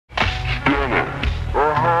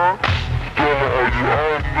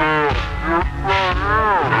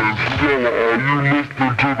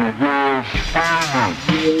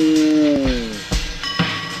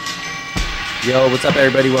Yo, what's up,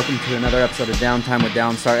 everybody? Welcome to another episode of Downtime with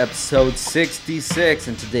Downstar, episode 66.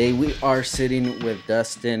 And today we are sitting with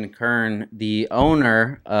Dustin Kern, the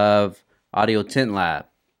owner of Audio Tint Lab,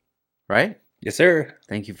 right? Yes, sir.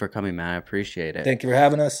 Thank you for coming, man. I appreciate it. Thank you for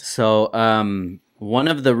having us. So, one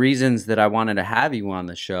of the reasons that I wanted to have you on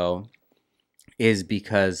the show is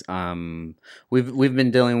because we've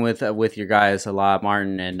been dealing with your guys a lot,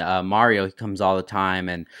 Martin and Mario. He comes all the time,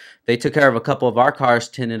 and they took care of a couple of our cars,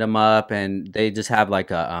 tinted them up, and they just have like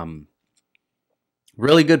a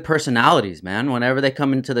really good personalities, man. Whenever they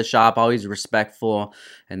come into the shop, always respectful,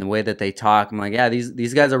 and the way that they talk, I'm like, yeah,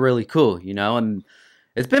 these guys are really cool, you know. And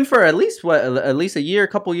it's been for at least a year, a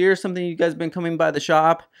couple years, something. You guys been coming by the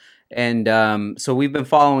shop. And so we've been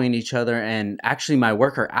following each other, and actually my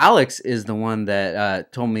worker Alex is the one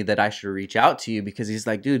that told me that I should reach out to you, because he's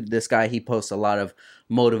like, dude, this guy, he posts a lot of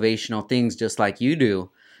motivational things just like you do.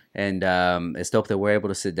 And it's dope that we're able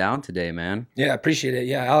to sit down today, man. Yeah, I appreciate it.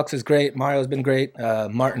 Yeah, Alex is great. Mario's been great.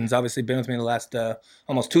 Martin's obviously been with me the last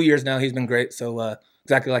almost 2 years now. He's been great. So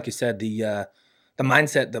exactly like you said, the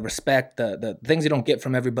mindset, the respect, the things you don't get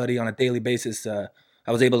from everybody on a daily basis, I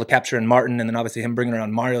was able to capture in Martin, and then obviously him bringing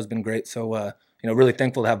around Mario has been great. So, really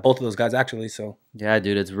thankful to have both of those guys, actually. So yeah,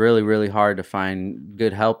 dude, it's really, really hard to find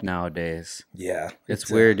good help nowadays. Yeah. It's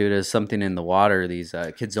weird, dude. There's something in the water. These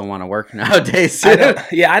kids don't want to work nowadays.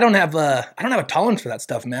 I don't have a tolerance for that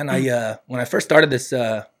stuff, man. When I first started this,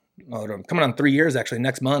 I'm coming on 3 years, actually,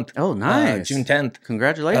 next month. Oh, nice. June 10th.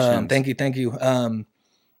 Congratulations. Thank you.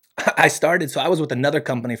 I was with another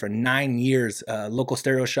company for 9 years, local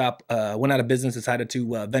stereo shop, went out of business, decided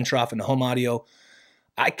to venture off into home audio.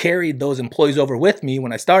 I carried those employees over with me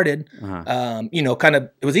when I started. It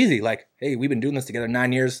was easy. Like, hey, we've been doing this together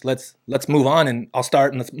 9 years. Let's move on, and I'll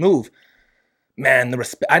start and let's move. Man,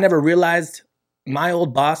 I never realized my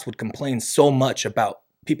old boss would complain so much about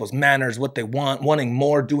people's manners, what they want, wanting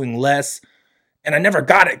more, doing less. And I never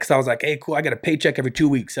got it because I was like, hey, cool, I get a paycheck every 2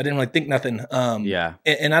 weeks. I didn't really think nothing. Yeah.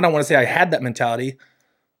 And I don't want to say I had that mentality,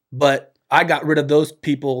 but I got rid of those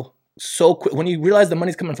people so quick. When you realize the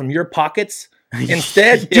money's coming from your pockets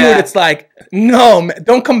instead, Yeah. dude, it's like, no, man,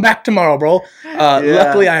 don't come back tomorrow, bro.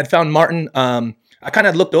 Luckily, I had found Martin. I kind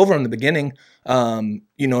of looked over him in the beginning, not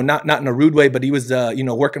in a rude way, but he was,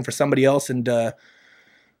 working for somebody else. And,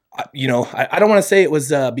 I don't want to say it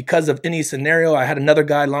was because of any scenario. I had another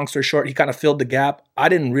guy, long story short, he kind of filled the gap. I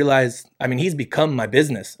didn't realize, he's become my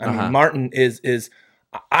business. Mean, Martin is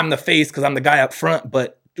I'm the face because I'm the guy up front,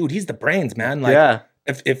 but dude, he's the brains, man. Like, yeah.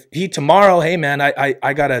 If he tomorrow, hey man,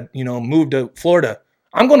 I gotta, move to Florida.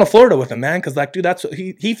 I'm going to Florida with him, man. Cause like, dude, that's what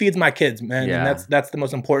he feeds my kids, man. Yeah. And that's the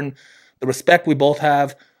most important. The respect we both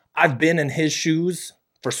have. I've been in his shoes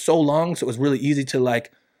for so long. So it was really easy to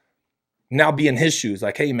like, now be in his shoes,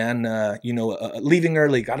 like, hey man, leaving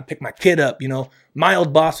early, got to pick my kid up. My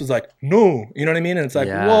old boss was like, no, you know what I mean? And it's like,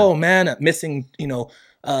 whoa, man, missing,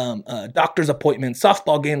 doctor's appointments,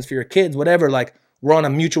 softball games for your kids, whatever. Like, we're on a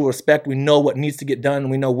mutual respect. We know what needs to get done.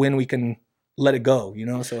 We know when we can let it go,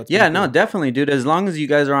 So it's no, definitely, dude. As long as you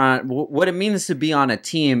guys are on, what it means to be on a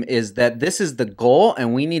team is that this is the goal,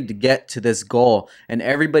 and we need to get to this goal, and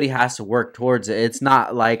everybody has to work towards it. It's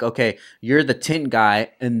not like, okay, you're the tint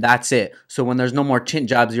guy, and that's it. So when there's no more tint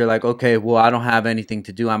jobs, you're like, okay, well, I don't have anything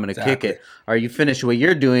to do. I'm gonna kick it. Or you finish what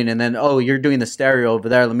you're doing, and then, oh, you're doing the stereo over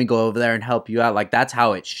there. Let me go over there and help you out. Like, that's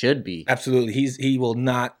how it should be. Absolutely. He will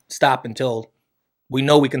not stop until we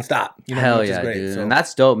know we can stop. Hell yeah, dude. So. And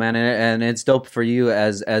that's dope, man. And it's dope for you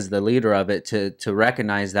as the leader of it to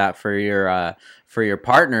recognize that for your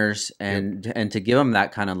partners and to give them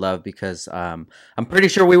that kind of love, because I'm pretty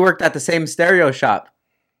sure we worked at the same stereo shop.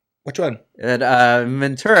 Which one? At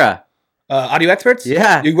Ventura. Audio Experts?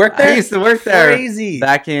 Yeah. You worked there? I used to work there. Crazy.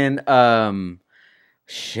 Back in when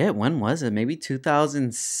was it? Maybe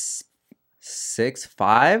 2006,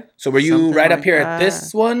 5. So were you right up here at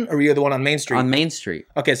this one, or were you the one on Main Street? On Main Street.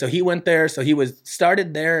 Okay, so he went there. So he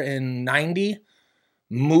started there in 90,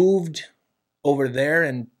 moved over there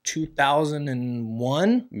in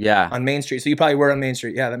 2001. Yeah. On Main Street. So you probably were on Main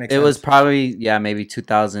Street. Yeah, that makes sense. It was probably, maybe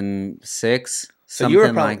 2006. So something you were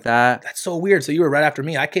probably, like that. That's so weird. So you were right after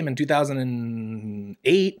me. I came in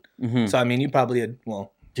 2008. Mm-hmm. So you probably had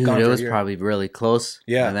dude, it was probably really close.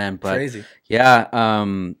 Yeah, then, but crazy. Yeah,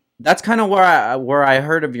 that's kind of where I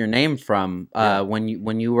heard of your name from. When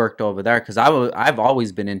you worked over there, because I've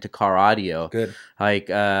always been into car audio. Good. Like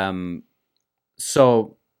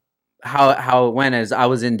so. How it went is I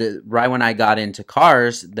was right when I got into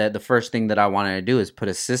cars, that the first thing that I wanted to do is put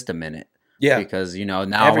a system in it. Yeah. Because, you know,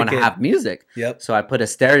 now I want to have music. Yep. So I put a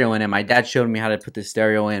stereo in it. My dad showed me how to put the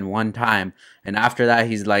stereo in one time. And after that,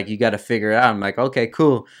 he's like, you got to figure it out. I'm like, okay,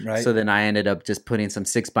 cool. Right. So then I ended up just putting some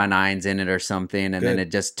 6x9s in it or something. And then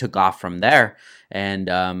it just took off from there. And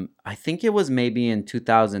I think it was maybe in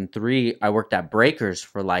 2003, I worked at Breakers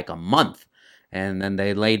for like a month. And then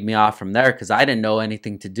they laid me off from there because I didn't know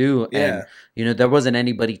anything to do. Yeah. And, you know, there wasn't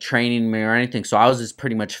anybody training me or anything. So I was just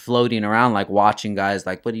pretty much floating around, like watching guys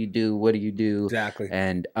like, what do you do? What do you do? Exactly.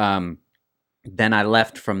 And then I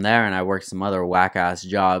left from there and I worked some other whack ass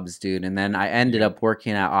jobs, dude. And then I ended up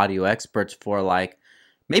working at Audio Experts for like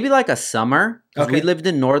maybe like a summer. Okay. We lived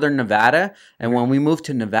in northern Nevada. And when we moved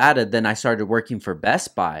to Nevada, then I started working for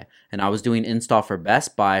Best Buy. And I was doing install for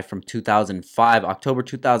Best Buy from 2005, October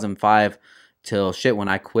 2005. Till when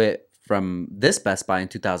I quit from this Best Buy in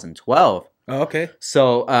 2012. Oh, okay.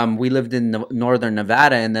 So we lived in northern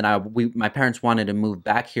Nevada, and then my parents wanted to move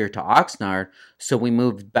back here to Oxnard, so we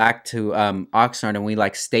moved back to Oxnard, and we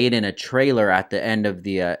like stayed in a trailer at the end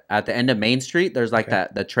of Main Street. There's like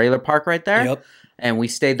the trailer park right there. Yep. And we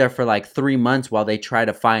stayed there for like 3 months while they try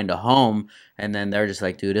to find a home. And then they're just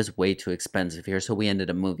like, dude, it's way too expensive here. So we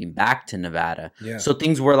ended up moving back to Nevada. Yeah. So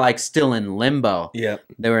things were like still in limbo. Yeah.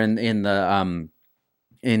 They were in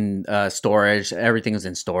storage. Everything was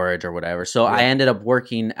in storage or whatever. So I ended up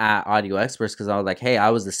working at Audio Experts because I was like, hey,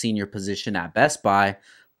 I was the senior position at Best Buy,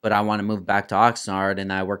 but I want to move back to Oxnard.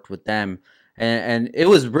 And I worked with them. And it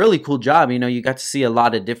was a really cool job. You know, you got to see a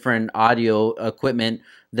lot of different audio equipment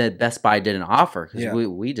that Best Buy didn't offer because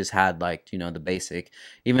we just had like, you know, the basic.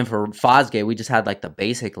 Even for Fosgate, we just had like the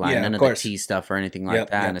basic line, none of the T stuff or anything like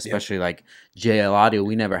that. And especially like JL Audio,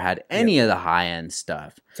 we never had any of the high end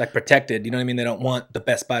stuff. It's like protected. You know what I mean? They don't want the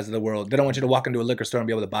Best Buys of the world. They don't want you to walk into a liquor store and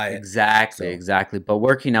be able to buy it. Exactly. But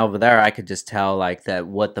working over there, I could just tell like that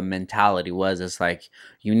what the mentality was. It's like,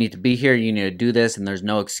 you need to be here, you need to do this, and there's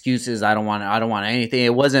no excuses. I don't want anything.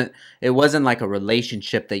 It wasn't like a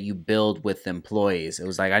relationship that you build with employees. It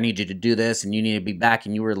was like, I need you to do this and you need to be back,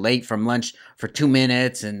 and you were late from lunch for 2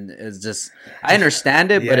 minutes, and it's just, I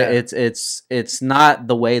understand it, but it's not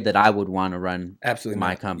the way that I would want to run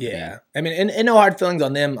my company. Yeah. I mean, and no hard feelings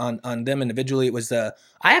on them on them individually. It was I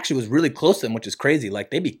actually was really close to them, which is crazy.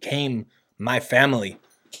 Like they became my family.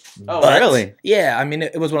 Oh, really? Yeah, I mean,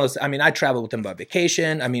 it was one of those. I mean, I traveled with them on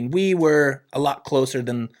vacation. I mean, we were a lot closer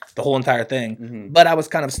than the whole entire thing. But I was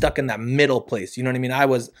kind of stuck in that middle place. You know what I mean?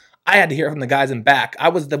 I had to hear from the guys in back. I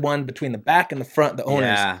was the one between the back and the front, the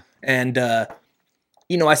owners. Yeah. And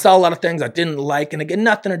you know, I saw a lot of things I didn't like, and again,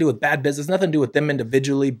 nothing to do with bad business, nothing to do with them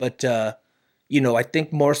individually, but you know, I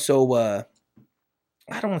think more so.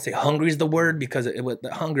 I don't want to say hungry is the word because the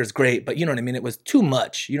hunger is great, but you know what I mean? It was too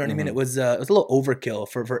much. You know what I mean? It was a little overkill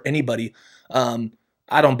for anybody.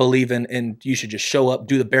 I don't believe in you should just show up,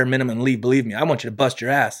 do the bare minimum and leave. Believe me, I want you to bust your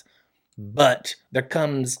ass. But there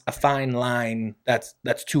comes a fine line that's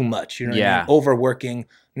too much. You know what I mean? Overworking,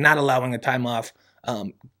 not allowing a time off,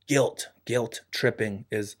 guilt tripping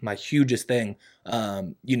is my hugest thing.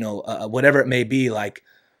 You know, whatever it may be, like,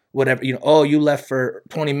 whatever, you know, oh, you left for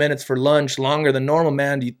 20 minutes for lunch longer than normal,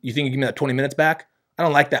 man. Do you think you give me that 20 minutes back? I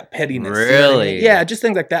don't like that pettiness. Really? You know what I mean? Yeah, just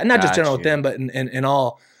things like that. Not just general with them, but in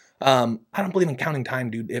all. I don't believe in counting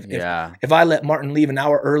time, dude. If I let Martin leave an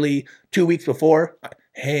hour early 2 weeks before,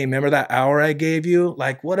 hey, remember that hour I gave you?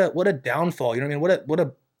 Like, what a downfall. You know what I mean? What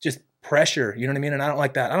a just pressure. You know what I mean? And I don't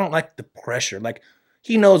like that. I don't like the pressure. Like,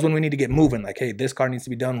 he knows when we need to get moving. Like, hey, this car needs to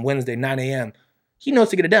be done Wednesday, 9 a.m. He knows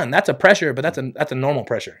to get it done. That's a pressure, but that's a normal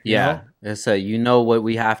pressure. You know? It's you know what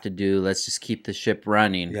we have to do. Let's just keep the ship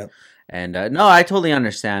running. Yep. And no, I totally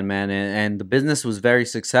understand, man. And the business was very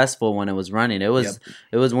successful when it was running. It was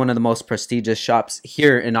one of the most prestigious shops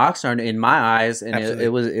here in Oxnard in my eyes, and it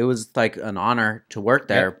was like an honor to work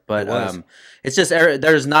there. Yep, but it's just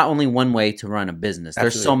there's not only one way to run a business.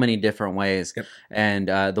 Absolutely. There's so many different ways. Yep.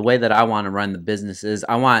 And the way that I want to run the business is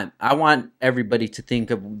I want everybody to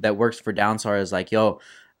think of that works for Downstar as like, yo,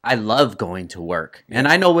 I love going to work. And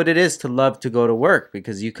I know what it is to love to go to work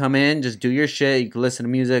because you come in, just do your shit. You can listen to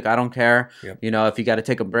music. I don't care. Yep. You know, if you got to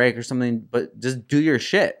take a break or something, but just do your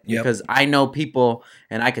shit because I know people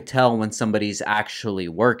and I could tell when somebody's actually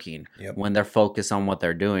working, when they're focused on what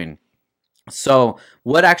they're doing. So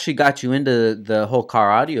what actually got you into the whole car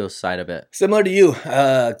audio side of it? Similar to you.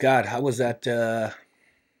 God, how was that?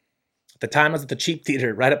 the time I was at the cheap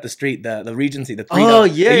theater right up the street, the Regency, the $3. Oh,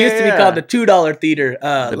 yeah, it used to be yeah. called the $2 theater.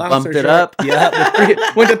 They Long bumped story it short, up.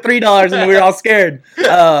 Yeah, went to $3 and we were all scared.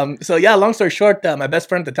 So yeah, long story short, my best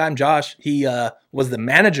friend at the time, Josh, he was the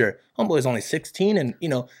manager. Homeboy was only 16, and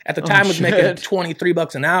at the time was making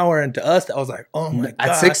 $23 an hour, and to us that was like, oh my god,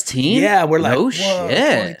 at 16, yeah, we're like, no whoa,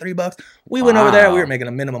 shit, $23. We went over there, we were making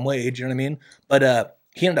a minimum wage, you know what I mean? But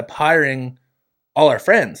he ended up hiring all our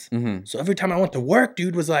friends. Mm-hmm. So every time I went to work,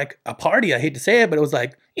 dude, was like a party. I hate to say it, but it was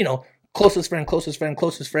like, closest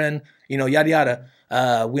friend, yada,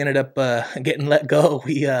 yada. We ended up getting let go.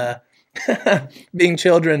 We, being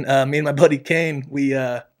children, me and my buddy Kane, we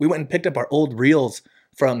went and picked up our old reels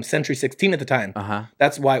from Century 16 at the time. Uh-huh.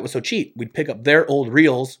 That's why it was so cheap. We'd pick up their old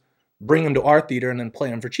reels, bring them to our theater, and then play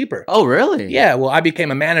them for cheaper. Oh, really? Yeah. Well, I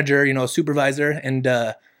became a manager, a supervisor, and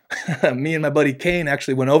me and my buddy Kane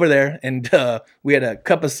actually went over there, and we had a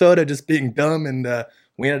cup of soda, just being dumb, and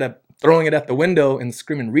we ended up throwing it at the window and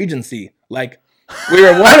screaming Regency, like we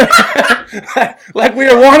were like we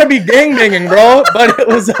were wannabe gangbanging, bro. But it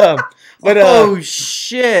was oh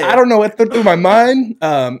shit! I don't know what through my mind.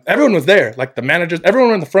 Everyone was there, like the managers, everyone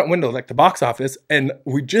were in the front window, like the box office, and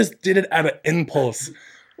we just did it out of impulse.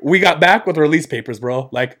 We got back with release papers, bro.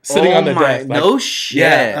 Like sitting on the desk. Like, no shit.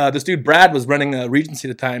 Yeah, this dude Brad was running Regency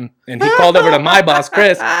at the time, and he called over to my boss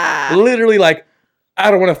Chris, literally like, I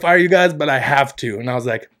don't want to fire you guys, but I have to. And I was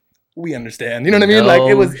like, we understand. You know what I mean? Like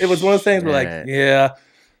it was one of those things where like, yeah.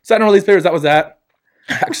 Signing release papers. That was that.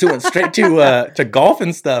 I actually went straight to golf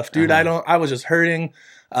and stuff, dude. I was just hurting.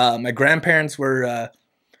 My grandparents were.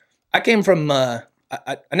 I came from.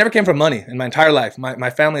 I never came from money in my entire life. My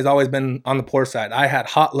family's always been on the poor side. I had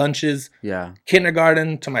hot lunches. Yeah.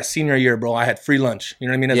 Kindergarten to my senior year, bro. I had free lunch. You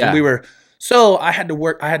know what I mean? So I had to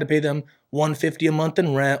work. I had to pay them $150 a month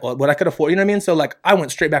in rent, what I could afford. You know what I mean? So like I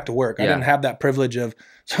went straight back to work. I didn't have that privilege of.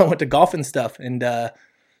 So I went to golf and stuff, and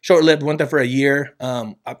short-lived. Went there for a year.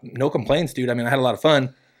 No complaints, dude. I mean, I had a lot of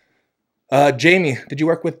fun. Jamie, did you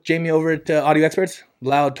work with Jamie over at Audio Experts?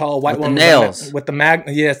 Loud, tall, white with one. The nails. With the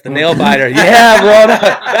yes, the nail biter. Yeah, bro.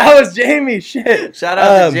 That was Jamie. Shit. Shout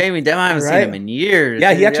out to Jamie. Damn, I haven't seen him in years.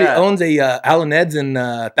 Yeah, he actually owns a Alan Ed's in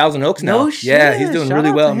Thousand Oaks now. No shit. Yeah, he's doing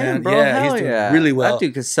really well, man. Bro. Yeah, he's doing really well. That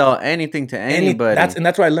dude could sell anything to anybody.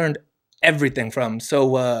 That's where I learned everything from.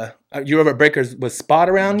 So you were over at Breakers. Was Spot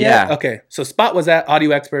around yet? Yeah. Okay. So Spot was at Audio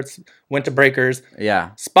Experts, went to Breakers.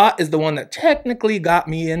 Yeah. Spot is the one that technically got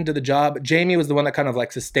me into the job. Jamie was the one that kind of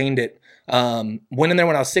like sustained it. Went in there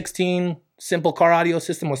when I was 16. Simple car audio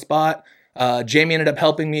system with Spot. Jamie ended up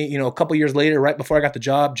helping me, a couple years later, right before I got the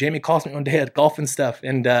job. Jamie calls me one day at golf and stuff.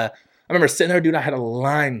 And I remember sitting there, dude, I had a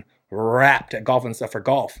line wrapped at golf and stuff for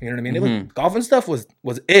golf. You know what I mean? It was golf and stuff was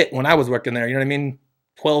it when I was working there. You know what I mean?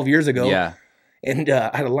 12 years ago. Yeah. And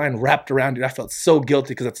I had a line wrapped around it. I felt so guilty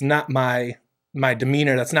because that's not my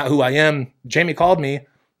demeanor. That's not who I am. Jamie called me,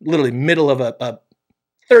 literally middle of a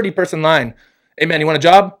 30-person line. Hey, man, you want a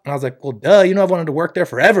job? And I was like, well, duh. I've wanted to work there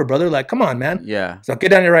forever, brother. Like, come on, man. Yeah. So get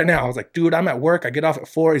down here right now. I was like, dude, I'm at work. I get off at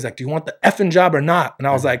 4. He's like, do you want the effing job or not? And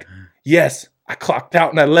I was like, yes. I clocked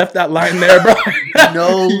out and I left that line there, bro.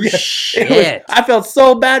 No shit. I felt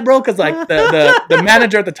so bad, bro, because like the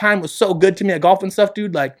manager at the time was so good to me at golf and stuff,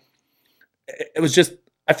 dude. Like, it was just,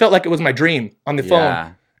 I felt like it was my dream on the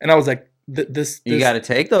phone. And I was like, this you got to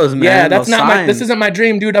take those, man. Yeah, that's not this isn't my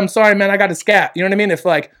dream, dude. I'm sorry, man. I got to scat. You know what I mean? If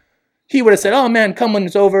like, he would have said, oh man, come when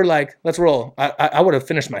it's over, like, let's roll. I would have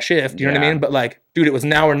finished my shift, you know what I mean? But like, dude, it was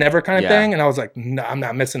now or never kind of thing. And I was like, no, I'm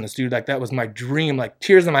not missing this, dude. Like, that was my dream, like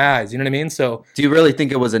tears in my eyes, you know what I mean? So do you really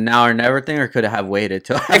think it was a now or never thing, or could it have waited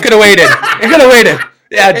till it could have waited. It could have waited.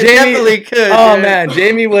 Yeah, Jamie definitely could. Oh dude. man,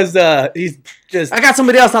 Jamie was he's just I got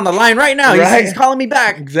somebody else on the line right now. He's calling me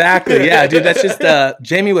back. Exactly. Yeah, dude, that's just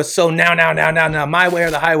Jamie was so now, my way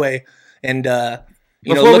or the highway. And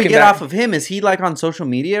before we get off of him, is he like on social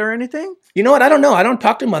media or anything? You know what? I don't know. I don't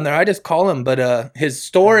talk to him on there. I just call him. But his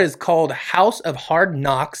store is called House of Hard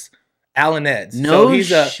Knocks, Alan Ed's. No so he's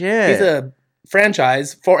shit. He's a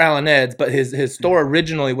franchise for Alan Ed's, but his store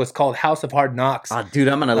originally was called House of Hard Knocks. Oh, dude,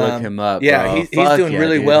 I'm gonna look him up. Yeah, bro. he's doing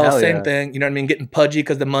really well. Hell Same thing. You know what I mean? Getting pudgy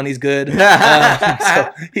because the money's good.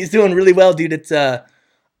 So he's doing really well, dude. It's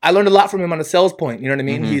I learned a lot from him on a sales point. You know what I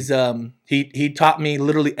mean? Mm-hmm. He's he taught me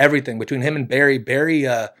literally everything between him and Barry. Barry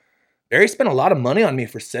spent a lot of money on me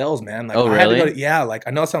for sales, man. Like, oh, really? I had to go to, yeah, like,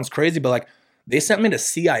 I know it sounds crazy, but like, they sent me to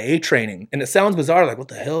CIA training. And it sounds bizarre, like, what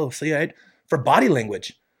the hell, CIA? For body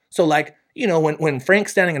language. So, like, when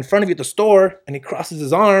Frank's standing in front of you at the store and he crosses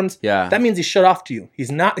his arms, that means he's shut off to you.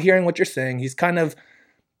 He's not hearing what you're saying. He's kind of,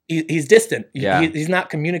 he's distant. Yeah. He's not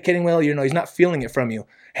communicating well. He's not feeling it from you.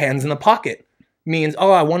 Hands in the pocket. means,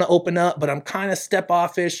 oh, I want to open up, but I'm kind of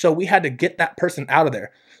step-offish. So we had to get that person out of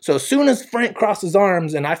there. So as soon as Frank crossed his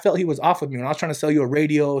arms and I felt he was off with me when I was trying to sell you a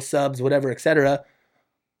radio, subs, whatever, etc.,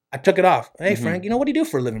 I took it off. Hey, Frank, what do you do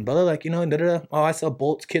for a living, brother? Like, da-da-da. Oh, I sell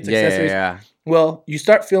bolts, kits, accessories. Yeah. Well, you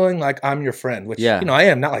start feeling like I'm your friend, which, I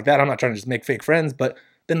am. Not like that. I'm not trying to just make fake friends, but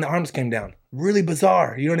then the arms came down. Really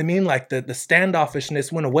bizarre. You know what I mean? Like the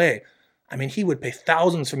standoffishness went away. I mean, he would pay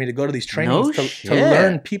thousands for me to go to these trainings to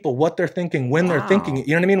learn people what they're thinking, when they're thinking it.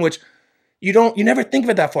 You know what I mean? Which you never think of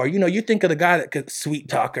it that far. You think of the guy that could sweet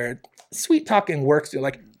talker. Sweet talking works.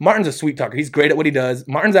 Like Martin's a sweet talker. He's great at what he does.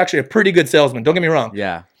 Martin's actually a pretty good salesman. Don't get me wrong.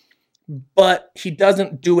 Yeah. But he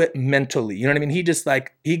doesn't do it mentally. You know what I mean? He just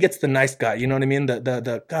he gets the nice guy. You know what I mean?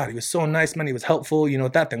 The God, he was so nice, man. He was helpful.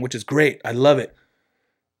 That thing, which is great. I love it.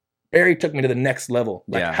 Barry took me to the next level.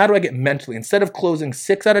 How do I get mentally? Instead of closing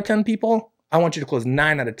 6 out of 10 people, I want you to close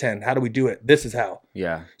 9 out of 10. How do we do it? This is how.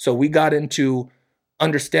 Yeah. So we got into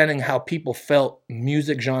understanding how people felt,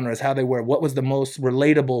 music genres, how they were, what was the most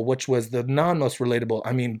relatable, which was the non-most relatable.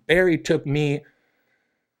 I mean, Barry took me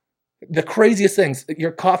the craziest things.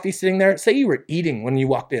 Your coffee sitting there, say you were eating when you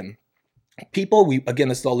walked in. People, again,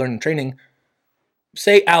 this is all learning training.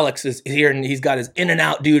 Say Alex is here and he's got his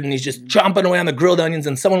In-N-Out dude and he's just chomping away on the grilled onions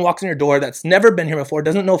and someone walks in your door that's never been here before,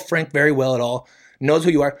 doesn't know Frank very well at all, knows who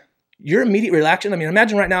you are. Your immediate reaction, I mean,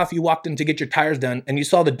 imagine right now if you walked in to get your tires done and you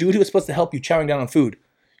saw the dude who was supposed to help you chowing down on food.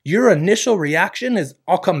 Your initial reaction is,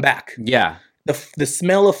 I'll come back. Yeah. The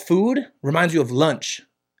smell of food reminds you of lunch.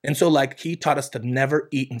 And so he taught us to never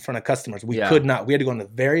eat in front of customers. We could not. We had to go in the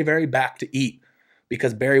very, very back to eat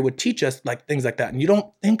because Barry would teach us things like that. And you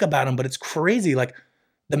don't think about them, but it's crazy.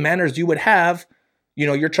 The manners you would have,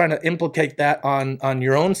 you're trying to implicate that on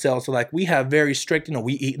your own self. So we have very strict,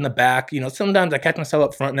 we eat in the back. Sometimes I catch myself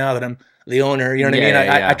up front now that I'm the owner. You know what I mean?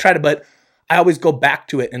 I try to, but I always go back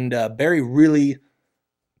to it. And Barry really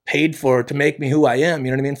paid to make me who I am,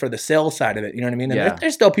 you know what I mean, for the sales side of it, you know what I mean? And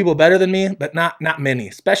there's still people better than me, but not many,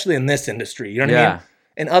 especially in this industry, you know what I mean?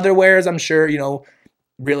 In other wares, I'm sure,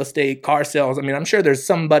 real estate, car sales, I mean, I'm sure there's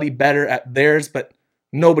somebody better at theirs, but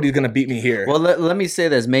nobody's going to beat me here. Well, let me say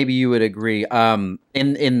this, maybe you would agree. In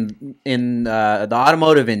the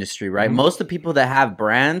automotive industry, right? Mm-hmm. Most of the people that have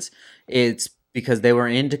brands, it's because they were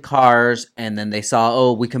into cars and then they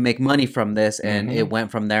saw, we can make money from this, and it went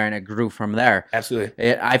from there and it grew from there.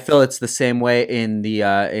 Absolutely. I feel it's the same way in the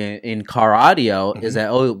in car audio. Is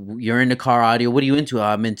that, you're into car audio, what are you into?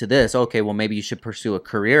 I'm into this. Okay, well, maybe you should pursue a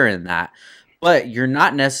career in that. But you're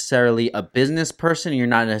not necessarily a business person, you're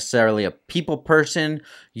not necessarily a people person.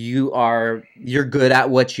 You're good at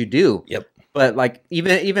what you do. Yep. But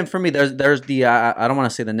even for me, there's the I don't want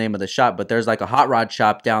to say the name of the shop, but there's a hot rod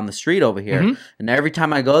shop down the street over here, and every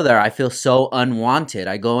time I go there, I feel so unwanted.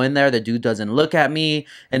 I go in there, the dude doesn't look at me,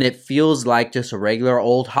 and it feels like just a regular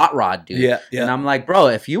old hot rod dude. Yeah. And I'm like, bro,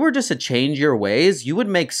 if you were just to change your ways, you would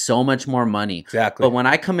make so much more money. Exactly. But when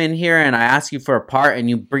I come in here and I ask you for a part, and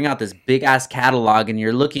you bring out this big ass catalog, and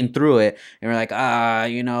you're looking through it, and you're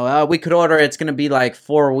like, we could order it. It's gonna be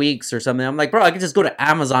 4 weeks or something. I'm like, bro, I could just go to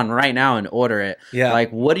Amazon right now and order it. Yeah.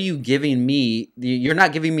 What are you giving me? You're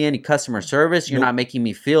not giving me any customer service. You're not making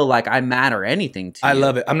me feel like I matter anything to you. I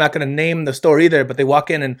love it. I'm not going to name the store either, but they walk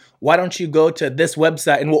in and, why don't you go to this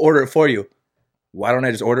website and we'll order it for you? Why don't I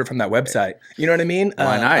just order it from that website? You know what I mean?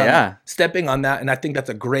 Why not? Yeah. Stepping on that. And I think that's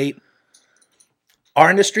a great, our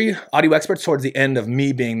industry, audio experts, towards the end of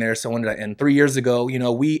me being there. So when did I end? 3 years ago,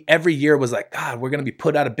 we every year was like, God, we're going to be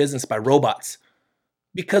put out of business by robots.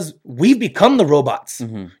 Because we've become the robots.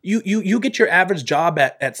 Mm-hmm. You get your average job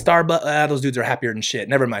at Starbucks. Those dudes are happier than shit.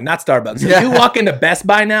 Never mind, not Starbucks. If you walk into Best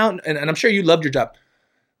Buy now, and I'm sure you loved your job,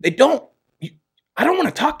 I don't want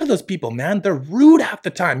to talk to those people, man. They're rude half the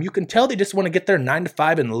time. You can tell they just want to get their 9 to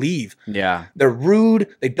 5 and leave. Yeah. They're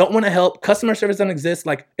rude. They don't want to help. Customer service doesn't exist.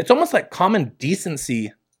 It's almost like common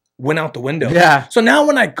decency went out the window. Yeah. So now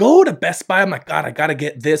when I go to Best Buy, I'm like, God, I got to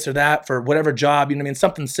get this or that for whatever job. You know what I mean?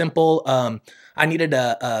 Something simple. I needed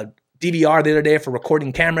a DVR the other day for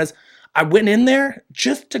recording cameras. I went in there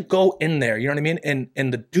just to go in there. You know what I mean?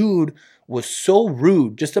 And the dude was so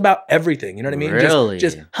rude just about everything. You know what I mean? Really?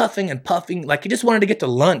 Just huffing and puffing. He just wanted to get to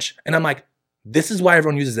lunch. And I'm like, this is why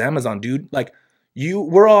everyone uses Amazon, dude.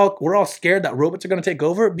 We're all scared that robots are going to take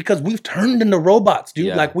over because we've turned into robots, dude.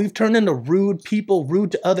 Yeah. We've turned into rude people,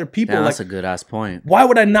 rude to other people. Yeah, that's a good ass point. Why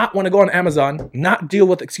would I not want to go on Amazon, not deal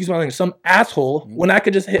with, excuse my language, some asshole when I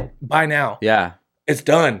could just hit buy now? Yeah. It's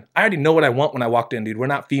done. I already know what I want when I walked in, dude. We're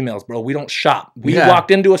not females, bro. We don't shop. We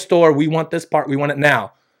walked into a store. We want this part. We want it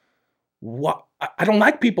now. What? I don't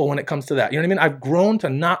like people when it comes to that. You know what I mean? I've grown to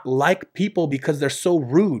not like people because they're so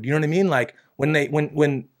rude. You know what I mean?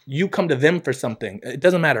 When you come to them for something. It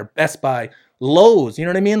doesn't matter. Best Buy, Lowe's, you know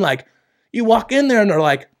what I mean? Like you walk in there and they're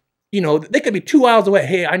like, you know, they could be 2 hours away.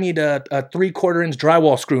 Hey, I need a 3/4 inch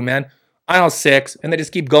drywall screw, man. Aisle 6. And they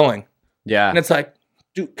just keep going. Yeah. And it's like,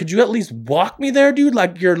 dude, could you at least walk me there, dude?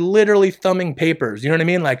 Like you're literally thumbing papers. You know what I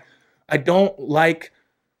mean? Like I don't like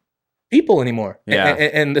people anymore. Yeah.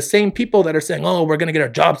 And the same people that are saying, oh, we're going to get our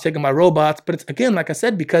jobs taken by robots. But it's, again, like I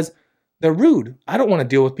said, because they're rude. I don't want to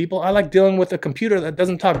deal with people. I like dealing with a computer that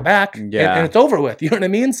doesn't talk back. Yeah. And it's over with. You know what I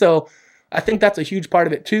mean? So I think that's a huge part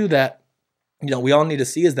of it too that, you know, we all need to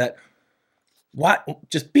see is that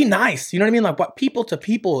just be nice. You know what I mean? Like what people to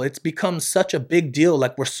people, it's become such a big deal.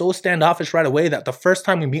 Like we're so standoffish right away that the first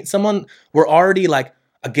time we meet someone, we're already like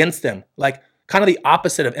against them. Like kind of the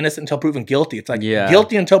opposite of innocent until proven guilty. It's like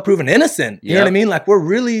guilty until proven innocent. You know what I mean? Like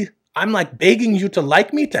I'm like begging you to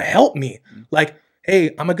like me, to help me. Like,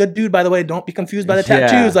 hey, I'm a good dude, by the way. Don't be confused by the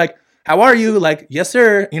tattoos. Like, how are you? Like, yes,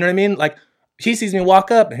 sir. You know what I mean? Like, he sees me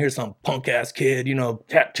walk up and here's some punk ass kid, you know,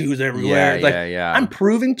 tattoos everywhere. I'm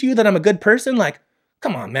proving to you that I'm a good person. Like,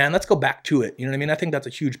 come on, man, let's go back to it. You know what I mean? I think that's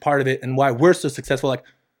a huge part of it and why we're so successful. Like,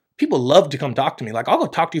 people love to come talk to me. Like, I'll go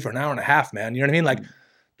talk to you for an hour and a half, man. You know what I mean? Like,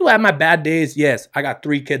 do I have my bad days? Yes. I got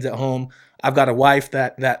 3 kids at home. I've got a wife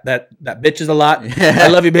that bitches a lot. I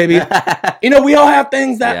love you, baby. You know, we all have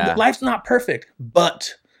things that life's not perfect,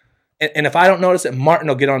 but, and if I don't notice it, Martin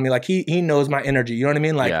will get on me. Like he knows my energy. You know what I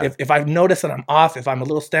mean? Like if I've noticed that I'm off, if I'm a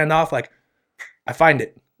little standoff, like I find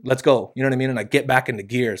it. Let's go. You know what I mean? And I get back into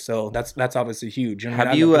gear. So that's obviously huge. You know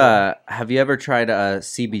have you ever tried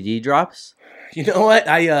CBD drops? You know what?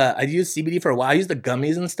 I used CBD for a while. I used the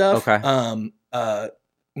gummies and stuff. Okay.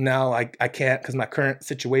 Now I can't because my current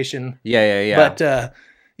situation. Yeah. But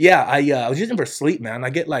I was using it for sleep, man.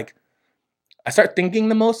 I start thinking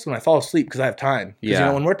the most when I fall asleep because I have time. You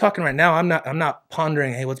know, when we're talking right now, I'm not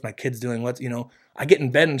pondering, hey, what's my kids doing? What's, you know, I get in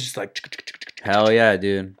bed and just like. Hell yeah,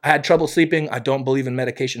 dude. I had trouble sleeping. I don't believe in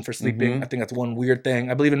medication for sleeping. Mm-hmm. I think that's one weird thing.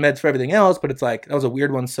 I believe in meds for everything else, but it's like, that was a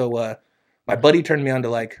weird one. So my buddy turned me on to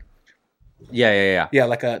like. Yeah. Yeah,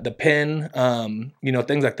 like the pen, you know,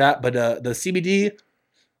 things like that. But the CBD,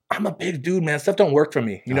 I'm a big dude, man. Stuff don't work for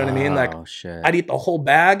me. You know what I mean? Like, shit. I'd eat the whole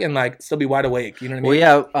bag and like still be wide awake. You know what I mean?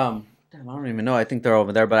 Well, yeah. Damn, I don't even know. I think they're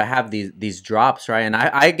over there, but I have these drops, right? And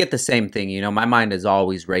I get the same thing. You know, my mind is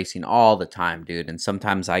always racing all the time, dude. And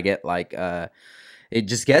sometimes I get like, it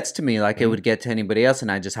just gets to me like it would get to anybody else, and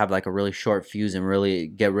I just have like a really short fuse and really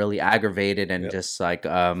get really aggravated and just like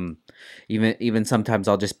even sometimes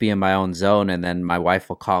I'll just be in my own zone, and then my wife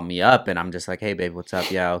will call me up and I'm just like, hey babe, what's up?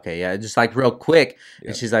 Yeah, okay, yeah, just like real quick.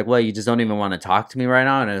 And she's like, well, you just don't even want to talk to me right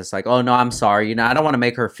now? And it's like, oh no, I'm sorry, you know, I don't want to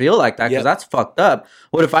make her feel like that because that's fucked up.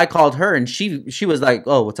 What if I called her and she was like,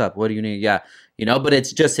 oh, what's up, what do you need? Yeah, you know, but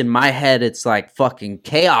it's just in my head, it's like fucking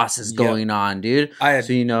chaos is going on, dude.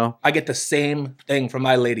 So, you know, I get the same thing from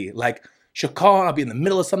my lady. Like, she'll call and I'll be in the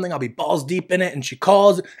middle of something, I'll be balls deep in it, and she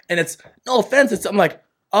calls and it's, no offense, it's, I'm like,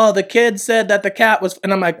 oh, the kid said that the cat was,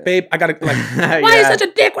 and I'm like, babe, I gotta, like, why are you such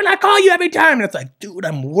a dick when I call you every time? And it's like, dude,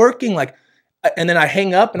 I'm working, like, and then I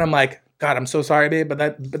hang up and I'm like, God, I'm so sorry, babe,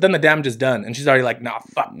 but then the damage is done, and she's already like, nah,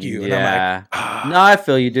 fuck you. And I'm like, No, I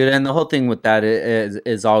feel you, dude. And the whole thing with that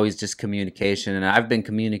is always just communication. And I've been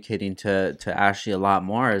communicating to Ashley a lot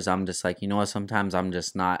more. As I'm just like, you know what? Sometimes I'm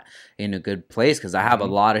just not in a good place because I have a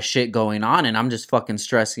lot of shit going on, and I'm just fucking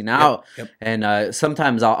stressing out. And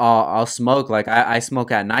sometimes I'll smoke. Like I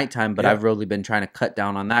smoke at nighttime, but I've really been trying to cut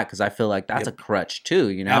down on that because I feel like that's a crutch too.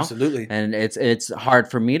 You know, absolutely. And it's hard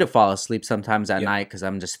for me to fall asleep sometimes at night because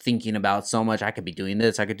I'm just thinking about so much. I could be doing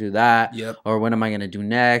this, I could do that, or what am I gonna do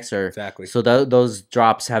next? Or so those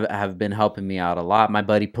drops have been helping me out a lot. My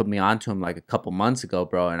buddy put me onto him like a couple months ago,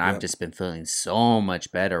 bro, and I've just been feeling so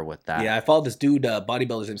much better with that. I followed this dude,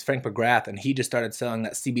 bodybuilder, his name's Frank McGrath, and he just started selling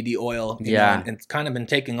that CBD oil. You know, and it's kind of been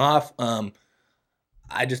taking off.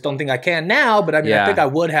 I just don't think I can now, but I mean, I think I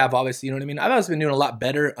would have, obviously. You know what I mean? I've always been doing a lot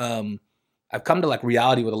better. I've come to like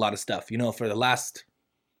reality with a lot of stuff. You know, for the last.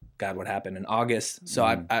 God, what happened in August? So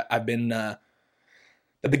I've been. The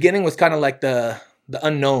beginning was kind of like the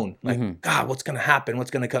unknown, like God, what's gonna happen?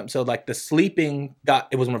 What's gonna come? So like the sleeping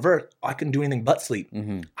it was in reverse. I couldn't do anything but sleep.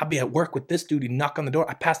 I'd be at work with this dude. He'd knock on the door.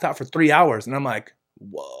 I passed out for 3 hours, and I'm like,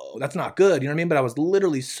 whoa, that's not good. You know what I mean? But I was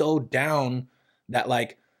literally so down that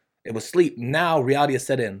like it was sleep. Now reality has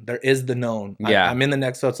set in. There is the known. I'm in the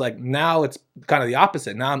next. So it's like now it's kind of the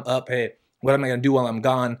opposite. Now I'm up. Hey, what am I gonna do while I'm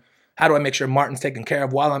gone? How do I make sure Martin's taken care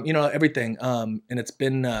of while I'm, you know, everything. And it's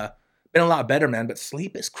been a lot better, man. But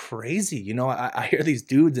sleep is crazy. You know, I hear these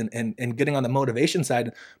dudes and getting on the motivation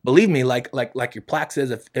side. Believe me, like your plaque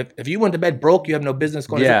says, if you went to bed broke, you have no business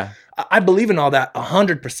going to sleep. I believe in all that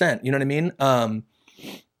 100%. You know what I mean?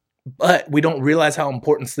 but we don't realize how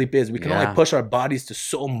important sleep is. We can only Yeah. push our bodies to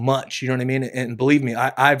so much. You know what I mean? And believe me,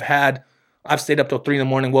 I've stayed up till 3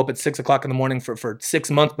 a.m, woke up at 6 o'clock in the morning for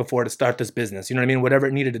 6 months before to start this business. You know what I mean? Whatever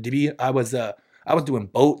it needed to be. I was doing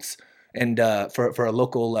boats and for a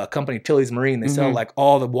local company, Tilly's Marine. They sell like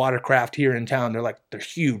all the watercraft here in town. They're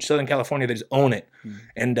huge. Southern California, they just own it.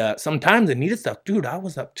 And sometimes they needed stuff. Dude, I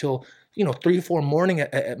was up till 3 to 4 morning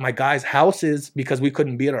at my guys' houses because we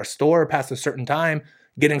couldn't be at our store past a certain time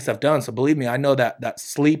getting stuff done. So believe me, I know that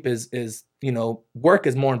sleep is work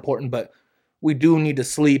is more important, but we do need to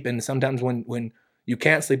sleep. And sometimes when you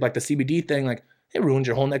can't sleep, like the CBD thing, like it ruins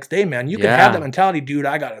your whole next day, man. You can have that mentality, dude.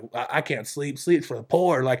 I can't sleep. Sleep's for the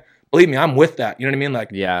poor. Like, believe me, I'm with that. You know what I mean? Like,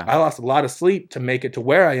 Yeah. I lost a lot of sleep to make it to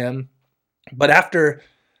where I am. But after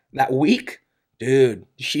that week, dude,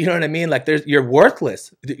 you know what I mean? Like, you're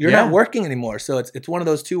worthless. You're not working anymore. So it's one of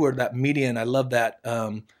those two where that median, I love that.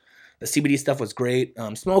 The CBD stuff was great.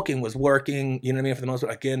 Smoking was working. You know what I mean? For the most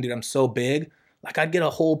part, again, dude, I'm so big. Like, I'd get a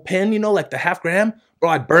whole pin, like the half gram. Bro,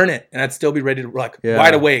 I'd burn it and I'd still be ready to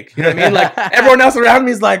wide awake. You know what I mean? Like, everyone else around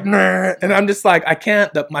me is like, nah. And I'm just like, I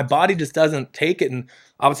can't. My body just doesn't take it. And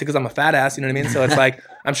obviously because I'm a fat ass, you know what I mean? So it's like,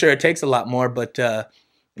 I'm sure it takes a lot more. But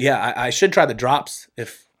yeah, I should try the drops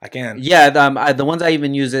if I can. Yeah, the ones I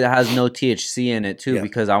even use, it has no THC in it too,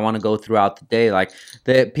 because I want to go throughout the day. Like,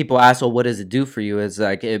 people ask, well, what does it do for you? It's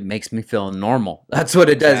like, it makes me feel normal. That's what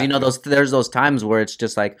it does. Exactly. There's those times where it's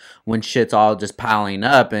just like when shit's all just piling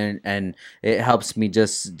up, and it helps me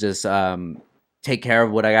just take care of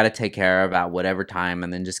what I got to take care of at whatever time,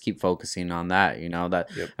 and then just keep focusing on that.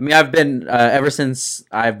 I mean, I've been ever since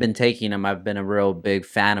I've been taking them, I've been a real big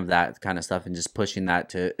fan of that kind of stuff, and just pushing that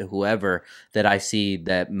to whoever that I see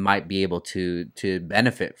that might be able to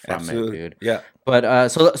benefit from it, dude. Yeah. But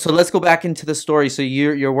so let's go back into the story. So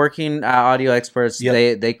you're working at Audio Experts.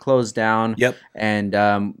 Yep. They closed down. Yep. And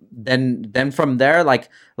then from there, like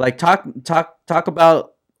talk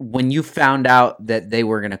about when you found out that they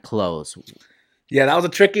were gonna close. Yeah, that was a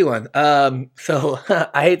tricky one. So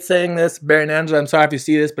I hate saying this, Barry and Angela. I'm sorry if you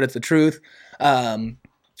see this, but it's the truth.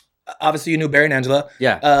 Obviously, you knew Barry and Angela.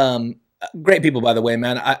 Yeah. Great people, by the way,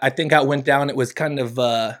 man. I think how it went down, it was kind of,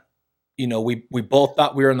 we both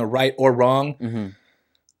thought we were in the right or wrong. Mm-hmm.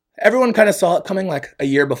 Everyone kind of saw it coming like a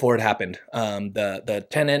year before it happened. The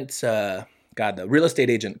tenants, the real estate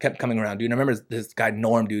agent kept coming around, dude. And I remember this guy,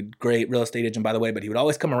 Norm, dude, great real estate agent, by the way, but he would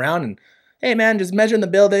always come around and, hey, man, just measuring the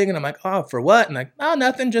building. And I'm like, oh, for what? And like, oh,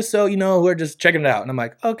 nothing, just so, we're just checking it out. And I'm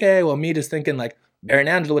like, okay, well, me just thinking like, Barry and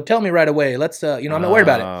Angela would tell me right away, let's, I'm not worried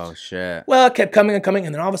about it. Oh, shit. Well, it kept coming and coming.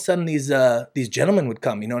 And then all of a sudden these gentlemen would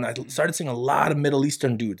come, and I started seeing a lot of Middle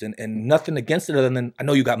Eastern dudes and nothing against it other than, I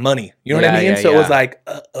know you got money. You know what I mean? So it was like,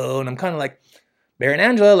 uh-oh. And I'm kind of like, Barry and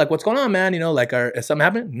Angela, like, what's going on, man? Like, is something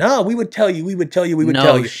happening? No, we would tell you. Tell you.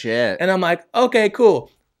 No shit. And I'm like, okay, cool.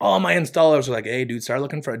 All my installers were like, hey, dude, start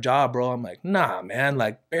looking for a job, bro. I'm like, nah, man.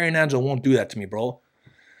 Like, Barry and Angela won't do that to me, bro.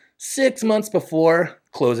 6 months before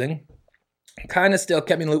closing, kind of still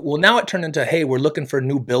kept me in the loop. Well, now it turned into, hey, we're looking for a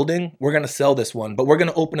new building. We're going to sell this one, but we're going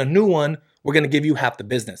to open a new one. We're going to give you half the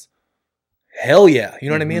business. Hell yeah. You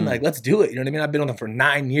know what I mean? Like, let's do it. You know what I mean? I've been on them for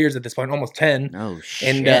 9 years at this point, almost 10. Oh,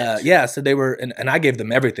 shit. And so they were, and I gave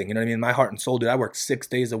them everything. You know what I mean? My heart and soul, dude. I worked 6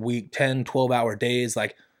 days a week, 10, 12-hour days.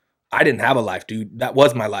 Like, I didn't have a life, dude. That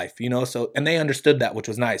was my life, So, and they understood that, which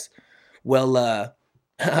was nice. Well,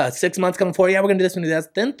 6 months coming forward, yeah, we're going to do this and do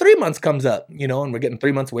that. Then 3 months comes up, and we're getting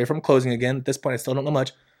 3 months away from closing again. At this point, I still don't know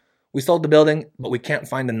much. We sold the building, but we can't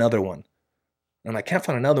find another one. And I'm like, can't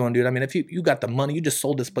find another one, dude. I mean, if you got the money, you just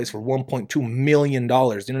sold this place for $1.2 million. You know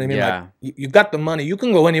what I mean? Yeah. Like, you've got the money. You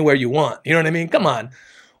can go anywhere you want. You know what I mean? Come on.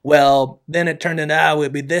 Well, then it turned into, it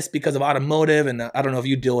would be this because of automotive. And I don't know if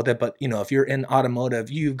you deal with it, but, if you're in automotive,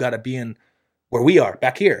 you've got to be in where we are,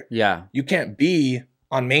 back here. Yeah. You can't be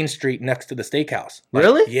on Main Street next to the steakhouse. Like,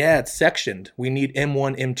 really? Yeah, it's sectioned. We need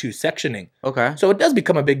M1, M2 sectioning. Okay. So it does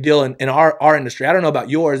become a big deal in our industry. I don't know about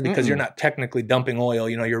yours because you're not technically dumping oil.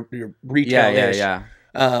 You're retail-ish. Yeah.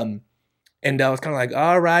 And I was kind of like,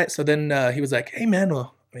 all right. So then he was like, hey, man,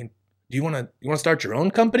 well, I mean, do you want to start your own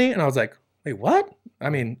company? And I was like, wait, what? I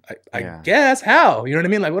mean, I guess how? You know what I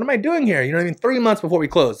mean? Like, what am I doing here? You know what I mean? 3 months before we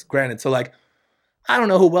closed, granted. So, like, I don't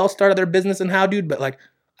know who else started their business and how, dude, but, like,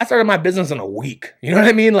 I started my business in a week. You know what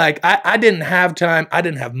I mean? Like, I didn't have time. I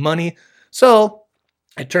didn't have money. So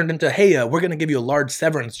it turned into, hey, we're going to give you a large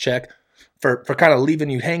severance check for kind of leaving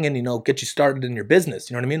you hanging, get you started in your business.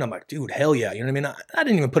 You know what I mean? I'm like, dude, hell yeah. You know what I mean? I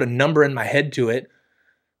didn't even put a number in my head to it.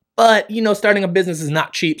 But, starting a business is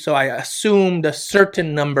not cheap. So I assumed a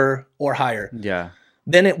certain number or higher. Yeah.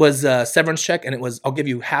 Then it was a severance check, and it was, I'll give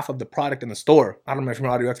you half of the product in the store. I don't know if you're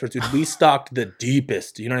audio experts, dude. We stocked the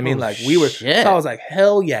deepest. You know what I mean? Oh, Like we were, shit. so I was like,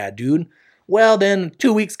 hell yeah, dude. Well, then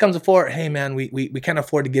 2 weeks comes before, hey man, we can't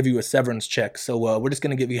afford to give you a severance check. So we're just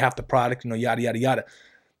going to give you half the product, you know, yada, yada, yada.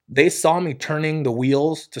 They saw me turning the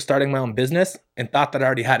wheels to starting my own business and thought that I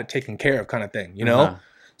already had it taken care of kind of thing, you know? Uh-huh.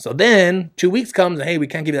 So then 2 weeks comes and hey, we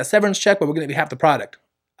can't give you that severance check, but we're going to give you half the product.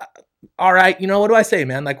 All right, you know, what do I say,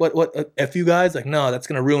 man? Like what if you guys like, no, that's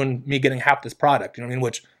going to ruin me getting half this product. You know what I mean?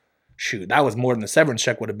 Which shoot, that was more than the severance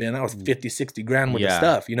check would have been. That was 50, 60 grand worth of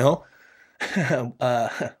stuff, you know?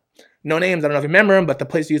 No names. I don't know if you remember him, but the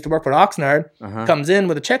place he used to work for, Oxnard, comes in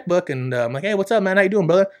with a checkbook and I'm like, hey, what's up, man? How you doing,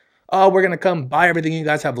 brother? Oh, we're going to come buy everything you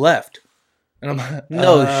guys have left. And I'm like,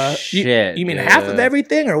 no shit. You mean half of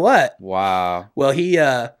everything or what? Wow. Well, he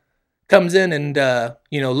comes in and,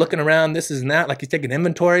 you know, looking around, this is and that, like he's taking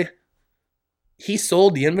inventory. He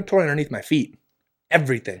sold the inventory underneath my feet.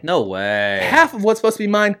 Everything. No way. Half of what's supposed to be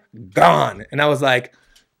mine, gone. And I was like,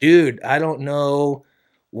 dude, I don't know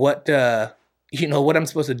what, you know, what I'm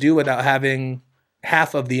supposed to do without having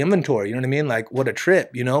half of the inventory. You know what I mean? Like, what a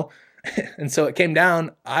trip, you know? And so it came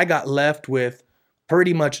down, I got left with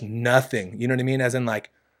pretty much nothing. You know what I mean? As in like,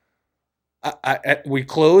 we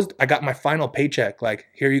closed, I got my final paycheck. Like,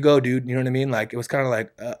 here you go, dude. You know what I mean? Like, it was kind of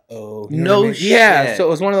like, uh-oh. You know what I mean? Shit. Yeah, so it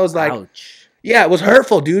was one of those like, ouch. Yeah, it was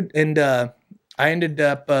hurtful, dude. And I ended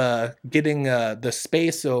up getting the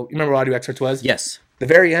space. So you remember what Audio Experts was? Yes. The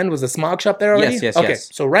very end was a smog shop there already? Yes. Okay,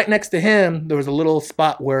 so right next to him, there was a little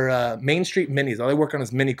spot where Main Street Minis, all they work on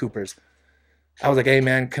is Mini Coopers. I was like, hey,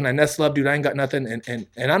 man, can I nestle up, dude? I ain't got nothing. And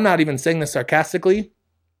I'm not even saying this sarcastically.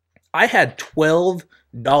 I had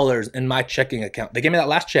 $12 in my checking account. They gave me that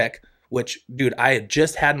last check, which, dude, I had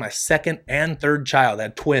just had my second and third child. I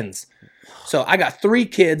had twins. So I got 3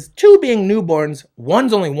 kids, 2 being newborns.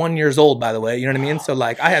 One's only 1 year old, by the way. You know what I mean? So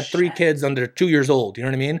like I had 3 kids under 2 years old. You know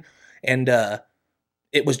what I mean? And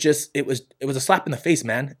it was a slap in the face,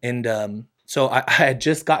 man. And so I had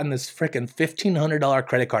just gotten this freaking $1,500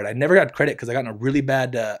 credit card. I never got credit because I got in a really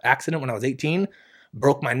bad accident when I was 18.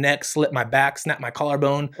 Broke my neck, slipped my back, snapped my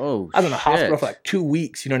collarbone. Oh, I was in the hospital for like 2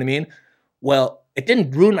 weeks. You know what I mean? Well, it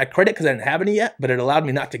didn't ruin my credit because I didn't have any yet, but it allowed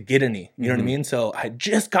me not to get any. You know what I mean? So I had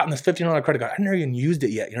just gotten this $1,500 credit card. I never even used it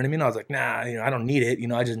yet. You know what I mean? I was like, nah, you know, I don't need it. You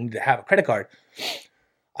know, I just need to have a credit card.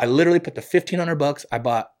 I literally put the $1,500. I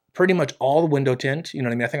bought pretty much all the window tint. You know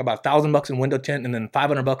what I mean? I think about $1,000 in window tint and then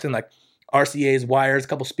 $500 in like RCAs, wires, a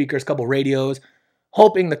couple speakers, a couple radios,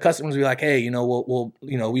 hoping the customers would be like, hey, you know, we'll,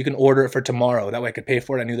 you know, you can order it for tomorrow. That way I could pay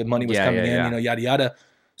for it. I knew the money was coming in, you know, yada, yada.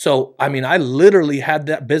 So, I mean, I literally had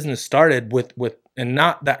that business started with, and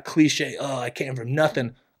not that cliche, oh, I came from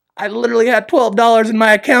nothing. I literally had $12 in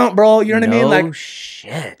my account, bro. You know what I mean? Like,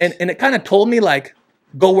 shit. And it kind of told me like,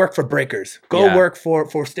 go work for Breakers, go work for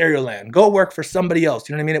Stereoland, go work for somebody else.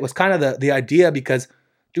 You know what I mean? It was kind of the idea because,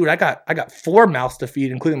 dude, I got 4 mouths to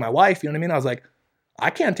feed, including my wife. You know what I mean? I was like, I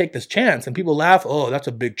can't take this chance. And people laugh, oh, that's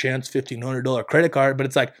a big chance, $1,500 credit card. But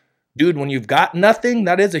it's like, dude, when you've got nothing,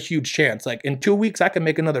 that is a huge chance. Like in 2 weeks, I can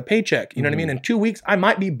make another paycheck. You know what I mean? In 2 weeks, I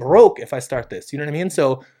might be broke if I start this. You know what I mean?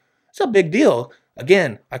 So it's a big deal.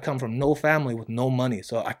 Again, I come from no family with no money,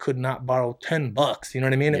 so I could not borrow $10. You know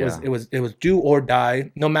what I mean? It was do or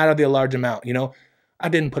die, no matter the large amount. You know, I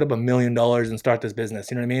didn't put up $1 million and start this business.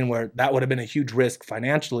 You know what I mean? Where that would have been a huge risk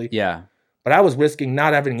financially. Yeah. But I was risking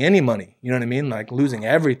not having any money. You know what I mean? Like losing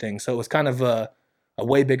everything. So it was kind of a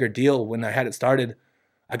way bigger deal when I had it started.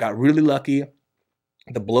 I got really lucky.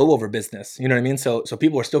 The blowover business, you know what I mean? So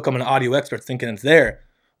people are still coming to Audio Experts thinking it's there.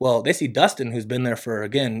 Well, they see Dustin, who's been there for,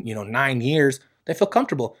 again, you know, 9 years. They feel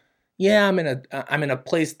comfortable. Yeah, I'm in a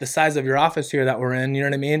place the size of your office here that we're in. You know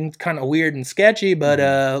what I mean? It's kind of weird and sketchy, but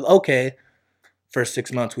okay. First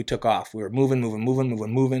 6 months we took off. We were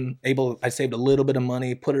moving. I saved a little bit of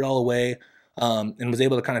money, put it all away, and was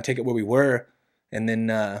able to kind of take it where we were. And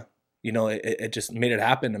then you know, it just made it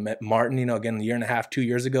happen. I met Martin, you know, again, a year and a half, 2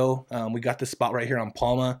 years ago. We got this spot right here on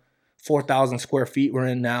Palma, 4,000 square feet we're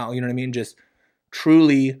in now. You know what I mean? Just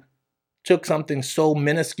truly took something so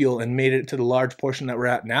minuscule and made it to the large portion that we're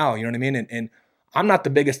at now. You know what I mean? And I'm not the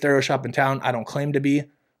biggest stereo shop in town. I don't claim to be,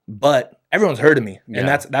 but everyone's heard of me. And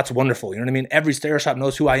that's wonderful. You know what I mean? Every stereo shop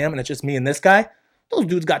knows who I am, and it's just me and this guy. Those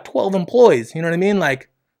dudes got 12 employees. You know what I mean? Like,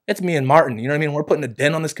 it's me and Martin. You know what I mean? We're putting a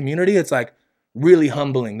dent on this community. It's like, really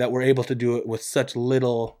humbling that we're able to do it with such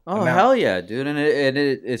little amount. Hell yeah, dude. And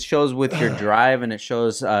it shows with your drive, and it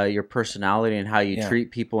shows your personality and how you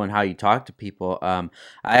treat people and how you talk to people. I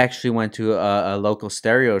actually went to a local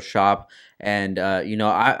stereo shop, and you know,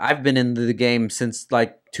 I've been in the game since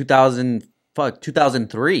like 2000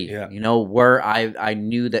 2003. Yeah. You know, where I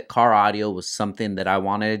knew that car audio was something that I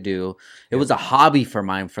wanted to do. It was a hobby for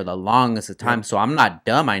mine for the longest of time. So I'm not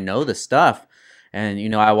dumb. I know the stuff. And you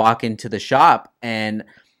know, I walk into the shop and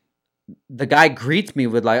the guy greets me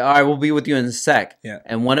with like, all right, we'll be with you in a sec. Yeah.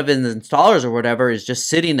 And one of his installers or whatever is just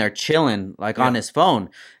sitting there chilling like on his phone.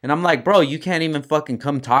 And I'm like, bro, you can't even fucking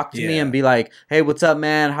come talk to me and be like, hey, what's up,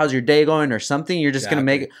 man? How's your day going or something? You're just going to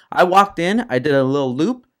make it. I walked in, I did a little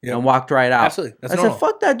loop and walked right out. Absolutely. That's I said,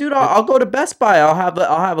 fuck that, dude. I'll go to Best Buy. I'll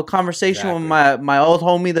have a conversation with my old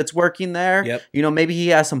homie that's working there. Yep. You know, maybe he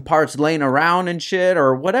has some parts laying around and shit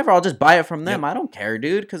or whatever. I'll just buy it from them. I don't care,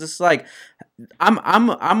 dude, because it's like I'm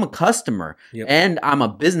a customer and I'm a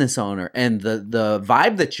business owner, and the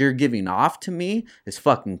vibe that you're giving off to me is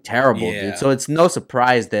fucking terrible, dude. So it's no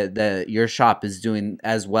surprise that your shop is doing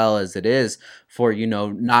as well as it is for, you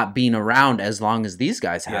know, not being around as long as these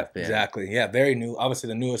guys have been. Exactly. Yeah, very new. Obviously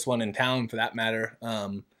the newest one in town for that matter.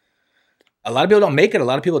 A lot of people don't make it. A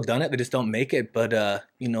lot of people have done it. They just don't make it. But,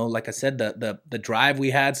 you know, like I said, the drive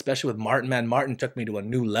we had, especially with Martin, man, Martin took me to a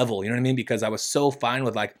new level. You know what I mean? Because I was so fine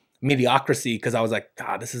with like mediocrity, because I was like,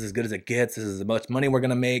 God, this is as good as it gets. This is as much money we're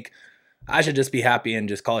going to make. I should just be happy and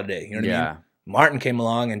just call it a day. You know what I mean? Martin came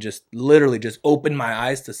along and just literally just opened my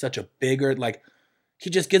eyes to such a bigger, like, he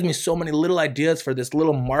just gives me so many little ideas for this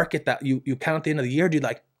little market that you count at the end of the year, dude.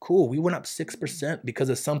 Like, cool, we went up 6% because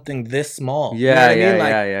of something this small. Yeah, you know what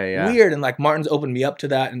I mean? yeah. Weird. And like Martin's opened me up to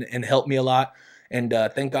that and helped me a lot. And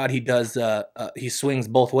thank God he does. He swings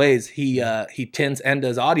both ways. He tints and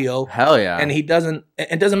does audio. Hell yeah. And he doesn't.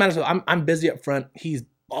 It doesn't matter. So I'm busy up front. He's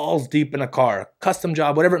balls deep in a car, custom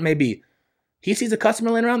job, whatever it may be. He sees a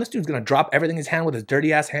customer laying around. This dude's gonna drop everything in his hand with his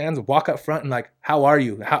dirty ass hands, walk up front and like, how are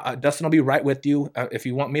you? Dustin will be right with you. If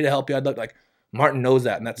you want me to help you, I'd like. Martin knows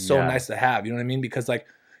that, and that's so nice to have. You know what I mean? Because like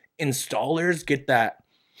installers get that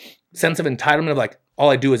sense of entitlement of like,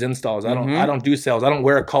 all I do is installs. I don't do sales. I don't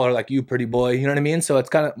wear a collar like you, pretty boy. You know what I mean? So it's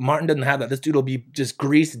kind of, Martin doesn't have that. This dude will be just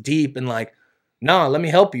grease deep and like, no, let me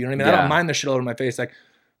help you. You know what I mean? I don't mind the shit all over my face. Like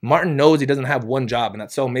Martin knows he doesn't have one job, and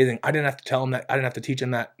that's so amazing. I didn't have to tell him that. I didn't have to teach him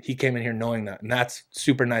that. He came in here knowing that, and that's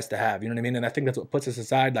super nice to have. You know what I mean? And I think that's what puts us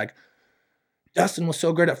aside. Like Dustin was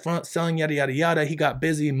so good up front selling, yada, yada, yada. He got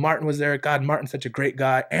busy. Martin was there. God, Martin's such a great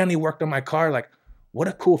guy. And he worked on my car. Like, what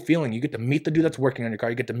a cool feeling. You get to meet the dude that's working on your car.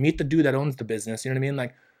 You get to meet the dude that owns the business. You know what I mean?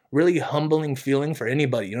 Like, really humbling feeling for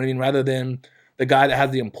anybody. You know what I mean? Rather than the guy that has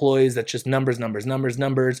the employees that's just numbers.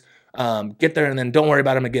 Get there and then don't worry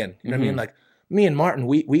about him again. You know what I mean? Like me and Martin,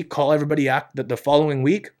 we call everybody out the following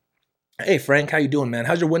week. Hey, Frank, how you doing, man?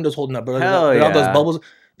 How's your windows holding up? All those bubbles.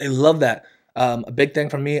 They love that. A big thing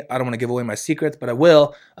from me, I don't want to give away my secrets, but I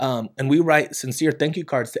will. And we write sincere thank you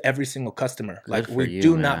cards to every single customer. Like we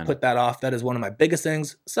do not put that off. That is one of my biggest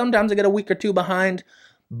things. Sometimes I get a week or two behind,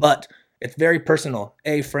 but it's very personal.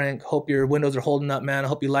 Hey, Frank, hope your windows are holding up, man. I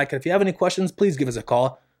hope you like it. If you have any questions, please give us a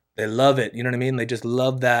call. They love it. You know what I mean? They just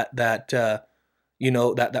love that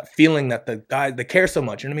feeling that the guy, they care so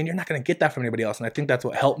much. You know what I mean? You're not going to get that from anybody else. And I think that's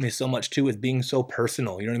what helped me so much too, is being so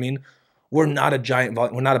personal. You know what I mean? We're not a giant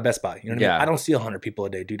volume. We're not a Best Buy. You know what I mean? I don't see 100 people a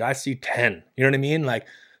day, dude. I see 10. You know what I mean? Like,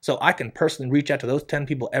 so I can personally reach out to those 10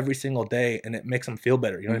 people every single day, and it makes them feel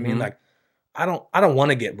better. You know what I mean? Like, I don't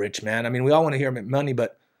want to get rich, man. I mean, we all want to hear about money,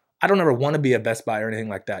 but I don't ever want to be a Best Buy or anything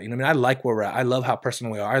like that. You know what I mean? I like where we're at. I love how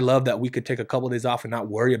personal we are. I love that we could take a couple of days off and not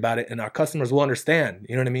worry about it, and our customers will understand.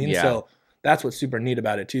 You know what I mean? Yeah. So that's what's super neat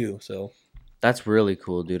about it too. So that's really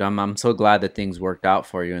cool, dude. I'm so glad that things worked out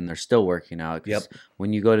for you, and they're still working out. Yep.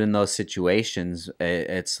 When you go in those situations,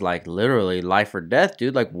 it's like literally life or death,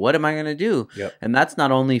 dude. Like, what am I gonna do? Yep. And that's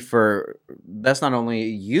not only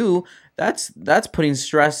you. That's putting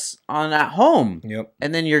stress on at home. Yep.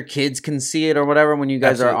 And then your kids can see it or whatever when you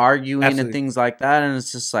guys are arguing and things like that. And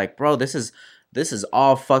it's just like, bro, this is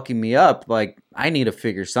all fucking me up. Like, I need to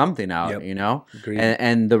figure something out, you know? Agreed.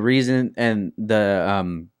 And the reason and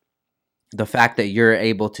the fact that you're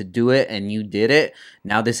able to do it and you did it,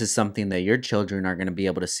 now this is something that your children are going to be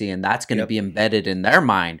able to see, and that's going to be embedded in their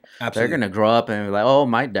mind. Absolutely. They're going to grow up and be like, oh,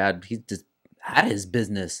 my dad, he just had his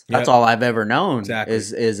business. That's all I've ever known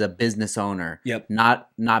is a business owner. Yep.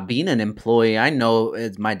 Not being an employee. I know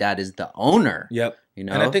my dad is the owner. Yep. You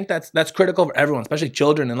know? And I think that's critical for everyone, especially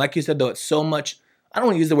children. And like you said, though, it's so much, I don't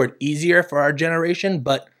want to use the word easier for our generation,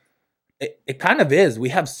 but it kind of is. We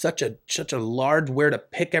have such a large where to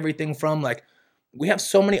pick everything from. Like, we have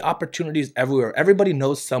so many opportunities everywhere. Everybody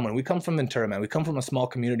knows someone. We come from Ventura, man. We come from a small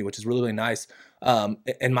community, which is really, really nice.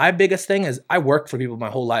 And my biggest thing is I worked for people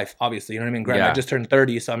my whole life, obviously. You know what I mean? Granted, I just turned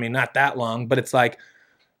 30, so I mean, not that long. But it's like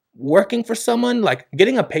working for someone, like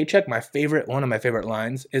getting a paycheck. One of my favorite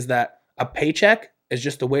lines is that a paycheck is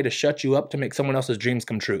just a way to shut you up to make someone else's dreams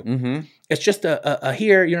come true. Mm-hmm. It's just a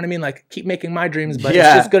here, you know what I mean? Like, keep making my dreams, but Yeah.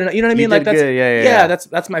 it's just good enough. You know what I mean? You Like, did that's, good. Yeah.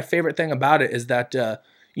 that's my favorite thing about it is that,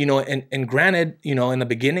 you know, and granted, you know, in the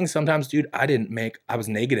beginning, sometimes, dude, I was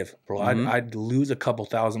negative, bro. Mhm. I'd lose a couple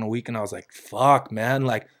thousand a week and I was like, fuck, man,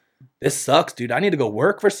 like, this sucks, dude. I need to go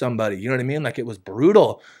work for somebody. You know what I mean? Like, it was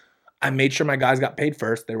brutal. I made sure my guys got paid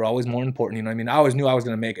first. They were always more important. You know what I mean? I always knew I was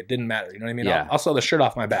going to make it. Didn't matter. You know what I mean? Yeah. I'll sell the shirt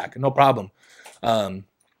off my back. No problem.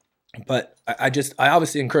 But I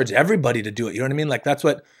obviously encourage everybody to do it. You know what I mean? Like, that's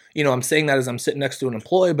what, you know, I'm saying that as I'm sitting next to an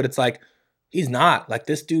employee, but it's like, he's not. Like,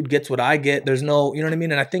 this dude gets what I get. There's no, you know what I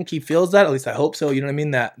mean? And I think he feels that, at least I hope so. You know what I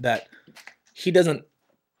mean? That he doesn't,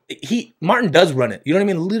 Martin does run it. You know what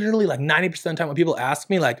I mean? Literally, like 90% of the time when people ask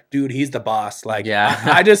me, like, dude, he's the boss. Like, Yeah.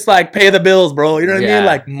 I just like pay the bills, bro. You know what I Yeah. mean?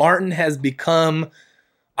 Like, Martin has become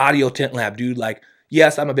Audio Tent Lab, dude. Like,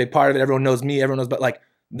 yes, I'm a big part of it. Everyone knows me. Everyone knows, but like,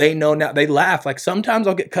 they know now. They laugh. Like, sometimes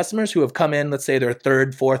I'll get customers who have come in, let's say their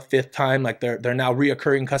third, fourth, fifth time. Like, they're now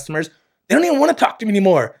reoccurring customers. They don't even want to talk to me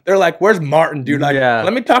anymore. They're like, where's Martin, dude? Like, Yeah.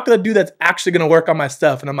 let me talk to the dude that's actually going to work on my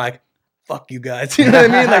stuff. And I'm like, fuck you guys. You know what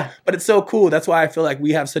I mean? Like, but it's so cool. That's why I feel like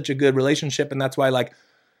we have such a good relationship. And that's why, like,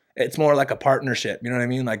 it's more like a partnership. You know what I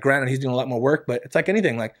mean? Like, granted, he's doing a lot more work, but it's like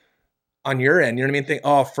anything. Like, on your end, you know what I mean? Think,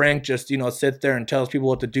 oh, Frank just, you know, sits there and tells people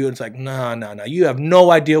what to do. It's like, no. You have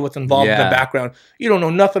no idea what's involved in the background. You don't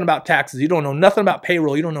know nothing about taxes. You don't know nothing about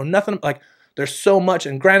payroll. You don't know nothing. Like, there's so much.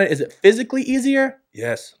 And granted, is it physically easier?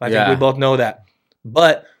 Yes. I think we both know that.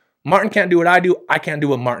 But Martin can't do what I do. I can't do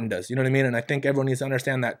what Martin does. You know what I mean? And I think everyone needs to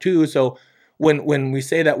understand that too. So when we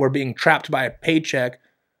say that we're being trapped by a paycheck,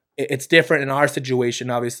 it's different in our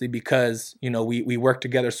situation, obviously, because, you know, we work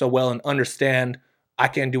together so well and understand I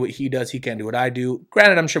can't do what he does. He can't do what I do.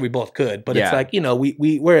 Granted, I'm sure we both could, but it's like, you know,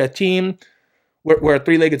 we're a team. We're a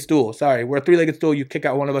three-legged stool. Sorry, we're a three-legged stool. You kick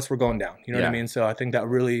out one of us, we're going down. You know what I mean? So I think that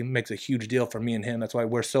really makes a huge deal for me and him. That's why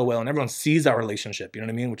we're so well, and everyone sees our relationship. You know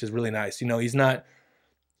what I mean? Which is really nice. You know, he's not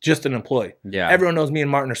just an employee. Yeah. Everyone knows me and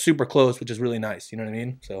Martin are super close, which is really nice. You know what I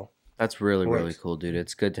mean? So that's really cool, dude.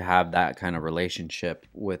 It's good to have that kind of relationship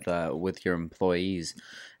with your employees,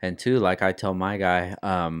 and too, like I tell my guy,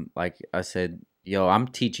 like I said, yo, I'm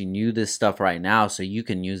teaching you this stuff right now so you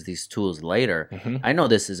can use these tools later. Mm-hmm. I know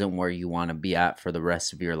this isn't where you want to be at for the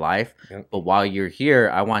rest of your life, but while you're here,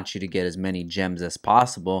 I want you to get as many gems as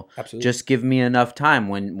possible. Absolutely. Just give me enough time.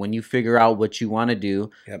 When you figure out what you want to do,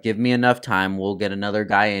 give me enough time. We'll get another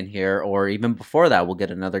guy in here, or even before that, we'll get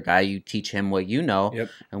another guy. You teach him what you know,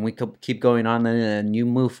 and we could keep going on, and you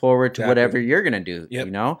move forward to whatever you're going to do, you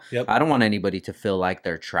know? I don't want anybody to feel like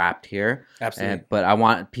they're trapped here. Absolutely. But I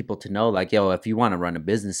want people to know, like, yo, if you want to run a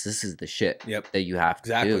business, this is the shit that you have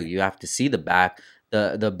to do. You have to see the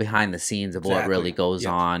behind the scenes of what really goes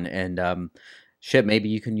on, and shit, maybe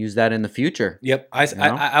you can use that in the future.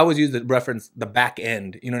 I always use the reference the back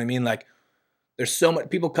end. You know what I mean? Like, there's so much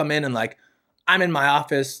people come in and like, I'm in my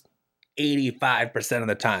office 85% of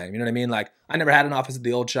the time. You know what I mean? Like, I never had an office at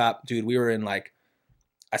the old shop, dude. We were in like,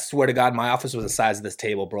 I swear to God, my office was the size of this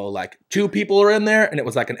table, bro. Like, 2 people were in there, and it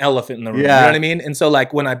was like an elephant in the room. You know what I mean? And so,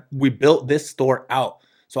 like, when we built this store out,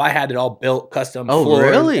 so I had it all built, custom,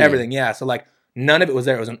 floors, everything. Yeah. So, like, none of it was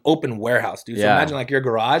there. It was an open warehouse, dude. So imagine, like, your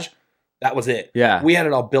garage. That was it. Yeah. We had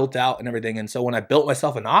it all built out and everything. And so when I built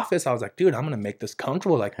myself an office, I was like, dude, I'm gonna make this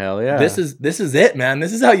comfortable. Like, hell yeah. This is it, man.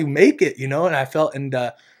 This is how you make it, you know? And I felt,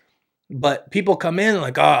 but people come in and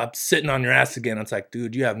like, oh, I'm sitting on your ass again. It's like,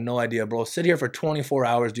 dude, you have no idea, bro. Sit here for 24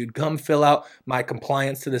 hours, dude. Come fill out my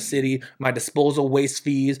compliance to the city, my disposal waste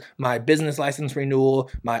fees, my business license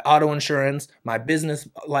renewal, my auto insurance, my business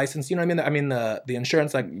license. You know what I mean? The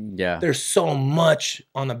insurance, like, there's so much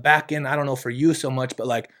on the back end. I don't know for you so much, but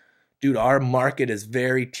like, dude, our market is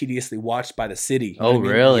very tediously watched by the city. You know what I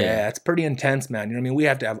mean? Really? Yeah, it's pretty intense, man. You know what I mean? We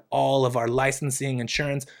have to have all of our licensing,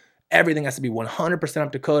 insurance, everything has to be 100%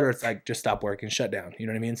 up to code, or it's like, just stop working, shut down. You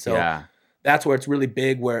know what I mean? So that's where it's really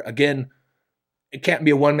big, where, again, it can't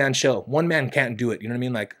be a one-man show. One man can't do it. You know what I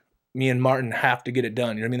mean? Like, me and Martin have to get it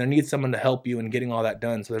done. You know what I mean? There needs someone to help you in getting all that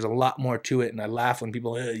done. So there's a lot more to it. And I laugh when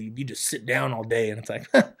people, you just sit down all day. And it's like,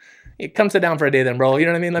 come sit down for a day then, bro. You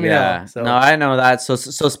know what I mean? Let me know. So. No, I know that. So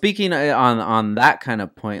speaking on that kind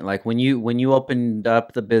of point, like when you opened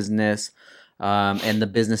up the business, and the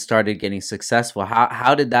business started getting successful,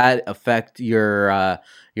 how did that affect your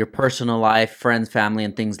personal life, friends, family,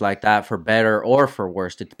 and things like that, for better or for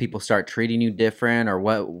worse? Did people start treating you different, or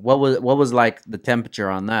what was like the temperature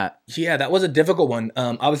on that? Yeah, that was a difficult one.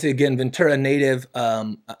 Obviously, again, Ventura native.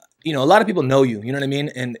 You know, a lot of people know you. You know what I mean?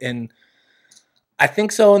 And I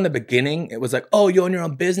think so in the beginning, it was like, oh, you own your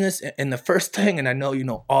own business, and the first thing, and I know you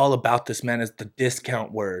know all about this, man, is the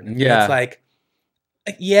discount word. And it's like,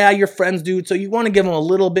 yeah, you're friends, dude. So you want to give them a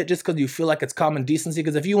little bit just because you feel like it's common decency.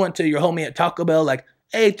 Because if you went to your homie at Taco Bell, like,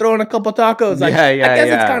 hey, throw in a couple tacos. Like, I guess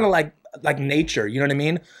it's kind of like nature. You know what I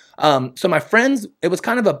mean? So my friends, it was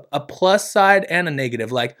kind of a plus side and a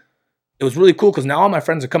negative. Like, it was really cool because now all my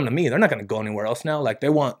friends are coming to me. They're not going to go anywhere else now. Like, they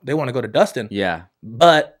want to go to Dustin. Yeah.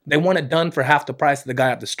 But they want it done for half the price of the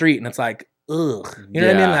guy up the street. And it's like, ugh. You know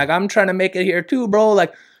what I mean? Like, I'm trying to make it here too, bro.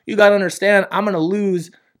 Like, you got to understand, I'm going to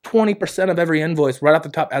lose 20% of every invoice right off the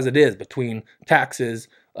top as it is, between taxes,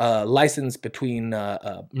 license, between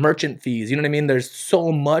merchant fees. You know what I mean? There's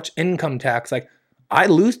so much income tax. Like, I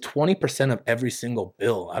lose 20% of every single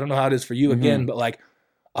bill. I don't know how it is for you again, but like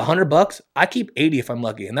 $100, I keep 80 if I'm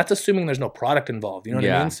lucky. And that's assuming there's no product involved. You know what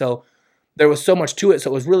I mean? So there was so much to it. So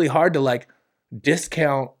it was really hard to like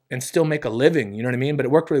discount and still make a living. You know what I mean? But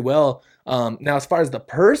it worked really well. Now, as far as the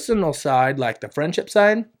personal side, like the friendship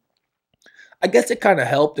side, I guess it kind of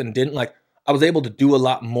helped and didn't. Like, I was able to do a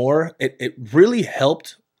lot more. It really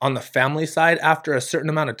helped on the family side after a certain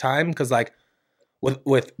amount of time, because like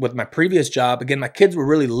with my previous job, again, my kids were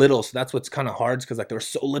really little, so that's what's kind of hard, because like they were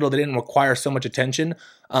so little, they didn't require so much attention.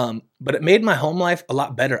 But it made my home life a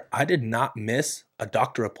lot better. I did not miss a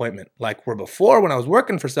doctor appointment. Like, where before, when I was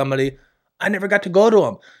working for somebody, I never got to go to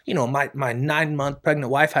them. You know, my 9-month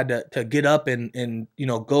pregnant wife had to get up and you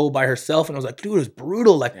know, go by herself. And I was like, dude, it was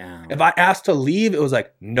brutal. Like, if I asked to leave, it was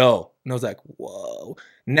like, no. And I was like, whoa.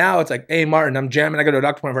 Now it's like, hey, Martin, I'm jamming. I got to a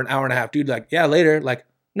doctor appointment for an hour and a half. Dude, like, yeah, later. Like,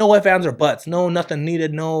 no ifs, ands, or buts. No, nothing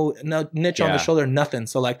needed. No niche on the shoulder, nothing.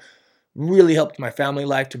 So like, really helped my family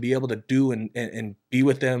life to be able to do and be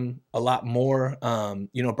with them a lot more.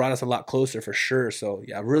 You know, brought us a lot closer for sure. So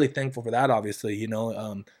yeah, really thankful for that, obviously, you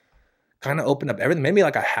know. Kind of opened up everything, made me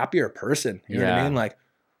like a happier person. You know what I mean? Like,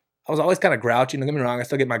 I was always kind of grouchy. Don't get me wrong, I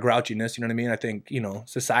still get my grouchiness. You know what I mean? I think, you know,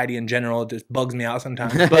 society in general just bugs me out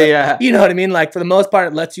sometimes. But you know what I mean? Like, for the most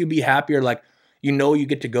part, it lets you be happier. Like, you know, you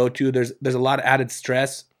get to go to. There's a lot of added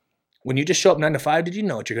stress. When you just show up 9 to 5, did you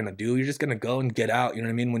know what you're gonna do? You're just gonna go and get out. You know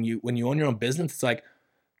what I mean? When you own your own business, it's like,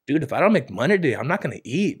 dude, if I don't make money today, I'm not gonna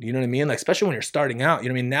eat. You know what I mean? Like, especially when you're starting out. You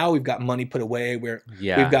know what I mean? Now we've got money put away. We've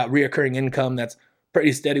got reoccurring income that's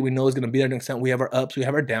pretty steady. We know it's going to be there to an extent. We have our ups, we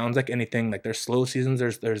have our downs, like anything. Like, there's slow seasons,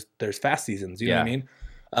 there's fast seasons. You know what I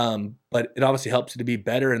mean? But it obviously helps you to be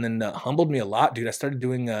better, and then humbled me a lot, dude. I started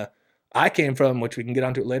doing. I came from, which we can get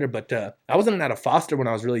onto it later, but I was in and out of foster when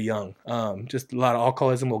I was really young. Just a lot of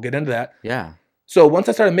alcoholism. We'll get into that. Yeah. So once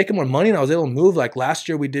I started making more money and I was able to move, like last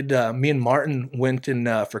year we did. Me and Martin went in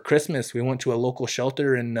for Christmas. We went to a local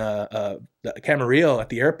shelter in Camarillo at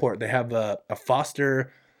the airport. They have a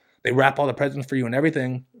foster. They wrap all the presents for you and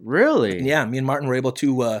everything. Really? Yeah. Me and Martin were able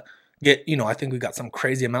to get, you know, I think we got some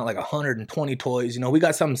crazy amount, like 120 toys. You know, we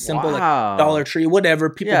got something simple like Dollar Tree, whatever.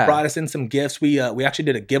 People brought us in some gifts. We actually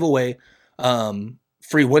did a giveaway,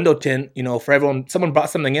 free window tint, you know, for everyone. Someone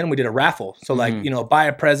brought something in. We did a raffle. So like, you know, buy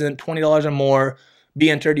a present, $20 or more,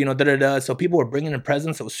 be entered, you know, So people were bringing in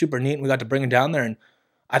presents. It was super neat. And we got to bring it down there. And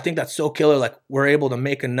I think that's so killer. Like, we're able to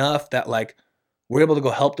make enough that like, we're able to go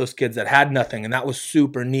help those kids that had nothing. And that was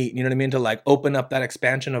super neat. You know what I mean? To like open up that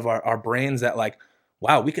expansion of our brains that like,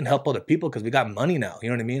 wow, we can help other people because we got money now. You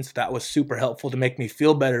know what I mean? So that was super helpful to make me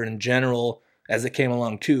feel better in general as it came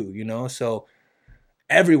along too, you know? So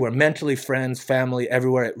everywhere, mentally, friends, family,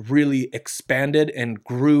 everywhere, it really expanded and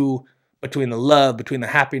grew between the love, between the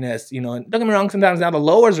happiness, you know. And don't get me wrong, sometimes now the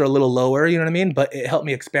lowers are a little lower, you know what I mean? But it helped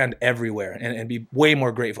me expand everywhere and be way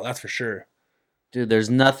more grateful. That's for sure. Dude, there's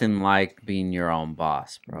nothing like being your own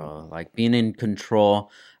boss, bro. Like, being in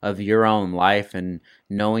control of your own life and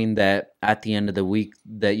knowing that at the end of the week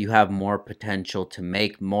that you have more potential to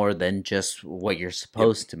make more than just what you're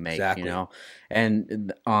supposed to make, you know?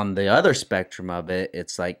 And on the other spectrum of it,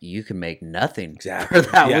 it's like you can make nothing for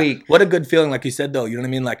that week. What a good feeling, like you said, though. You know what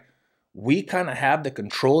I mean? Like, we kind of have the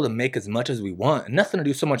control to make as much as we want. And nothing to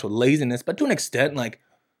do so much with laziness, but to an extent, like,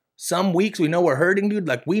 some weeks we know we're hurting, dude.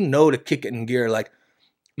 Like, we know to kick it in gear. Like,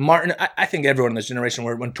 Martin, I think everyone in this generation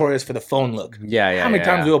were notorious for the phone look. How many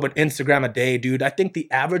times we open Instagram a day, dude? I think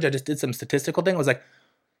the average, I just did some statistical thing, was like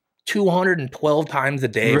 212 times a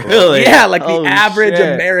day. Bro. Really? Yeah, like the average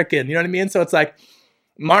American. You know what I mean? So it's like,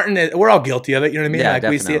 Martin, we're all guilty of it. You know what I mean? Like,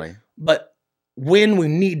 definitely. We see it. But when we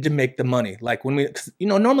need to make the money, like when we, you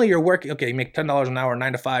know, normally you're working, okay, you make $10 an hour,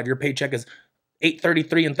 9 to 5, your paycheck is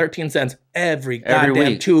 $8.33 every goddamn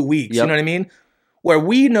week. 2 weeks. You know what I mean? Where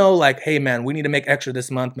we know, like, hey, man, we need to make extra this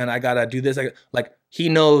month, man. I got to do this. Like, he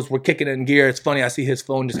knows we're kicking it in gear. It's funny. I see his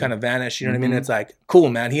phone just kind of vanish. You know what I mean? It's like, cool,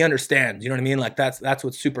 man. He understands. You know what I mean? Like, that's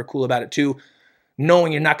what's super cool about it, too.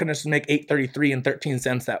 Knowing you're not going to just make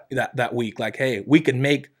 $8.33 that week. Like, hey, we can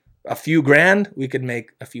make a few grand, we could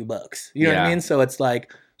make a few bucks. You know what I Yeah. mean? So it's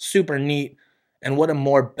like super neat. And what a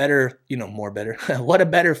what a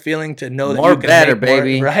better feeling to know that More you can better, make more,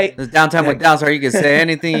 baby. right? There's Downtime with Downstar. You can say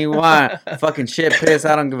anything you want. Fucking shit, piss.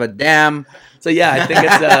 I don't give a damn. So yeah, I think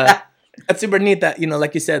it's that's super neat that,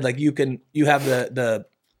 like you said, like you have the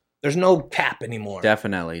there's no cap anymore.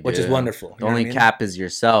 Definitely, dude. Which is wonderful. The only cap is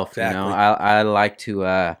yourself. Exactly. I like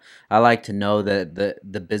to know that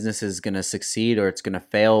the business is gonna succeed or it's gonna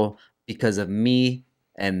fail because of me,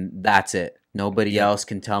 and that's it. Nobody else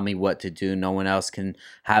can tell me what to do. No one else can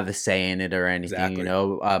have a say in it or anything.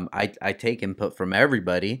 Exactly. I take input from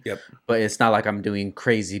everybody. Yep. But it's not like I'm doing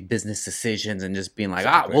crazy business decisions and just being like,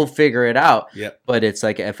 Exactly. we'll figure it out. Yep. But it's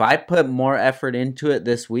like if I put more effort into it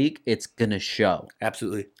this week, it's gonna show.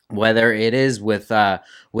 Absolutely. Whether it is with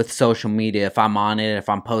social media, if I'm on it, if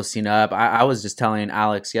I'm posting up. I was just telling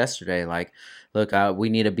Alex yesterday, like, look, we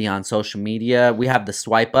need to be on social media. We have the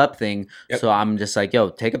swipe up thing. Yep. So I'm just like, yo,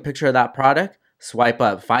 take a picture of that product, swipe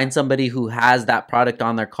up. Find somebody who has that product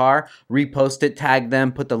on their car, repost it, tag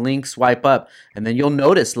them, put the link, swipe up. And then you'll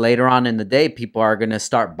notice later on in the day, people are going to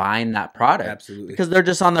start buying that product. Absolutely. Because they're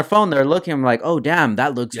just on their phone. They're looking, I'm like, oh, damn,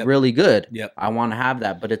 that looks really good. Yep. I want to have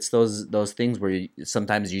that. But it's those things where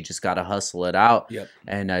sometimes you just got to hustle it out. Yep.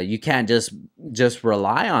 And you can't just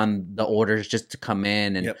rely on the orders just to come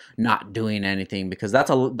in and not doing anything, because that's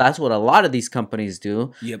what a lot of these companies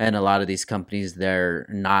do. Yep. And a lot of these companies, they're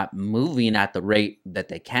not moving at the rate that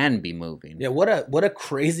they can be moving. Yeah, what a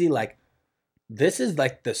crazy, like, this is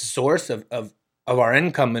like the source of our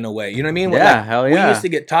income in a way. You know what I mean? Hell yeah. We used to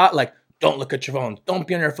get taught, like, don't look at your phones, don't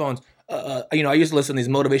be on your phones. I used to listen to these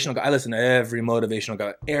motivational guys. I listen to every motivational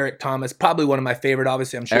guy. Eric Thomas, probably one of my favorite.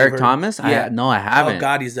 Obviously, I'm sure. Eric Thomas? Yeah. I haven't. Oh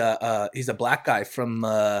God, he's a black guy from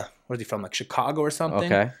where's he from? Like Chicago or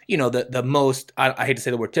something. Okay. The most. I hate to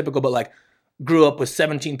say the word typical, but like, grew up with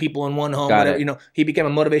 17 people in one home. Got whatever, it. he became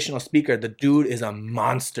a motivational speaker. The dude is a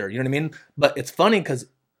monster. You know what I mean? But it's funny because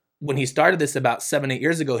when he started this about 7-8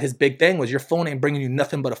 years ago, his big thing was your phone ain't bringing you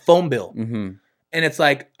nothing but a phone bill. Mm-hmm. And it's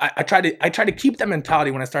like I try to keep that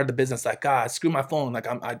mentality when I started the business. Like, God, screw my phone. Like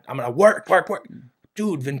I'm gonna work.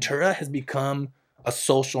 Dude, Ventura has become a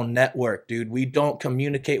social network, dude. We don't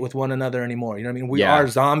communicate with one another anymore. You know what I mean? We are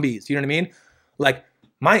zombies. You know what I mean? Like,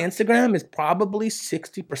 my Instagram is probably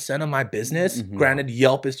 60% of my business. Mm-hmm. Granted,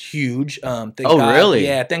 Yelp is huge. Thank Oh, God. really?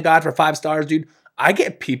 Yeah, thank God for 5 stars, dude. I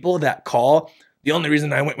get people that call. The only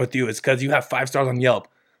reason I went with you is because you have 5 stars on Yelp.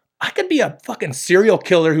 I could be a fucking serial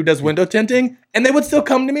killer who does window tinting, and they would still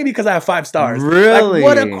come to me because I have 5 stars. Really? Like,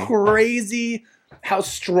 what a crazy, how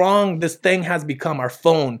strong this thing has become, our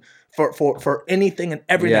phone, for anything and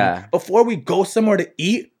everything. Yeah. Before we go somewhere to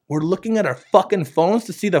eat, we're looking at our fucking phones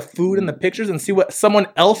to see the food and the pictures and see what someone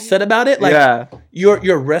else said about it. Like,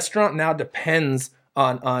 your restaurant now depends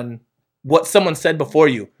on what someone said before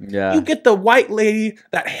you. Yeah. You get the white lady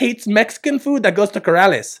that hates Mexican food that goes to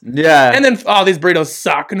Corrales. Yeah. And then, these burritos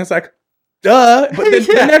suck. And it's like, duh. But then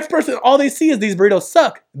the next person, all they see is these burritos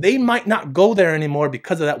suck. They might not go there anymore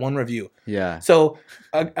because of that one review. Yeah. So,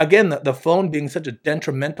 again, the phone being such a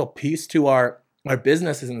detrimental piece to our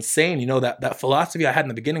business is insane. That philosophy I had in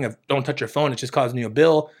the beginning of don't touch your phone, it's just causing you a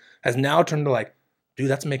bill, has now turned to like,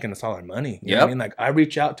 dude, that's making us all our money. You know what I mean? Like, I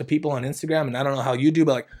reach out to people on Instagram, and I don't know how you do,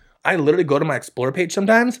 but like, I literally go to my Explore page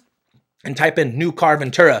sometimes and type in new car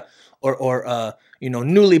Ventura or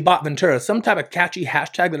newly bought Ventura, some type of catchy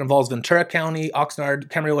hashtag that involves Ventura County, Oxnard,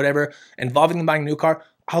 Camry, whatever, involving them buying a new car.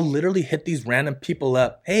 I'll literally hit these random people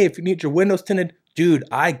up. Hey, if you need your windows tinted, dude,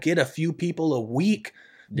 I get a few people a week.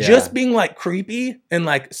 Yeah. Just being like creepy and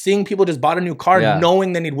like seeing people just bought a new car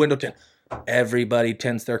knowing they need window tint. Everybody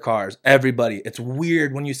tints their cars. Everybody. It's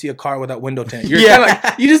weird when you see a car without window tint. You're kinda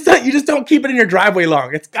like, you just don't keep it in your driveway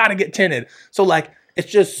long. It's got to get tinted. So like, it's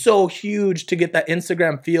just so huge to get that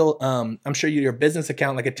Instagram feel. I'm sure your business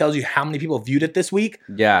account, like, it tells you how many people viewed it this week.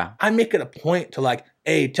 Yeah. I make it a point to like,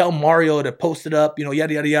 hey, tell Mario to post it up,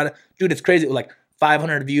 yada, yada, yada. Dude, it's crazy. Like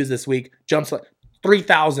 500 views this week, jumps like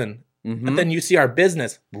 3,000. Mm-hmm. And then you see our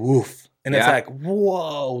business, woof. And it's like,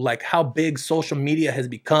 whoa, like how big social media has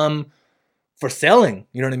become for selling.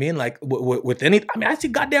 You know what I mean? Like with any, I see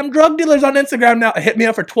goddamn drug dealers on Instagram now hit me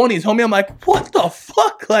up for 20s, homie. I'm like, what the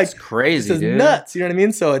fuck? Like, it's crazy, this is dude. nuts. You know what I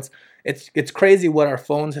mean? So it's crazy what our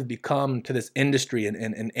phones have become to this industry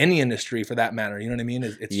and any industry for that matter. You know what I mean?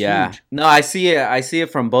 It's huge. No, I see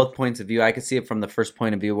it from both points of view. I can see it from the first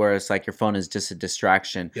point of view where it's like your phone is just a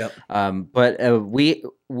distraction. Yep. But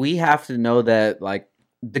we have to know that, like,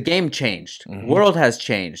 the game changed. Mm-hmm. World has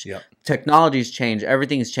changed. Yep. technology's changed,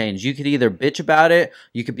 everything's changed. You could either bitch about it,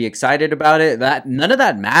 you could be excited about it. That none of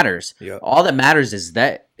that matters. Yeah. All that matters is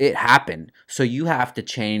that it happened. So you have to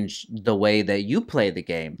change the way that you play the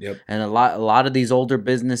game. Yep. And a lot of these older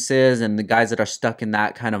businesses and the guys that are stuck in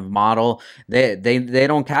that kind of model, they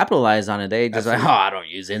don't capitalize on it. They just like, oh, I don't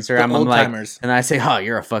use Instagram. I'm like, and I say, oh,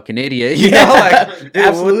 you're a fucking idiot. You know, like,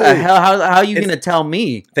 dude, what the hell? How are you gonna tell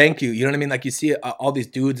me? Thank you. You know what I mean? Like, you see all these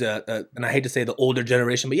dudes, and I hate to say the older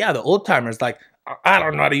generation, but yeah, the old timers, like, I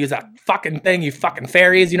don't know how to use that fucking thing, you fucking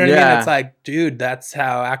fairies. You know what I mean? It's like, dude, that's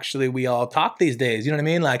how actually we all talk these days. You know what I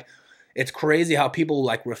mean? Like, it's crazy how people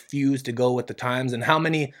like refuse to go with the times, and how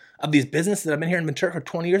many of these businesses that have been here in Ventura for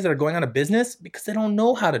 20 years that are going out of business because they don't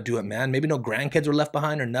know how to do it, man. Maybe no grandkids were left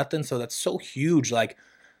behind or nothing. So that's so huge. Like,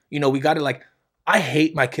 you know, we got to like, I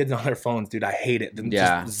hate my kids on their phones, dude. I hate it. Them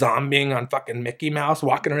just zombieing on fucking Mickey Mouse,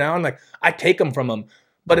 walking around. Like, I take them from them.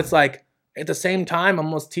 But it's like, at the same time, I'm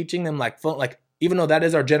almost teaching them like phone, like, even though that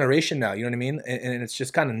is our generation now, you know what I mean? And it's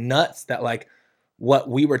just kind of nuts that like what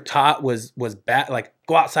we were taught was bad. Like,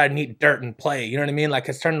 go outside and eat dirt and play. You know what I mean? Like,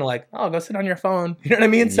 it's turned to like, oh, go sit on your phone. You know what I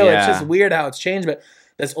mean? So it's just weird how it's changed. But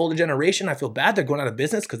this older generation, I feel bad they're going out of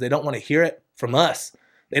business because they don't want to hear it from us.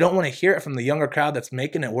 They don't want to hear it from the younger crowd that's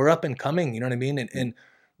making it. We're up and coming. You know what I mean? And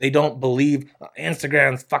they don't believe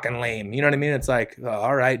Instagram's fucking lame. You know what I mean? It's like, oh,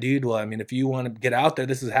 all right, dude. Well, I mean, if you want to get out there,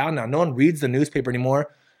 this is how. Now, no one reads the newspaper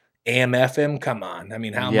anymore. AM, FM, come on. I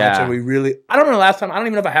mean, how much are we really? I don't know the last time. I don't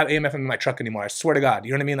even know if I have AM, FM in my truck anymore. I swear to God.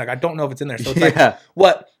 You know what I mean? Like, I don't know if it's in there. So it's like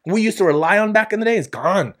what we used to rely on back in the day is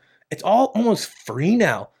gone. It's all almost free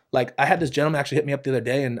now. Like, I had this gentleman actually hit me up the other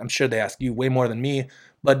day, and I'm sure they ask you way more than me.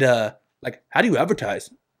 But like, how do you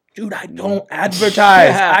advertise? Dude, I don't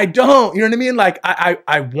advertise. I don't. You know what I mean? Like,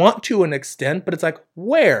 I want to an extent, but it's like,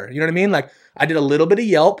 where? You know what I mean? Like, I did a little bit of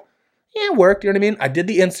Yelp. Yeah, it worked. You know what I mean? I did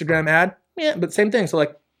the Instagram ad. Yeah, but same thing. So,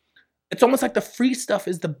 like, it's almost like the free stuff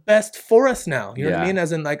is the best for us now. You know what I mean?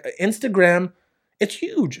 As in, like, Instagram, it's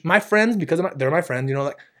huge. My friends, because they're my friends, you know,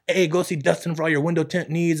 like, hey, go see Dustin for all your window tint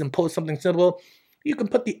needs and post something simple. You can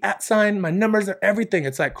put the @ my numbers are everything.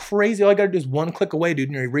 It's like crazy. All I got to do is one click away, dude,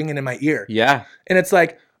 and you're ringing in my ear. Yeah. And it's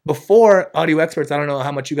like, before Audio Experts, I don't know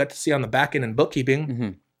how much you got to see on the back end in bookkeeping. Mm-hmm.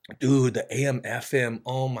 Dude, the AM, FM,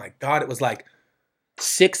 oh my God. It was like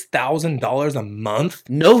 $6,000 a month.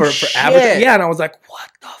 For advertising. Yeah, and I was like, what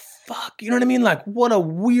the fuck? You know what I mean? Like, what a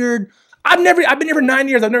weird... I've been here for 9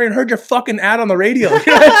 years. I've never even heard your fucking ad on the radio. You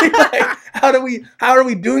know what I mean? Like, how are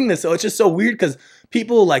we doing this? So it's just so weird because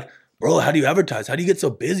people like, bro, how do you advertise? How do you get so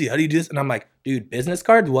busy? How do you do this? And I'm like, dude, business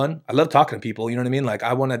cards, one. I love talking to people. You know what I mean? Like,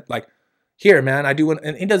 I want to, like, here, man, I do one.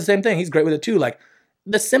 And he does the same thing. He's great with it too. Like,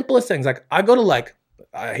 the simplest things. Like, I go to, like,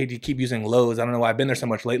 I hate to keep using Lowe's. I don't know why I've been there so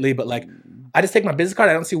much lately, but like, I just take my business card.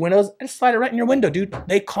 I don't see windows. I just slide it right in your window, dude.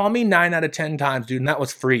 They call me 9 out of 10 times, dude, and that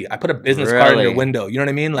was free. I put a business card in your window. You know what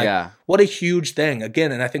I mean? Like, what a huge thing.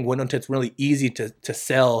 Again, and I think window tint's really easy to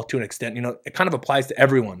sell to an extent. You know, it kind of applies to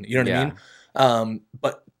everyone. You know what I mean?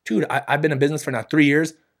 But dude, I've been in business for now 3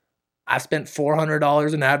 years. I spent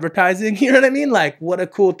 $400 in advertising. You know what I mean? Like, what a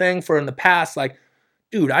cool thing for in the past. Like,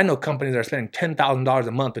 dude, I know companies that are spending $10,000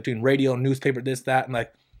 a month between radio, newspaper, this, that, and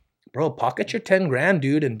like, bro, pocket your 10 grand,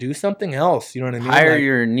 dude, and do something else. You know what I mean? Hire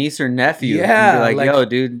your niece or nephew. Yeah. And be like, yo,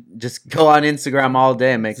 dude, just go on Instagram all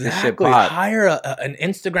day and make this shit pop. Hire an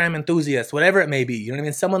Instagram enthusiast, whatever it may be. You know what I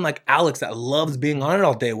mean? Someone like Alex that loves being on it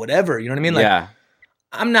all day, whatever. You know what I mean? Like,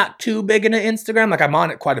 I'm not too big into Instagram. Like, I'm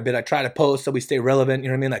on it quite a bit. I try to post so we stay relevant. You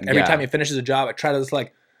know what I mean? Like, every time he finishes a job, I try to just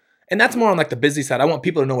like, and that's more on like the busy side. I want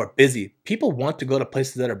people to know we're busy. People want to go to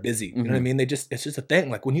places that are busy. You know what I mean? It's just a thing.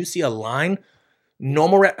 Like, when you see a line,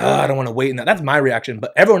 normal, I don't want to wait in that. That's my reaction.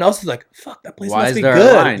 But everyone else is like, fuck, that place must be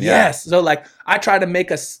good. Yes. So like, I try to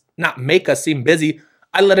not make us seem busy.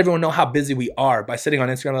 I let everyone know how busy we are by sitting on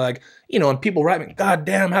Instagram. Like, you know, and people write me, God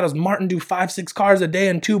damn, how does Martin do 5-6 cars a day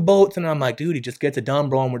and 2 boats? And I'm like, dude, he just gets it done,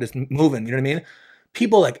 bro. And we're just moving. You know what I mean?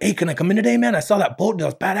 People like, hey, can I come in today, man? I saw that boat. That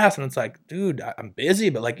was badass. And it's like, dude, I'm busy.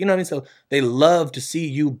 But like, you know what I mean? So they love to see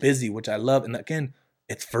you busy, which I love. And again,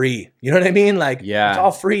 it's free. You know what I mean? Like, it's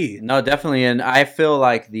all free. No, definitely. And I feel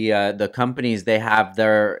like the companies, they have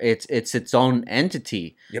it's its own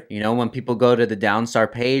entity. Yep. You know, when people go to the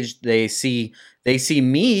Downstar page, they see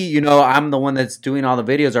me, you know, I'm the one that's doing all the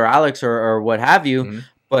videos, or Alex or what have you. Mm-hmm.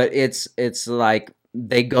 But it's like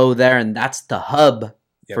they go there and that's the hub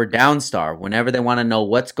for Downstar. Whenever they want to know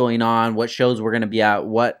what's going on, what shows we're going to be at,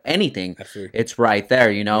 anything, Absolutely. it's right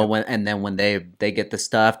there, you know. When they get the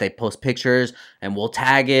stuff, they post pictures and we'll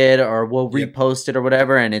tag it or we'll repost it or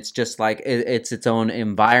whatever, and it's just like it's its own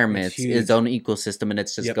environment, its own ecosystem, and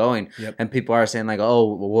it's just going. And people are saying like,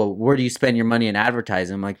 oh, well, where do you spend your money in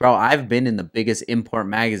advertising? I'm like, bro, I've been in the biggest import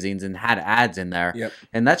magazines and had ads in there,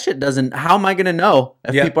 and that shit doesn't. How am I going to know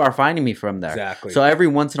if people are finding me from there? Exactly. So every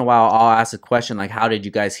once in a while, I'll ask a question like, how did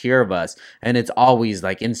you guys hear of us? And it's always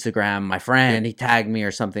like Instagram, my friend, he tagged me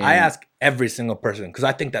or something. I ask every single person because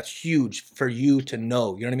I think that's huge for you to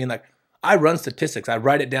know. You know what I mean? Like, I run statistics. I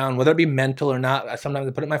write it down, whether it be mental or not. Sometimes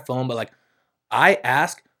I put it in my phone, but like, I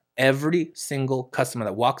ask every single customer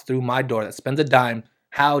that walks through my door that spends a dime,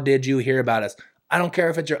 how did you hear about us? I don't care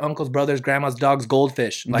if it's your uncle's brother's, grandma's dog's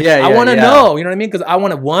goldfish. Like, I want to know. You know what I mean? Because I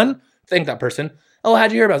want to, thank that person. Oh,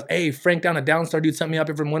 how'd you hear about us? Hey, Frank down at Downstar, dude, sent me up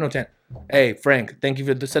here from Window Tent. Hey, Frank, thank you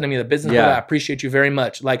for sending me the business. I appreciate you very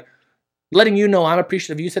much. Like, letting you know I'm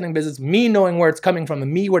appreciative of you sending business, me knowing where it's coming from,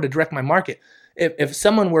 and me where to direct my market. If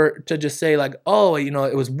someone were to just say like, oh, you know,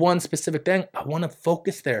 it was one specific thing, I want to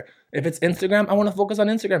focus there. If it's Instagram, I want to focus on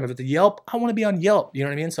Instagram. If it's a Yelp, I want to be on Yelp. You know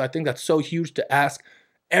what I mean? So I think that's so huge to ask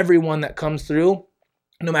everyone that comes through,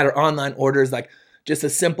 no matter online orders, like just a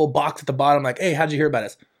simple box at the bottom, like, hey, how'd you hear about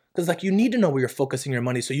us? Because like you need to know where you're focusing your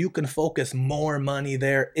money so you can focus more money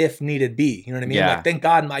there if needed be. You know what I mean? Like, thank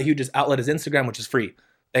God my hugest outlet is Instagram, which is free,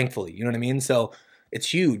 thankfully. You know what I mean? So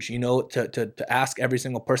it's huge, you know, to ask every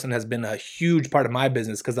single person has been a huge part of my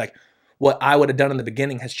business because like what I would have done in the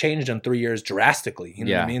beginning has changed in 3 years drastically. You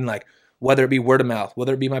know what I mean? Like whether it be word of mouth,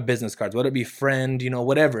 whether it be my business cards, whether it be friend, you know,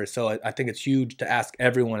 whatever. So I think it's huge to ask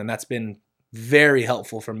everyone, and that's been very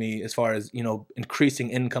helpful for me as far as, you know,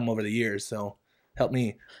 increasing income over the years. So help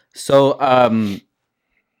me. So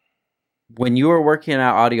when you were working at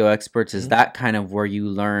Audio Experts, is that kind of where you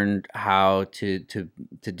learned how to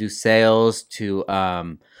do sales, to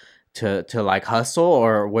like hustle,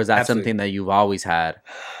 or was that something that you've always had?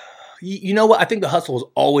 You know what? I think the hustle was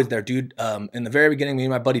always there, dude. In the very beginning, me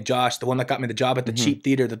and my buddy Josh, the one that got me the job at the cheap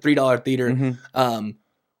theater, the $3 theater,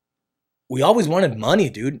 we always wanted money,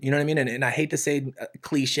 dude. You know what I mean? And I hate to say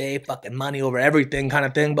cliche, fucking money over everything kind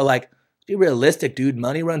of thing, but like, be realistic, dude.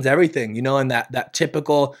 Money runs everything, you know, and that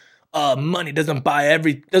typical money doesn't buy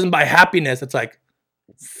happiness. It's like,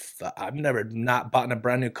 I've never not bought a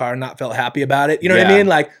brand new car, not felt happy about it. You know what I mean?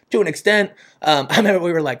 Like to an extent. I remember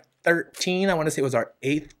we were like 13. I want to say it was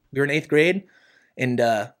we were in 8th grade. And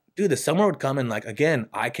dude, the summer would come and like, again,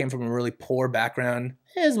 I came from a really poor background.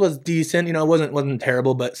 His was decent, you know, it wasn't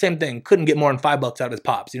terrible, but same thing. Couldn't get more than $5 out of his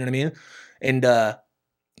pops. You know what I mean? And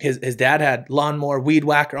his dad had lawnmower, weed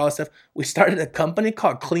whacker, all that stuff. We started a company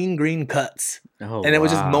called Clean Green Cuts. And it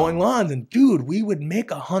was just mowing lawns. And dude, we would make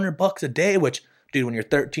 $100 a day, which, dude, when you're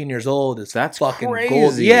 13 years old, that's fucking crazy.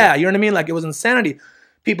 Gold. Yeah, you know what I mean? Like, it was insanity.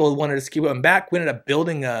 People wanted us to keep going back. We ended up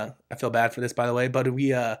building I feel bad for this, by the way, but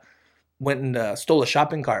we went and stole a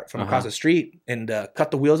shopping cart from across the street and cut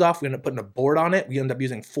the wheels off. We ended up putting a board on it. We ended up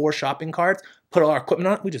using 4 shopping carts, put all our equipment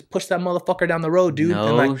on it. We just pushed that motherfucker down the road, dude.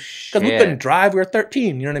 No, and because we couldn't drive. We were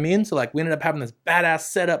 13, you know what I mean? So like, we ended up having this badass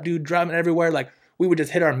setup, dude, driving everywhere. Like, we would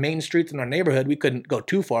just hit our main streets in our neighborhood. We couldn't go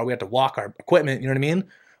too far. We had to walk our equipment, you know what I mean?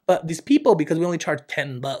 But these people, because we only charge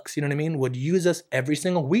 $10, you know what I mean, would use us every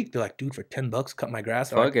single week. They're like, dude, for $10, cut my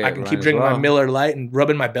grass. I can keep drinking my Miller Lite and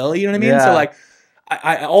rubbing my belly, you know what I mean? So like,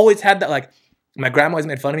 I always had that, like, my grandma always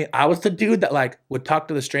made fun of me. I was the dude that like would talk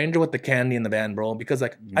to the stranger with the candy in the van, bro, because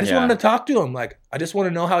like I just wanted to talk to him. Like, I just want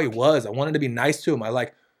to know how he was. I wanted to be nice to him. I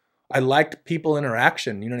liked people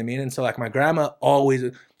interaction, you know what I mean? And so like my grandma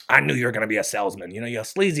always, I knew you were going to be a salesman, you know, you're a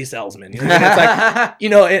sleazy salesman. You know what I mean? It's like, you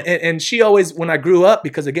know, and she always, when I grew up,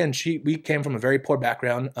 because again, we came from a very poor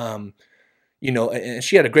background, you know, and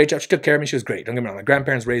she had a great job. She took care of me. She was great. Don't get me wrong. My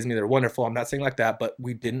grandparents raised me. They're wonderful. I'm not saying like that, but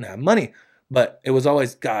we didn't have money. But it was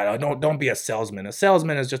always, God, don't be a salesman. A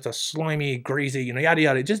salesman is just a slimy, greasy, you know, yada,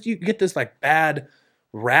 yada. Just, you get this like bad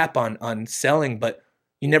rap on selling, but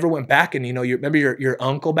you never went back and, you know, remember your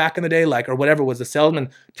uncle back in the day, like, or whatever, was a salesman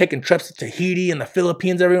taking trips to Tahiti and the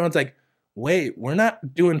Philippines. Everyone's like, wait, we're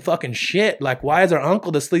not doing fucking shit. Like, why is our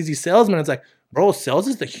uncle the sleazy salesman? It's like, bro, sales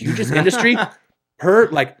is the hugest industry.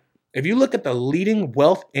 Like, if you look at the leading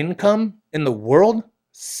wealth income in the world,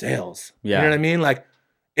 sales. Yeah. You know what I mean? Like,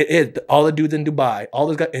 it is. All the dudes in Dubai, all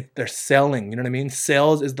those guys, they're selling. You know what I mean?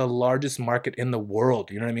 Sales is the largest market in the world.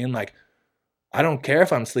 You know what I mean? Like, I don't care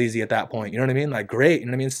if I'm sleazy at that point. You know what I mean? Like, great. You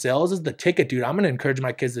know what I mean? Sales is the ticket, dude. I'm going to encourage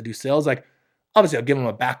my kids to do sales. Like, obviously, I'll give them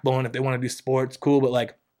a backbone if they want to do sports. Cool. But,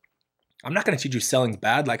 like, I'm not going to teach you selling's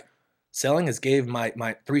bad. Like, selling has gave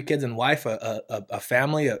my 3 kids and wife a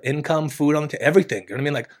family, a income, food on to everything. You know what I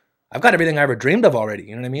mean? Like I've got everything I ever dreamed of already.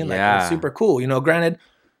 You know what I mean? Like Yeah. it's super cool. You know, granted,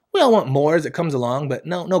 we all want more as it comes along, but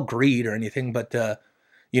no greed or anything. But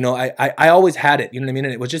you know, I always had it. You know what I mean?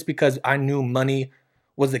 And it was just because I knew money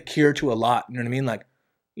was the cure to a lot. You know what I mean? Like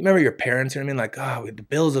you remember your parents. You know what I mean? Like oh, the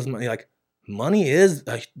bills is money. Like money is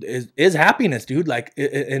happiness, dude. Like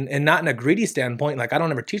and not in a greedy standpoint. Like I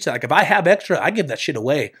don't ever teach that. Like if I have extra, I give that shit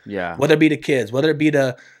away. Yeah. Whether it be to kids, whether it be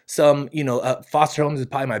to some, you know, foster homes is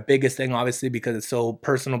probably my biggest thing, obviously, because it's so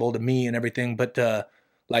personable to me and everything. But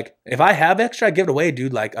like if I have extra, I give it away,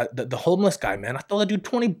 dude. Like the homeless guy, man, I throw that dude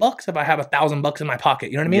 $20 if I have $1,000 in my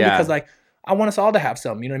pocket. You know what I mean? Yeah. Because like I want us all to have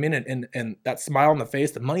some. You know what I mean? And that smile on the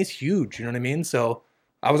face, the money's huge. You know what I mean? So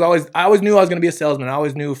I always knew I was going to be a salesman. I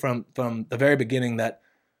always knew from the very beginning that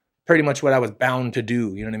pretty much what I was bound to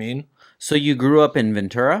do. You know what I mean? So you grew up in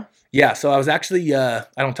Ventura? Yeah. So I was actually, I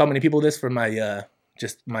don't tell many people this for my,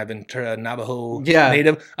 just my Ventura Navajo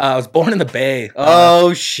native. I was born in the Bay.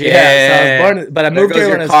 Oh shit! Yeah, so I was born, but I moved here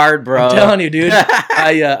when I was. Card, bro. I'm telling you, dude.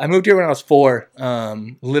 I moved here when I was 4.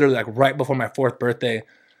 Literally like right before my 4th birthday.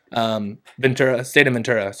 Ventura, state of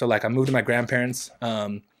Ventura. So like I moved to my grandparents.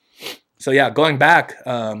 So yeah, going back,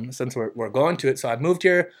 since we're going to it. So I moved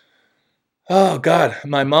here. Oh God,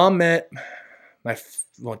 my mom met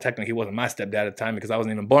well, technically he wasn't my stepdad at the time because I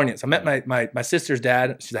wasn't even born yet. So I met my sister's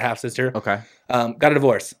dad. She's a half sister. Okay. Got a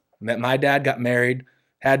divorce. Met my dad, got married,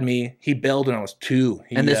 had me. He bailed when I was 2.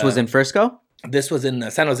 And this was in Frisco? This was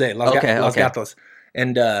in San Jose, Los Okay. Gatos.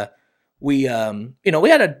 And we, you know, we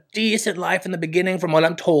had a decent life in the beginning from what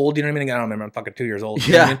I'm told. You know what I mean? I don't remember. I'm fucking 2 years old.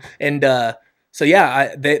 You know what I mean? And so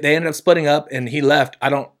yeah, they ended up splitting up and he left. I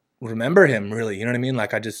don't remember him really. You know what I mean?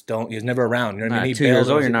 Like I just don't. He was never around. You know what I mean? He 2 years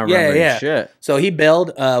old. You're not remembering shit. So he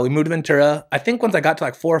bailed. We moved to Ventura. I think once I got to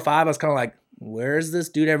like 4 or 5, I was kind of like, where's this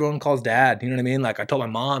dude everyone calls dad? You know what I mean? Like I told my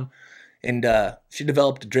mom, and she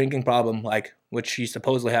developed a drinking problem, like which she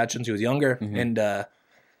supposedly had since she was younger. Mm-hmm. And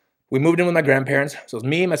we moved in with my grandparents. So it was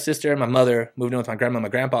me, my sister, and my mother moved in with my grandma and my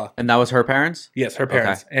grandpa. And that was her parents? Yes, her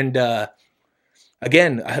parents. Okay. And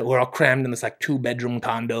again, we're all crammed in this like 2-bedroom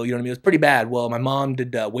condo. You know what I mean? It was pretty bad. Well, my mom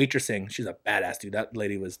did waitressing. She's a badass, dude. That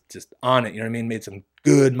lady was just on it. You know what I mean? Made some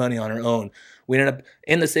good money on her own. We ended up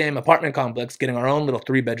in the same apartment complex getting our own little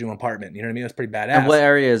 3-bedroom apartment. You know what I mean? It was pretty badass. And what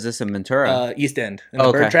area is this in Ventura? East End. And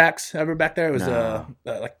the bird tracks ever back there. It was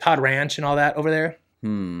like Todd Ranch and all that over there.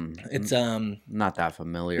 It's not that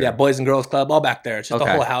familiar. Yeah, Boys and Girls Club, all back there. It's just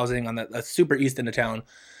the whole housing on the super east end of town.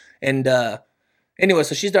 And anyway,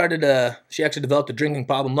 so she actually developed a drinking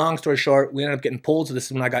problem. Long story short, we ended up getting pulled. So this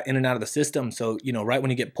is when I got in and out of the system. So, you know, right when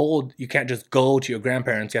you get pulled, you can't just go to your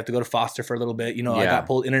grandparents. You have to go to foster for a little bit. You know, I got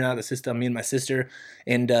pulled in and out of the system, me and my sister.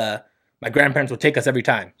 And my grandparents would take us every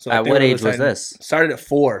time. So at what age was this? Started at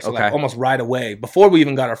 4. So like almost right away, before we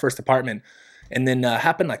even got our first apartment. And then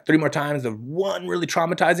happened like 3 more times. The one really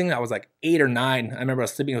traumatizing, I was like 8 or 9. I remember I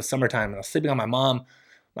was sleeping, it was summertime, and I was sleeping on my mom.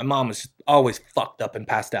 My mom was just always fucked up and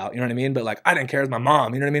passed out. You know what I mean? But like, I didn't care. It was my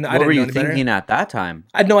mom. You know what I mean? What were you thinking at that time?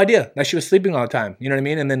 I had no idea. Like she was sleeping all the time. You know what I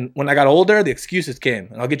mean? And then when I got older, the excuses came.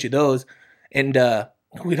 And I'll get you those. And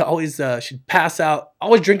we'd always, she'd pass out,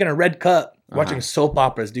 always drinking a red cup. Watching soap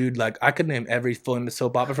operas, dude. Like, I could name every famous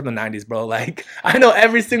soap opera from the 90s, bro. Like, I know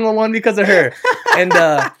every single one because of her. And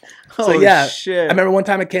so, yeah. Shit. I remember one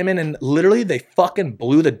time I came in and literally they fucking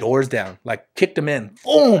blew the doors down. Like, kicked them in.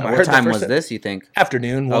 Boom. What time was this, you think?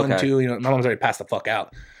 Afternoon, 1, 2. You know, my mom's already passed the fuck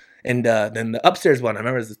out. And then the upstairs one, I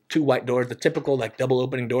remember it was 2 white doors, the typical, like, double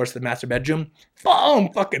opening doors to the master bedroom.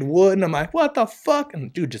 Boom. Fucking wood. And I'm like, what the fuck?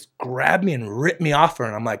 And dude just grabbed me and ripped me off her.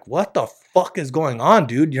 And I'm like, what the fuck is going on,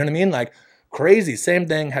 dude? You know what I mean? Like, crazy. Same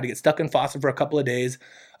thing. Had to get stuck in foster for a couple of days.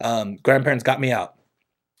 Grandparents got me out.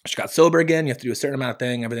 She got sober again. You have to do a certain amount of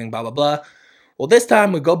thing, everything, blah, blah, blah. Well, this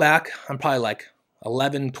time we go back. I'm probably like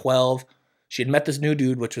 11, 12. She had met this new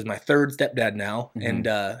dude, which was my 3rd stepdad now, and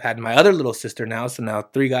had my other little sister now. So now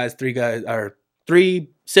 3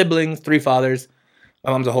 siblings, 3 fathers.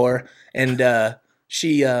 My mom's a whore. And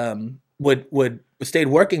she stayed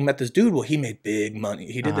working, met this dude. Well, he made big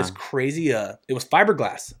money. He did this crazy, it was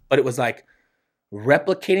fiberglass, but it was like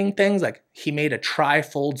replicating things. Like he made a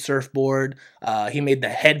tri-fold surfboard. He made the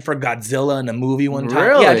head for Godzilla in a movie one time.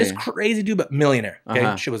 Really? Yeah, just crazy dude, but millionaire.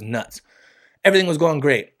 Okay, shit was nuts. Everything was going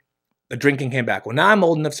great. The drinking came back. Well, now I'm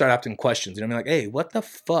old enough to start asking questions. You know what I mean? Like, hey, what the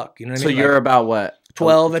fuck? You know what I mean? So you're about what?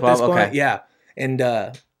 12 at this point? Yeah. And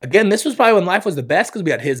again, this was probably when life was the best because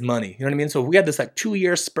we had his money. You know what I mean? So we had this like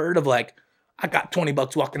 2-year spurt of like, I got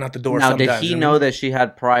 $20 walking out the door. Now, did he know that she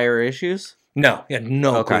had prior issues? No, he had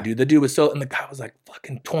no Okay. clue, dude. The dude was and the guy was like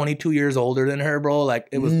fucking 22 years older than her, bro. Like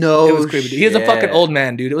it was creepy. Dude. He was a fucking old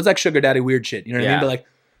man, dude. It was like sugar daddy weird shit. You know what I mean? But like,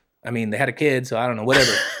 I mean, they had a kid, so I don't know,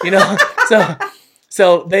 whatever. You know,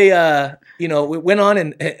 so they, you know, we went on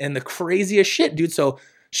and the craziest shit, dude. So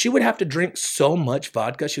she would have to drink so much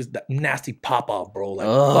vodka. She was that nasty pop off, bro. Like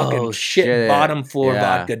fucking shit bottom floor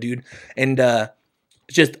vodka, dude. And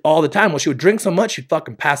just all the time. Well, she would drink so much, she'd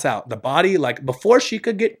fucking pass out. The body, like before she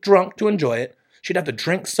could get drunk to enjoy it, she'd have to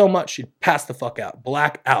drink so much, she'd pass the fuck out,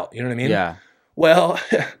 black out. You know what I mean? Yeah. Well,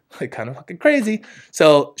 like kind of fucking crazy.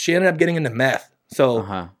 So she ended up getting into meth.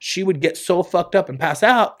 So she would get so fucked up and pass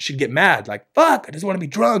out, she'd get mad. Like, fuck, I just want to be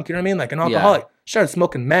drunk. You know what I mean? Like an alcoholic. She started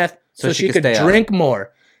smoking meth so she could drink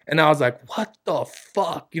more. And I was like, what the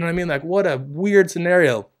fuck? You know what I mean? Like, what a weird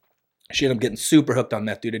scenario. She ended up getting super hooked on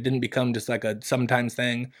meth, dude. It didn't become just like a sometimes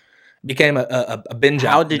thing. It became a binge.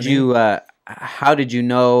 How did you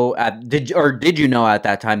know did you know at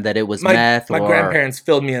that time that it was meth? My grandparents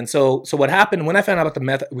filled me in. So what happened when I found out about the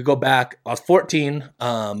meth? We go back. I was 14.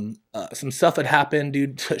 Some stuff had happened,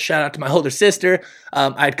 dude. Shout out to my older sister.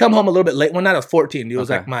 I'd come home a little bit late one night. I was 14. Dude. It was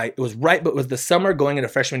like it was right, but it was the summer going into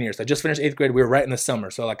freshman year. So I just finished 8th grade. We were right in the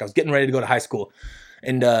summer. So like I was getting ready to go to high school.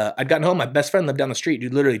 And I'd gotten home. My best friend lived down the street,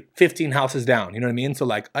 dude, literally 15 houses down. You know what I mean? So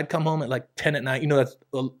like I'd come home at like 10 at night. You know,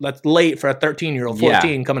 that's late for a 13-year-old,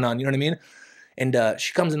 14 coming on. You know what I mean? And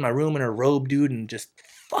she comes in my room in her robe, dude, and just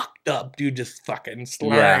fucked up, dude, just fucking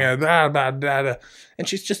slurring. And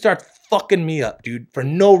she just started fucking me up, dude, for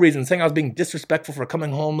no reason, saying I was being disrespectful for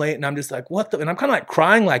coming home late. And I'm just like, what the? And I'm kind of like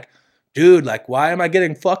crying, like, dude, like, why am I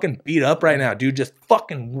getting fucking beat up right now, dude? Just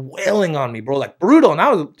fucking wailing on me, bro, like brutal. And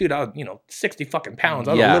I was, you know, 60 fucking pounds.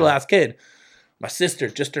 I was a little ass kid. My sister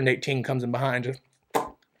just turned 18, comes in behind, just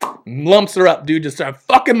lumps her up, dude, just started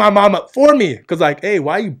fucking my mom up for me. Cause like, hey,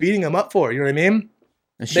 why are you beating him up for? You know what I mean?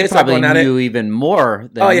 And she probably knew even more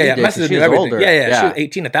than you did. My sister knew everything. Older. Yeah. She was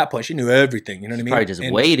 18 at that point. She knew everything. You know what I mean? Probably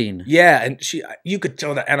just waiting. Yeah, and you could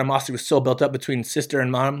tell that animosity was so built up between sister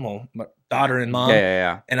and mom. Well, my daughter and mom.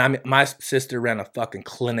 Yeah. And my sister ran a fucking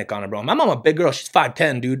clinic on her, bro. My mom a big girl. She's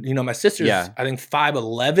 5'10", dude. You know, my sister's I think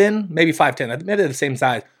 5'11", maybe 5'10". I think they're the same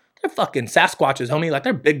size. They're fucking Sasquatches, homie. Like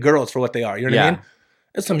they're big girls for what they are. You know what I mean?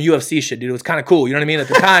 It's some UFC shit, dude. It was kind of cool. You know what I mean? At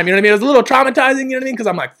the time, you know what I mean? It was a little traumatizing, you know what I mean? Because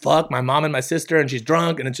I'm like, fuck, my mom and my sister, and she's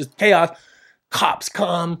drunk, and it's just chaos. Cops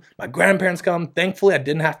come. My grandparents come. Thankfully, I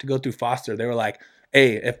didn't have to go through foster. They were like,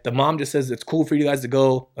 hey, if the mom just says it's cool for you guys to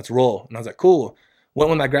go, let's roll. And I was like, cool. Went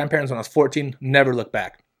with my grandparents when I was 14. Never looked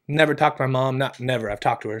back. Never talked to my mom. Never. I've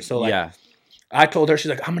talked to her. So like, I told her, she's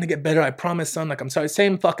like, I'm going to get better. I promise, son. Like, I'm sorry.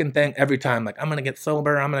 Same fucking thing every time. Like, I'm going to get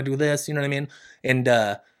sober. I'm going to do this. You know what I mean?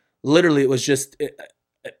 And literally, it was just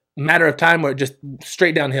matter of time where it just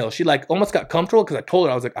straight downhill. She like almost got comfortable because I told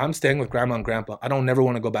her, I was like, I'm staying with grandma and grandpa. I don't never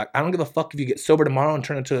want to go back. I don't give a fuck if you get sober tomorrow and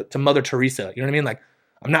turn into Mother Teresa. You know what I mean? Like,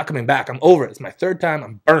 I'm not coming back. I'm over it. It's my 3rd time.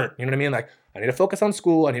 I'm burnt. You know what I mean? Like, I need to focus on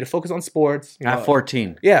school. I need to focus on sports. You know? At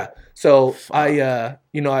 14. Yeah. So I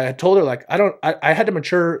had told her like, I had to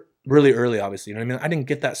mature really early, obviously. You know what I mean? I didn't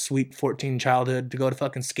get that sweet 14 childhood to go to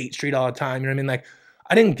fucking Skate Street all the time. You know what I mean? Like,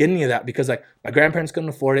 I didn't get any of that because like my grandparents couldn't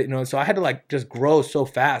afford it, you know. So I had to like just grow so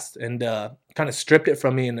fast and kind of stripped it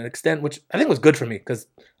from me in an extent, which I think was good for me because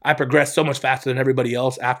I progressed so much faster than everybody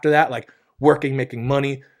else after that. Like working, making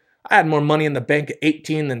money. I had more money in the bank at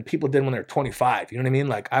 18 than people did when they were 25. You know what I mean?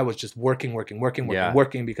 Like I was just working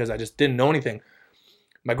because I just didn't know anything.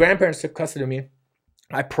 My grandparents took custody of me.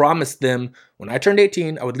 I promised them when I turned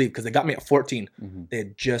 18, I would leave because they got me at 14. Mm-hmm. They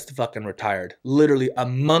had just fucking retired. Literally a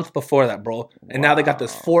month before that, bro. And now they got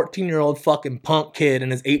this 14-year-old fucking punk kid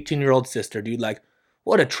and his 18-year-old sister, dude. Like,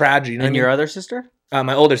 what a tragedy. You know and your other sister?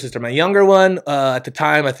 My older sister. My younger one, at the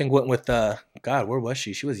time, I think went with, God, where was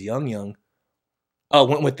she? She was young. Oh,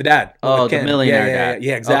 went with the dad. Oh, the millionaire dad.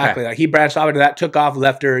 Yeah, exactly. Okay. Like, he branched off into that, took off,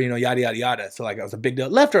 left her, you know, yada, yada, yada. So, like, it was a big deal.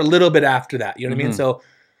 Left her a little bit after that. You know what I mean? So,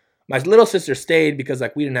 my little sister stayed because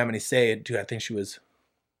like we didn't have any say. Dude, I think she was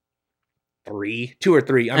 2 or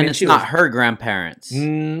 3. And it's not her grandparents.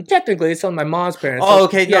 Technically, it's on my mom's parents. Oh,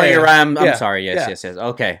 okay. No, you're right. I'm sorry. Yes.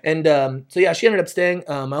 Okay. And so yeah, she ended up staying.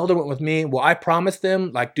 My older went with me. Well, I promised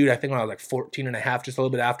them, like, dude, I think when I was like 14 and a half, just a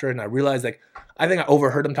little bit after, and I realized like, I think I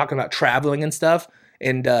overheard them talking about traveling and stuff,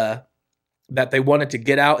 and that they wanted to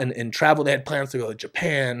get out and travel. They had plans to go to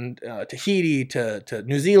Japan, Tahiti, to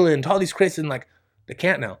New Zealand, to all these places, and like, they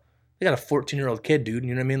can't now. They got a 14-year-old kid, dude.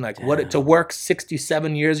 You know what I mean? Like, what to work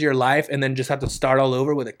 67 years of your life and then just have to start all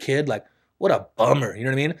over with a kid? Like, what a bummer. You know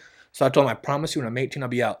what I mean? So I told him, I promise you when I'm 18, I'll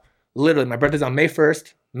be out. Literally, my birthday's on May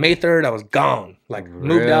 1st. May 3rd, I was gone. Like,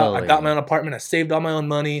 moved out. I got my own apartment. I saved all my own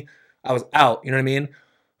money. I was out. You know what I mean?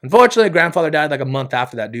 Unfortunately, grandfather died like a month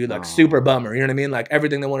after that, dude. Like, super bummer. You know what I mean? Like,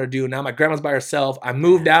 everything they want to do. Now my grandma's by herself. I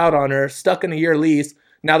moved out on her, stuck in a year lease.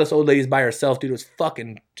 Now this old lady's by herself, dude. It was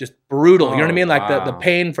fucking just brutal. You know what I mean? Like, the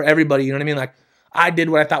pain for everybody. You know what I mean? Like, I did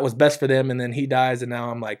what I thought was best for them, and then he dies, and now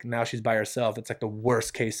I'm like, now she's by herself. It's like the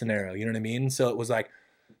worst case scenario. You know what I mean? So it was like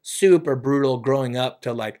super brutal growing up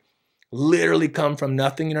to like literally come from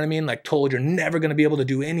nothing. You know what I mean? Like, told you're never going to be able to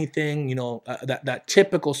do anything. You know, that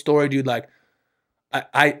typical story, dude. Like,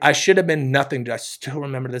 I should have been nothing, dude. I still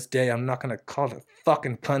remember this day. I'm not going to call the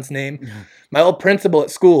fucking cunt's name. My old principal at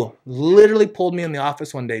school literally pulled me in the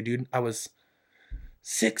office one day, dude. I was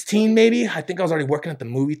 16 maybe. I think I was already working at the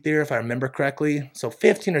movie theater, if I remember correctly. So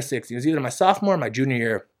 15 or 16. It was either my sophomore or my junior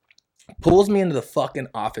year. Pulls me into the fucking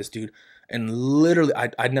office, dude. And literally,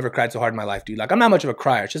 I'd never cried so hard in my life, dude. Like, I'm not much of a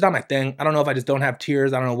crier. It's just not my thing. I don't know if I just don't have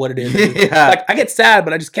tears. I don't know what it is. Like, I get sad,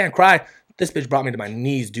 but I just can't cry. This bitch brought me to my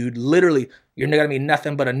knees, dude. Literally, you're gonna be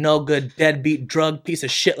nothing but a no good, deadbeat, drug piece of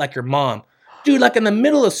shit like your mom. Dude, like in the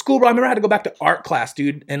middle of school, bro, I remember I had to go back to art class,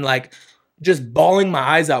 dude, and like just bawling my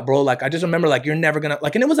eyes out, bro. Like, I just remember, like, you're never gonna,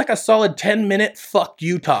 like, and it was like a solid 10-minute fuck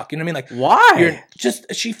you talk. You know what I mean? Like, why?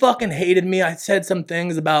 She fucking hated me. I said some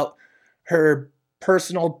things about her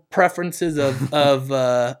personal preferences of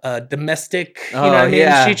domestic, you know what I mean?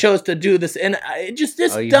 Yeah. She chose to do this, and it just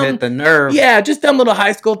this dumb, hit the nerve. Yeah, just dumb little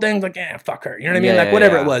high school things, like, fuck her, you know what I mean? Like,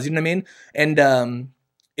 whatever it was, you know what I mean? And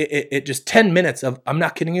it just 10 minutes of, I'm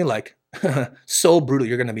not kidding you, like, so brutal.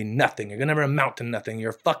 You're gonna be nothing. You're gonna never amount to nothing.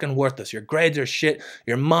 You're fucking worthless. Your grades are shit.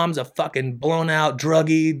 Your mom's a fucking blown out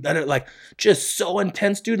druggie. Like, just so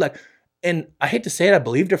intense, dude. Like. And I hate to say it, I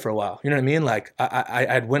believed her for a while. You know what I mean? Like,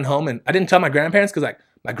 I'd went home and I didn't tell my grandparents because, like,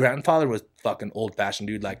 my grandfather was fucking old-fashioned,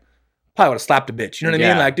 dude. Like, probably would have slapped a bitch. You know what I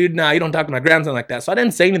mean? Like, dude, nah, you don't talk to my grandson like that. So I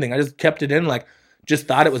didn't say anything. I just kept it in, like, just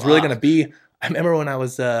thought it was really going to be. I remember when I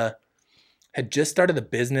was, had just started the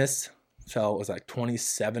business. So it was like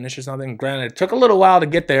 27-ish or something. Granted, it took a little while to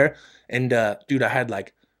get there. And, dude, I had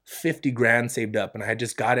like 50 grand saved up and I had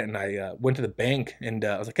just got it. And I went to the bank and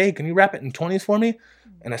I was like, hey, can you wrap it in 20s for me?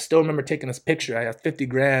 And I still remember taking this picture. I had 50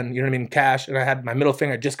 grand, you know what I mean, cash. And I had my middle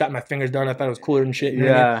finger. I just got my fingers done. I thought it was cooler and shit. You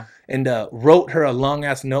know what I mean? And wrote her a long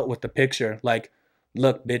ass note with the picture. Like,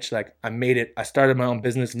 look, bitch, like, I made it. I started my own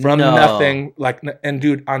business from nothing. Like, and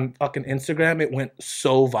dude, on fucking Instagram, it went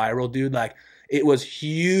so viral, dude. Like, it was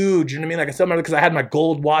huge. You know what I mean? Like, I still remember because I had my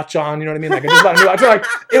gold watch on. You know what I mean? Like, I just bought a new watch. Like,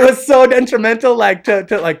 it was so detrimental. Like, to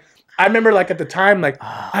like, I remember, like, at the time, like,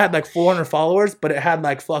 I had like 400 followers, but it had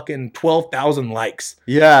like fucking 12,000 likes.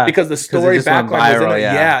 Yeah. Because the story backline was in it.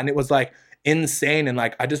 Yeah. And it was like insane. And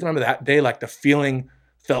like, I just remember that day, like, the feeling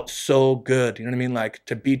felt so good. You know what I mean? Like,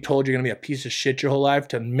 to be told you're going to be a piece of shit your whole life,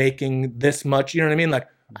 to making this much. You know what I mean? Like,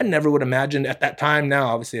 I never would imagine at that time. Now,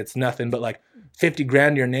 obviously, it's nothing, but like 50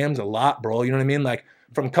 grand to your name's a lot, bro. You know what I mean? Like,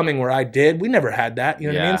 from coming where I did, we never had that. You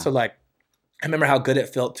know what I mean? So like, I remember how good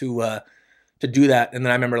it felt to do that. And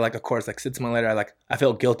then I remember, like, of course, like 6 months later, I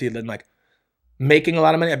felt guilty. Then, like, making a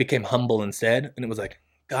lot of money, I became humble instead. And it was like,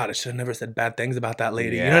 God, I should have never said bad things about that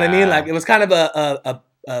lady. You know what I mean? Like, it was kind of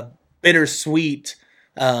a bittersweet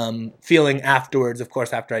feeling afterwards, of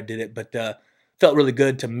course, after I did it. But felt really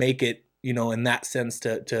good to make it, you know, in that sense,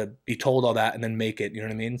 to be told all that and then make it. You know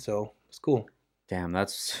what I mean? So it's cool. Damn,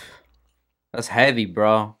 that's heavy,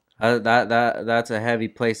 bro. That's a heavy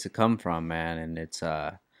place to come from, man. And it's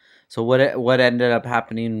So what ended up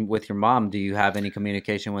happening with your mom? Do you have any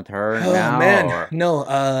communication with her now? Oh man, or?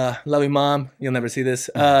 No. Love you, Mom. You'll never see this.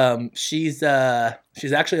 She's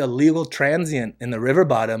actually a legal transient in the River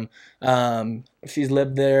Bottom. She's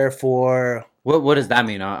lived there for what does that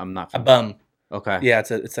mean? I'm not familiar. A bum. Okay. Yeah,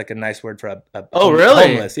 it's like a nice word for a oh really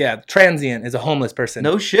homeless. Yeah, transient is a homeless person.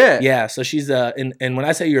 No shit. Yeah, so she's and when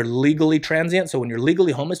I say you're legally transient, so when you're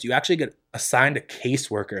legally homeless, you actually get assigned a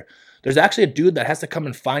caseworker. There's actually a dude that has to come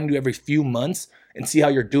and find you every few months and see how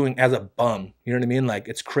you're doing as a bum. You know what I mean? Like,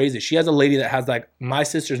 it's crazy. She has a lady that has, like, my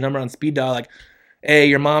sister's number on speed dial. Like, hey,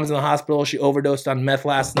 your mom's in the hospital. She overdosed on meth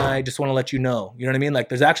last night. Just want to let you know. You know what I mean? Like,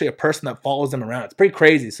 there's actually a person that follows them around. It's pretty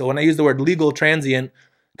crazy. So when I use the word legal transient,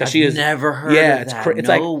 because she is never heard of that. It's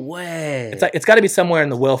no way. It's like it's got to be somewhere in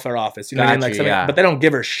the welfare office. You know what I mean? Like, yeah. But they don't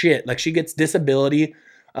give her shit. Like, she gets disability.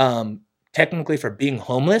 Technically for being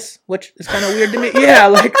homeless, which is kind of weird to me. Yeah,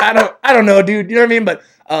 like I don't know, dude. You know what I mean?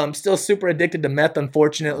 But still super addicted to meth,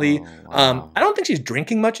 unfortunately. Oh, wow. I don't think she's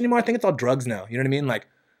drinking much anymore. I think it's all drugs now. You know what I mean? Like,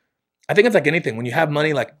 I think it's like anything. When you have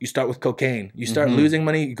money, like, you start with cocaine. You start losing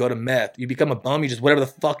money, you go to meth. You become a bum, you just whatever the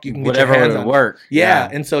fuck you can get your hands on. Work. Yeah.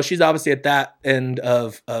 And so she's obviously at that end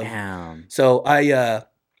of Damn. So I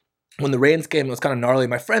when the rains came, it was kind of gnarly.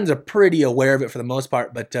 My friends are pretty aware of it for the most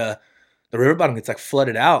part, but the river bottom gets like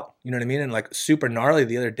flooded out. You know what I mean? And like super gnarly.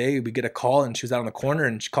 The other day we get a call and she was out on the corner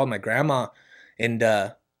and she called my grandma, and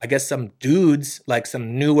I guess some dudes, like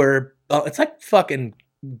some newer, it's like fucking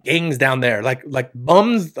gangs down there, like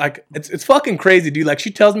bums, like it's fucking crazy, dude. Like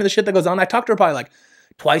she tells me the shit that goes on. I talk to her probably like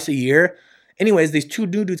twice a year. Anyways, these two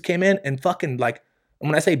new dudes came in and fucking like,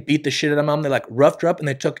 when I say beat the shit out of mom, they like roughed her up and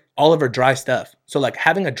they took all of her dry stuff. So like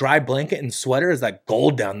having a dry blanket and sweater is like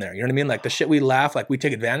gold down there. You know what I mean? Like the shit we laugh, like we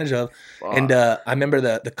take advantage of. Wow. And I remember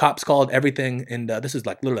the cops called everything, and this is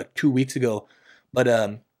like literally like 2 weeks ago. But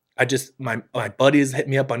I just, my buddies hit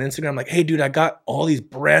me up on Instagram like, hey, dude, I got all these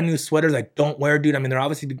brand new sweaters I don't wear, dude. I mean, they're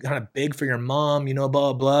obviously kind of big for your mom, you know,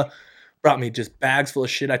 blah, blah, blah. Brought me just bags full of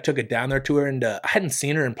shit. I took it down there to her, and I hadn't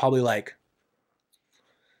seen her in probably like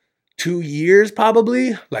 2 years,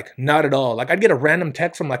 probably. Like, not at all. Like, I'd get a random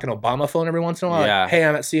text from like an Obama phone every once in a while. Yeah. Like, hey,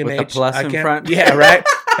 I'm at CMH. With the plus in front. Yeah, right.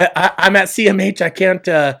 I'm at CMH.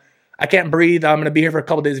 I can't breathe. I'm going to be here for a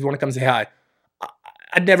couple days if you want to come say hi.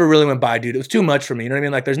 I never really went by, dude. It was too much for me. You know what I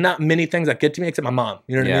mean? Like, there's not many things that get to me except my mom.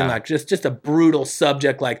 You know what I mean? Like, just a brutal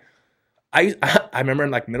subject. Like, I remember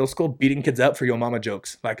in like middle school beating kids up for yo mama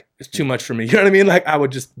jokes. Like, it's too much for me. You know what I mean? Like, I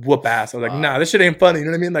would just whoop ass. I was like, nah, this shit ain't funny. You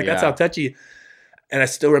know what I mean? Like, that's how touchy. And I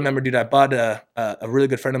still remember, dude, I bought a really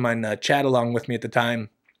good friend of mine, Chad, along with me at the time.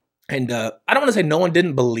 And I don't want to say no one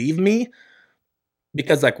didn't believe me,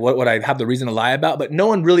 because like what would I have the reason to lie about? But no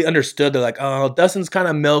one really understood. They're like, oh, Dustin's kind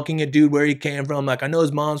of milking it, dude, where he came from. Like, I know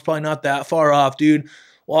his mom's probably not that far off, dude.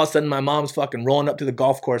 Well, all of a sudden my mom's fucking rolling up to the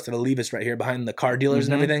golf course at Olivas right here behind the car dealers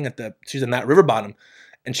and everything. She's in that river bottom.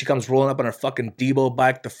 And she comes rolling up on her fucking Debo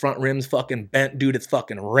bike. The front rim's fucking bent, dude. It's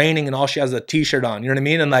fucking raining and all she has is a t-shirt on. You know what I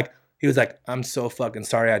mean? And like, he was like, I'm so fucking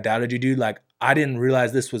sorry I doubted you, dude. Like, I didn't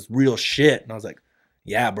realize this was real shit. And I was like,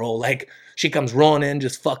 yeah, bro. Like, she comes rolling in,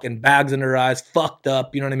 just fucking bags in her eyes, fucked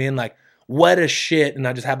up. You know what I mean? Like, wet as shit. And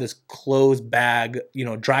I just have this clothes bag, you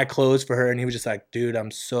know, dry clothes for her. And he was just like, dude, I'm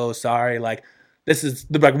so sorry. Like, this is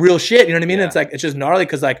like real shit. You know what I mean? Yeah. It's like, it's just gnarly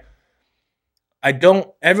because like,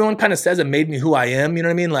 everyone kind of says it made me who I am. You know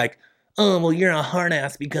what I mean? Like, oh, well, you're a hard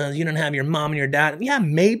ass because you don't have your mom and your dad. Yeah,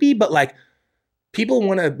 maybe. But like, people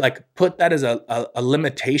want to like put that as a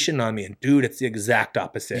limitation on me, and dude, it's the exact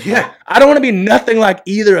opposite. Yeah, like, I don't want to be nothing like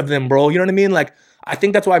either of them, bro. You know what I mean? Like, I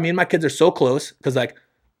think that's why me and my kids are so close, because like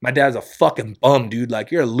my dad's a fucking bum, dude.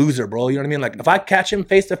 Like, you're a loser, bro. You know what I mean? Like, if I catch him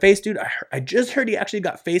face to face, dude, I just heard he actually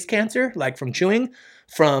got face cancer, like from chewing,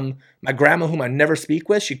 from my grandma, whom I never speak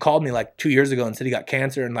with. She called me like 2 years ago and said he got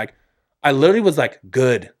cancer, and like I literally was like,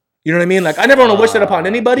 good. You know what I mean? Like, I never want to wish that upon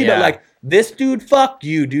anybody, but like, this dude, fuck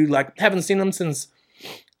you, dude. Like, haven't seen him since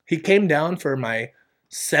he came down for my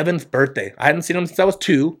 7th birthday. I hadn't seen him since I was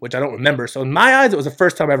 2, which I don't remember. So in my eyes, it was the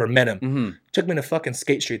first time I ever met him. Took me to fucking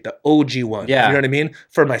Skate Street, the OG one. Yeah. You know what I mean?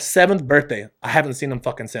 For my 7th birthday. I haven't seen him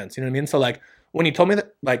fucking since. You know what I mean? So like, when he told me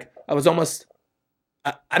that, like, I was almost,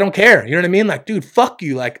 I don't care. You know what I mean? Like, dude, fuck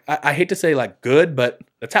you. Like, I hate to say like good, but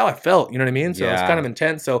that's how I felt. You know what I mean? So it's kind of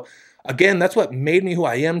intense. So again, that's what made me who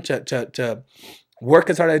I am, to work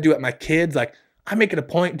as hard as I do at my kids. Like, I make it a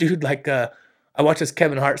point, dude. Like, I watched this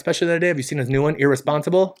Kevin Hart special the other day. Have you seen his new one,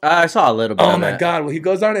 Irresponsible? I saw a little bit. Oh my God. Well, he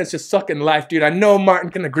goes on and it's just sucking life, dude. I know Martin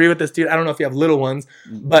can agree with this, dude. I don't know if you have little ones,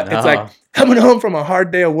 but it's like coming home from a hard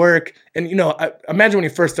day of work. And, you know, I imagine when you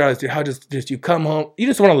first started, dude, how just you come home, you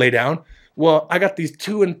just want to lay down. Well, I got these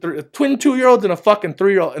twin 2-year-olds and a fucking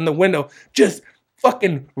 3-year-old in the window, just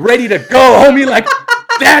fucking ready to go, homie. Like,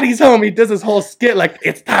 daddy's home. He does this whole skit like,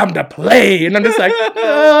 it's time to play. And I'm just like,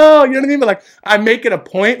 oh, you know what I mean? But like, I make it a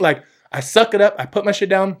point, like, I suck it up. I put my shit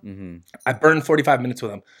down. I burn 45 minutes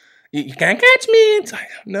with them. You can't catch me. It's like,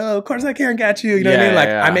 no, of course I can't catch you. You know what I mean? Like,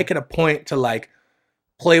 I make it a point to like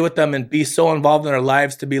play with them and be so involved in their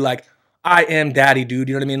lives, to be like, I am daddy, dude.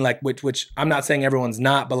 You know what I mean? Like, which I'm not saying everyone's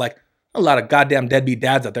not, but like a lot of goddamn deadbeat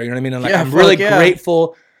dads out there. You know what I mean? And like, I'm really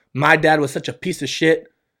grateful. My dad was such a piece of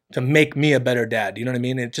shit to make me a better dad. You know what I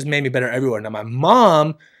mean? It just made me better everywhere. Now my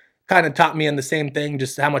mom kind of taught me in the same thing,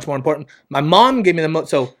 just how much more important. My mom gave me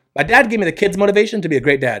my dad gave me the kids' motivation to be a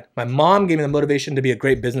great dad. My mom gave me the motivation to be a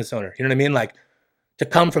great business owner. You know what I mean? Like, to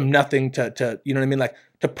come from nothing to you know what I mean? Like,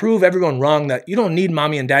 to prove everyone wrong that you don't need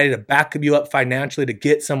mommy and daddy to back you up financially to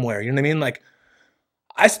get somewhere. You know what I mean? Like,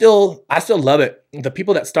 I still love it. The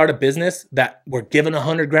people that start a business that were given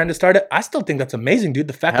 $100,000 to start it, I still think that's amazing, dude.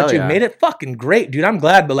 The fact that you made it, fucking great, dude. I'm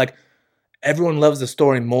glad, but like, everyone loves the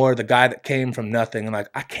story more, the guy that came from nothing. And like,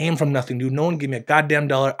 I came from nothing, dude. No one gave me a goddamn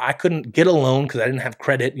dollar. I couldn't get a loan because I didn't have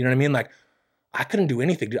credit. You know what I mean? Like, I couldn't do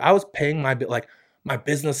anything, dude. I was paying my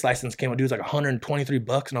business license came out, dude, it was like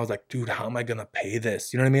 $123. And I was like, dude, how am I going to pay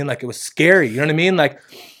this? You know what I mean? Like, it was scary. You know what I mean? Like,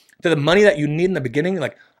 to the money that you need in the beginning,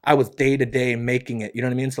 like, I was day to day making it. You know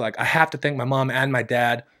what I mean? So like I have to thank my mom and my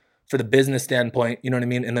dad for the business standpoint, you know what I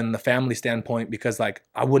mean? And then the family standpoint, because like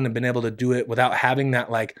I wouldn't have been able to do it without having that.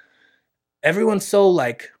 Like everyone's so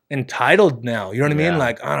like entitled now, you know what I mean?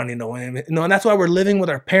 Like I don't need no way. No, and that's why we're living with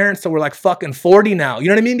our parents. So we're like fucking 40 now. You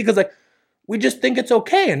know what I mean? Because like we just think it's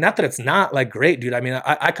okay. And not that it's not like great, dude. I mean,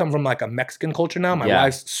 I come from like a Mexican culture now. My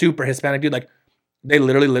wife's super Hispanic, dude. Like they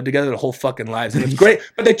literally live together their whole fucking lives. And it's great,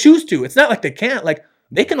 but they choose to. It's not like they can't. Like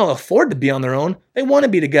they can all afford to be on their own. They want to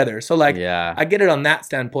be together. So like, I get it on that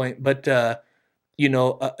standpoint, but you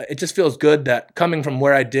know, it just feels good that coming from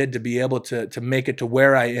where I did to be able to make it to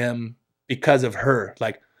where I am because of her.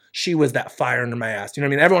 Like she was that fire under my ass. You know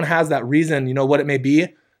what I mean? Everyone has that reason, you know what it may be.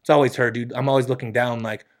 It's always her, dude. I'm always looking down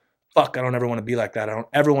like, fuck, I don't ever want to be like that. I don't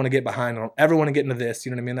ever want to get behind. I don't ever want to get into this.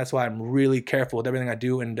 You know what I mean? That's why I'm really careful with everything I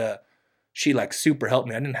do. And she like super helped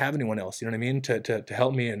me. I didn't have anyone else, you know what I mean? To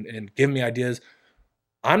help me and give me ideas.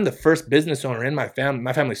 I'm the first business owner in my family.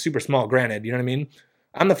 My family's super small, granted, you know what I mean?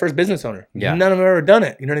 I'm the first business owner. None of them have ever done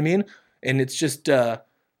it, you know what I mean? And it's just,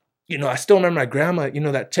 you know, I still remember my grandma, you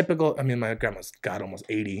know, that typical, I mean, my grandma's got almost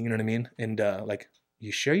 80, you know what I mean? And like,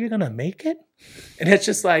 you sure you're gonna make it? And it's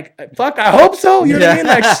just like, fuck, I hope so, you know what I mean?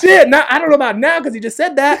 Like, shit, now, I don't know about now because you just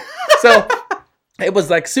said that. So it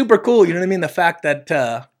was like super cool, you know what I mean? The fact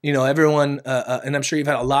that, you know, everyone, and I'm sure you've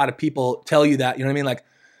had a lot of people tell you that, you know what I mean? Like,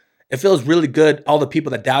 it feels really good, all the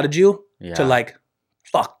people that doubted you, to like,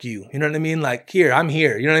 fuck you. You know what I mean? Like, here, I'm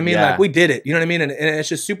here. You know what I mean? Like, we did it. You know what I mean? And it's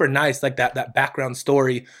just super nice, like that background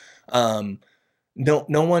story. No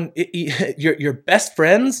one, your best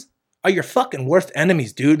friends are your fucking worst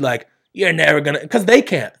enemies, dude. Like, you're never gonna, because they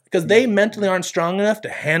can't, because they mentally aren't strong enough to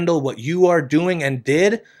handle what you are doing and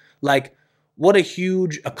did. Like, what a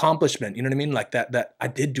huge accomplishment. You know what I mean? Like that I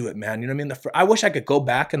did do it, man. You know what I mean? I wish I could go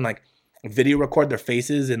back and like video record their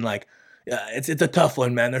faces and like, it's a tough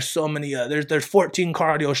one, man. There's so many, there's 14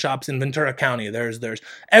 car audio shops in Ventura County. There's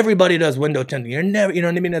everybody does window tinting. You're never, you know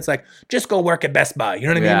what I mean? It's like, just go work at Best Buy. You know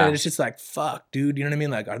what I mean? And it's just like, fuck, dude. You know what I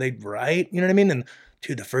mean? Like, are they right? You know what I mean? And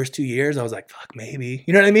dude, the first 2 years I was like, fuck, maybe,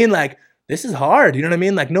 you know what I mean? Like, this is hard. You know what I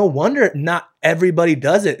mean? Like, no wonder not everybody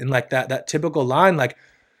does it. And like that typical line, like,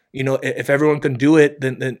 you know, if everyone can do it,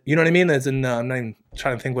 then you know what I mean? As in, I'm not even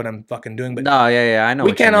trying to think what I'm fucking doing, but no, I know.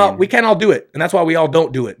 We can't all do it, and that's why we all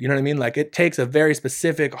don't do it. You know what I mean? Like, it takes a very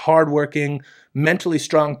specific, hardworking, mentally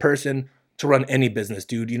strong person to run any business,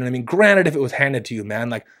 dude. You know what I mean? Granted, if it was handed to you, man,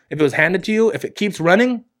 like if it was handed to you, if it keeps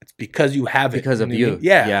running, it's because you have it. Because of you.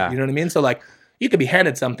 Yeah. You know what I mean? So like, you could be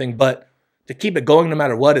handed something, but to keep it going no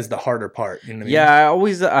matter what is the harder part. You know what I mean?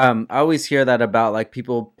 Yeah, I always hear that about like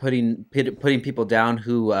people putting people down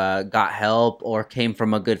who got help or came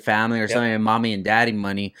from a good family or something, and mommy and daddy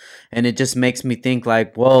money, and it just makes me think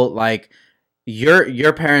like, well, like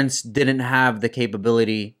your parents didn't have the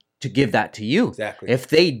capability to give that to you. Exactly. If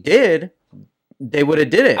they did, they would have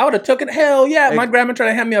did it. I would have took it. Hell yeah. Like, my grandma tried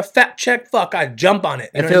to hand me a fat check. Fuck, I'd jump on it.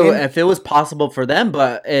 You know what I mean? If it was possible for them,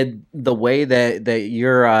 but the way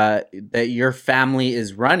that your family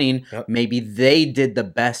is running, maybe they did the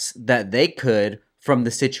best that they could from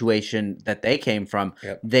the situation that they came from.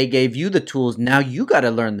 They gave you the tools. Now you got to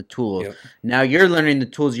learn the tools. Now you're learning the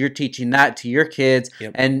tools. You're teaching that to your kids,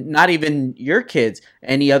 and not even your kids,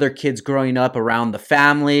 any other kids growing up around the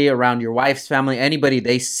family, around your wife's family, anybody,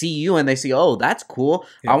 they see you and they see, oh, that's cool.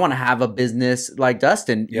 I want to have a business like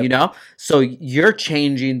Dustin, you know? So you're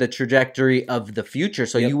changing the trajectory of the future.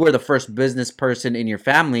 So you were the first business person in your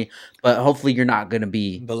family, but hopefully you're not going to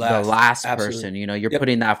be the last person. You know, you're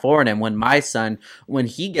putting that forward. And when my son, when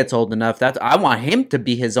he gets old enough, I want him to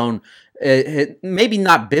be his own, maybe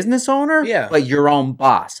not business owner, but your own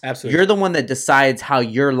boss. Absolutely. You're the one that decides how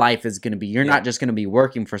your life is going to be. You're not just going to be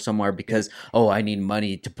working for somewhere because, oh, I need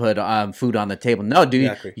money to put food on the table. No,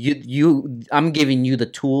 dude, I'm giving you the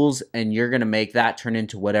tools, and you're going to make that turn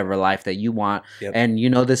into whatever life that you want. And you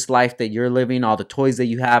know, this life that you're living, all the toys that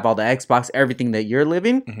you have, all the Xbox, everything that you're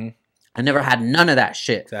living, I never had none of that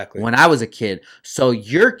shit when I was a kid. So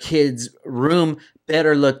your kid's room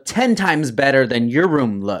better look 10 times better than your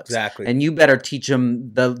room looks. And you better teach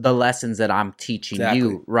them the lessons that I'm teaching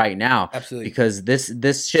you right now. Because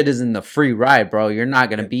this shit isn't the free ride, bro. You're not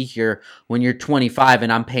going to be here when you're 25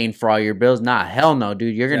 and I'm paying for all your bills. Nah, hell no,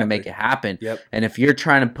 dude. You're going to make it happen. And if you're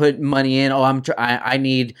trying to put money in, I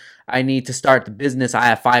need to start the business. I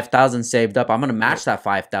have 5,000 saved up. I'm going to match that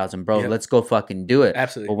 5,000, bro. Let's go fucking do it.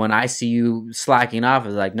 But when I see you slacking off,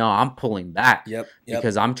 it's like, no, I'm pulling back.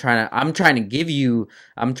 Because I'm trying to give you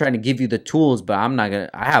the tools, but I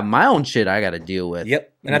have my own shit I got to deal with.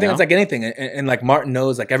 And I think it's like anything. And like Martin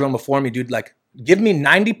knows, like everyone before me, dude, like give me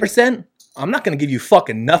 90%. I'm not going to give you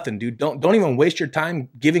fucking nothing, dude. Don't even waste your time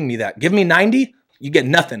giving me that. Give me 90, you get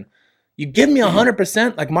nothing. You give me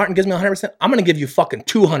 100%, like Martin gives me 100%, I'm going to give you fucking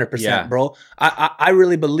 200%, bro. I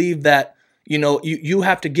really believe that, you know, you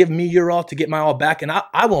have to give me your all to get my all back, and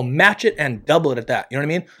I will match it and double it at that. You know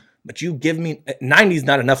what I mean? But you give me 90 is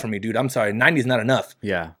not enough for me, dude. I'm sorry. 90 is not enough.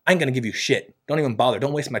 Yeah. I ain't going to give you shit. Don't even bother.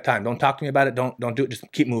 Don't waste my time. Don't talk to me about it. Don't do it. Just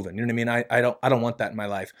keep moving. You know what I mean? I don't want that in my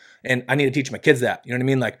life. And I need to teach my kids that. You know what I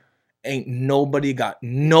mean? Like, ain't nobody got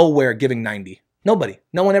nowhere giving 90. Nobody.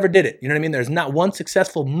 No one ever did it. You know what I mean? There's not one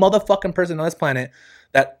successful motherfucking person on this planet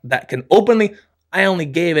that can openly, I only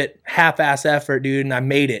gave it half-ass effort, dude, and I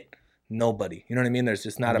made it. Nobody. You know what I mean? There's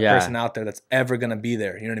just not a person out there that's ever going to be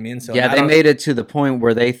there. You know what I mean? So yeah, they made it to the point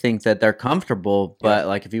where they think that they're comfortable, but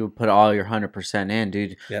like if you would put all your 100% in,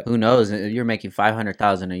 dude, who knows? You're making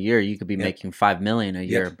 $500,000 a year. You could be making $5 million a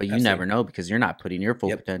year, but you never know because you're not putting your full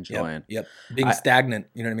potential in. Being stagnant.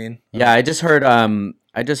 You know what I mean? Yeah, I just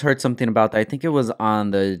heard something about that. I think it was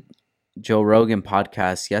on the Joe Rogan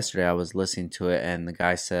podcast yesterday. I was listening to it, and the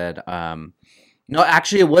guy said, no,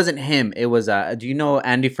 actually, it wasn't him. It was, do you know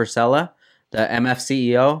Andy Frisella, the MF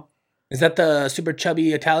CEO? Is that the super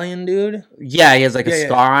chubby Italian dude? Yeah, he has like a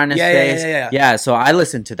scar on his face. Yeah. So I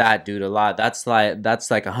listen to that dude a lot. That's like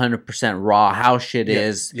 100% raw how shit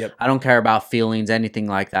is. I don't care about feelings, anything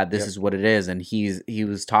like that. This is what it is. And he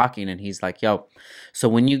was talking, and he's like, yo, so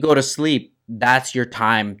when you go to sleep, that's your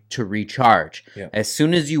time to recharge. As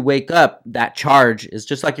soon as you wake up, that charge is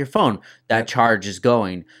just like your phone. That charge is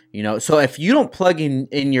going, you know. So if you don't plug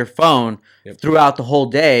in your phone throughout the whole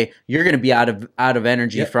day, you're going to be out of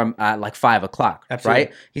energy from like 5 o'clock,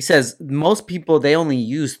 right? He says most people, they only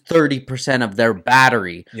use 30% of their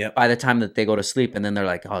battery by the time that they go to sleep. And then they're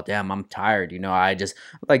like, oh, damn, I'm tired. You know, I just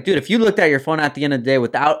like, dude, if you looked at your phone at the end of the day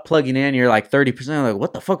without plugging in, you're like 30%. Like,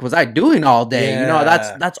 what the fuck was I doing all day? You know,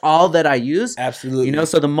 that's all that I use. Absolutely. You know,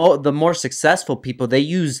 so the more successful people, they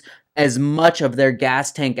use as much of their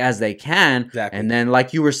gas tank as they can. And then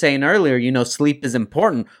like you were saying earlier, you know, sleep is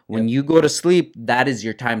important. When you go to sleep, that is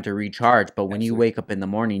your time to recharge. But when you wake up in the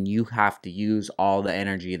morning, you have to use all the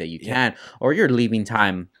energy that you can, or you're leaving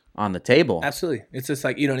time on the table. Absolutely. It's just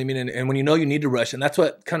like, you know what I mean? And when you know you need to rush, and that's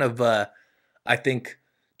what kind of, I think,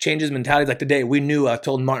 changes mentalities. Like today, we knew, I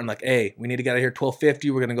told Martin, like, hey, we need to get out of here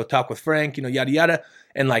 12:50. We're going to go talk with Frank, you know, yada, yada.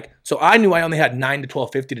 And like, so I knew I only had 9 to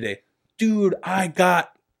 12:50 today. Dude, I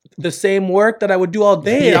got the same work that I would do all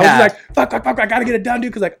day. I was like, fuck, I got to get it done,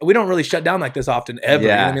 dude. Cause like, we don't really shut down like this often ever. You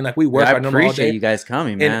know what I mean? Like we work our normal all day. I appreciate you guys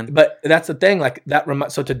coming, man. But that's the thing. Like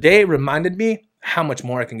that. So today reminded me how much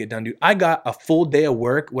more I can get done, dude. I got a full day of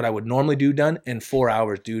work, what I would normally do done in 4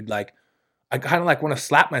 hours, dude. Like, I kind of like want to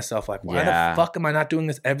slap myself. Like, why the fuck am I not doing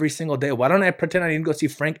this every single day? Why don't I pretend I need to go see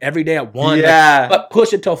Frank every day at 1? Like, but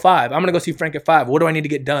push it till 5. I'm going to go see Frank at 5. What do I need to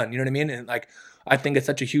get done? You know what I mean? And like, I think it's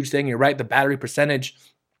such a huge thing. You're right. The battery percentage,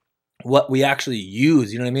 what we actually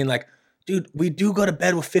use, you know what I mean? Like, dude, we do go to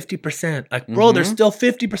bed with 50%. Like, bro, there's still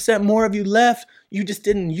 50% more of you left. You just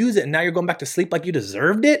didn't use it. And now you're going back to sleep like you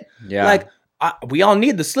deserved it. Like, we all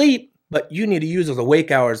need the sleep, but you need to use those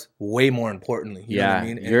awake hours way more importantly. You know what I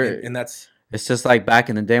mean? And that's... It's just like back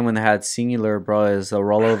in the day when they had singular, bro, is a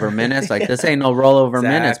rollover minutes. Like, this ain't no rollover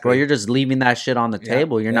minutes, bro. You're just leaving that shit on the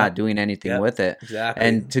table. You're not doing anything with it.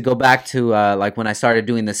 And to go back to, like, when I started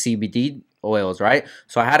doing the CBD oils, right?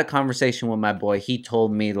 So I had a conversation with my boy. He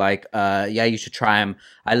told me, like, yeah, you should try them.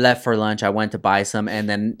 I left for lunch. I went to buy some. And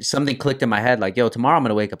then something clicked in my head, like, yo, tomorrow I'm going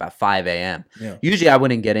to wake up at 5 a.m. Usually I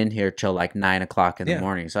wouldn't get in here till, like, 9 o'clock in the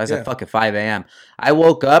morning. So I said, fuck it, 5 a.m. I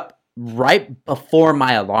woke up right before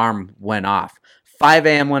my alarm went off. 5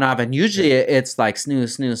 a.m. went off, and usually it's like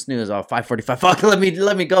snooze. Oh, 5:45. Fuck, let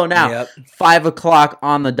me go now. 5 o'clock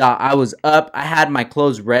on the dot. I was up. I had my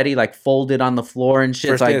clothes ready, like folded on the floor and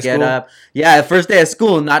shit. So I get up. Yeah, first day of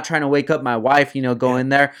school. Not trying to wake up my wife. You know, go in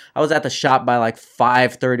there. I was at the shop by like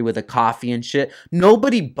 5:30 with a coffee and shit.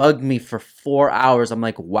 Nobody bugged me for 4 hours. I'm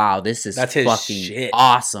like, wow, this is fucking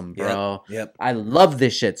awesome, bro. I love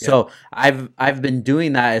this shit. So I've been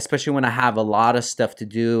doing that, especially when I have a lot of stuff to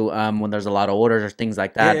do. When there's a lot of orders or things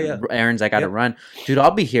like that, errands I gotta run, dude.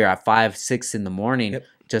 I'll be here at 5, 6 in the morning,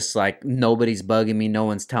 just like nobody's bugging me, no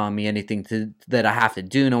one's telling me anything that I have to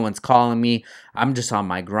do, no one's calling me. I'm just on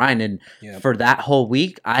my grind. And for that whole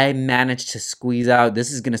week, I managed to squeeze out,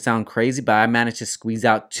 this is gonna sound crazy, but I managed to squeeze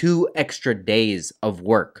out 2 extra days of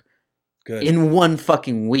work Good. In one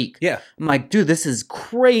fucking week. Yeah. I'm like, dude, this is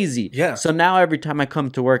crazy. Yeah. So now every time I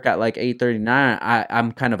come to work at like 8:39,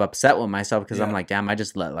 I'm kind of upset with myself because I'm like, damn, I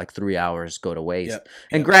just let like 3 hours go to waste. Yep.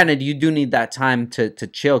 And granted, you do need that time to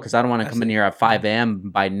chill because I don't want to come in here at 5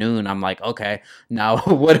 a.m. by noon. I'm like, okay, now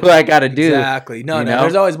what do I got to do? Exactly. No,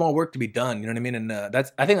 there's always more work to be done. You know what I mean? And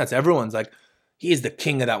I think that's everyone's like, he is the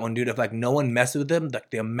king of that one, dude. If like no one messes with him,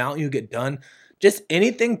 like the amount you get done, just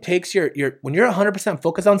anything takes your when you're 100%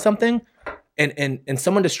 focused on something. And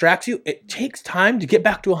someone distracts you, it takes time to get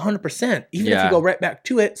back to 100%, even if you go right back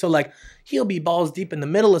to it. So like he'll be balls deep in the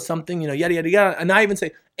middle of something, you know, yada, yada, yada. And I even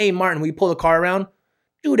say, hey, Martin, will you pull the car around?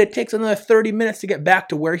 Dude, it takes another 30 minutes to get back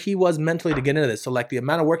to where he was mentally to get into this. So like the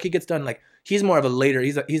amount of work he gets done, like he's more of a later,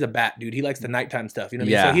 he's a bat dude. He likes the nighttime stuff, you know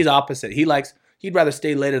what I mean? So he's opposite. He'd rather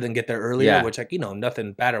stay later than get there earlier, which like, you know,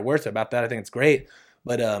 nothing bad or worse about that. I think it's great.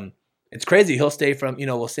 But it's crazy. He'll stay from, you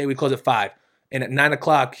know, we'll say we close at 5. And at 9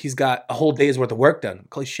 o'clock, he's got a whole day's worth of work done.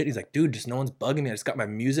 Holy shit. He's like, dude, just no one's bugging me. I just got my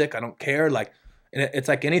music. I don't care. Like, and it's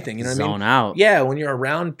like anything, you know what I mean? Zone out. Yeah. When you're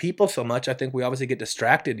around people so much, I think we obviously get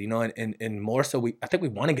distracted, you know, and more so I think we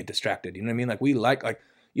want to get distracted. You know what I mean? Like we like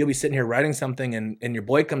you'll be sitting here writing something and your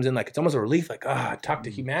boy comes in, like, it's almost a relief. Like, talk to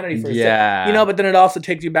humanity for a second. You know, but then it also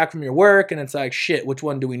takes you back from your work and it's like, shit, which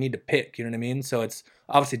one do we need to pick? You know what I mean? So it's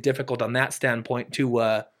obviously difficult on that standpoint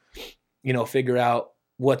to, you know, figure out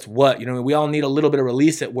what's what. You know, we all need a little bit of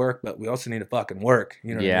release at work, but we also need to fucking work.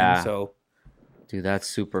 You know what I mean? So, dude, that's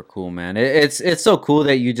super cool, man. It's so cool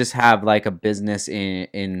that you just have like a business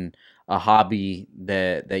in a hobby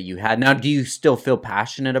that you had. Now, do you still feel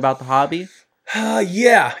passionate about the hobby?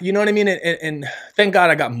 Yeah, you know what I mean? And thank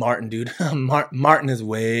God I got Martin, dude. Martin is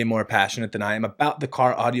way more passionate than I am about the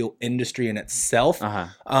car audio industry in itself.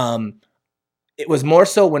 It was more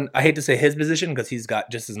so when, I hate to say his position because he's got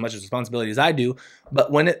just as much responsibility as I do,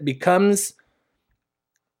 but when it becomes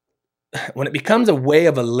a way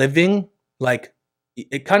of a living, like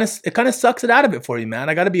it kind of sucks it out of it for you, man.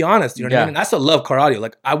 I got to be honest. You know what I mean? And I still love car audio.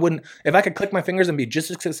 Like I wouldn't, if I could click my fingers and be just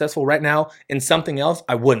as successful right now in something else,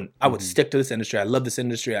 I wouldn't. I would stick to this industry. I love this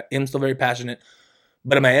industry. I am still very passionate,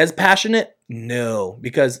 but am I as passionate? No,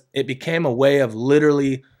 because it became a way of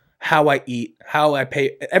literally how I eat, how I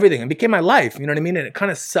pay, everything. It became my life, you know what I mean? And it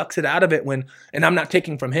kind of sucks it out of it and I'm not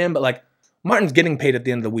taking from him, but like Martin's getting paid at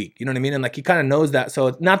the end of the week, you know what I mean? And like he kind of knows that. So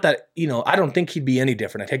it's not that, you know, I don't think he'd be any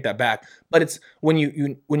different. I take that back. But it's when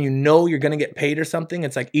you know you're going to get paid or something,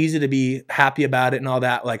 it's like easy to be happy about it and all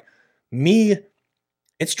that. Like me,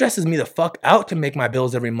 it stresses me the fuck out to make my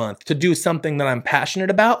bills every month, to do something that I'm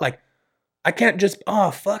passionate about. Like I can't just,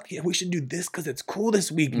 fuck yeah, we should do this because it's cool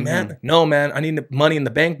this week, man. No, man, I need money in the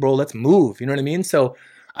bank, bro. Let's move. You know what I mean? So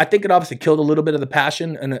I think it obviously killed a little bit of the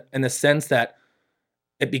passion in the sense that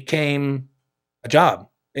it became a job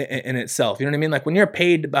in itself. You know what I mean? Like when you're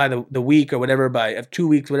paid by the week or whatever, by 2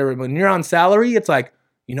 weeks, whatever, when you're on salary, it's like,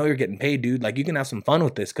 you know, you're getting paid, dude. Like you can have some fun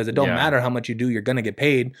with this because it don't matter how much you do, you're going to get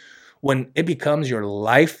paid. When it becomes your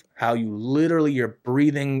life, how you literally, you're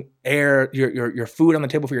breathing air, your food on the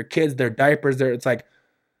table for your kids, their diapers, it's like,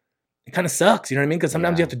 it kind of sucks, you know what I mean? Because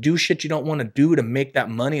sometimes you have to do shit you don't want to do to make that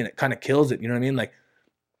money and it kind of kills it, you know what I mean? Like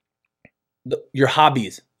your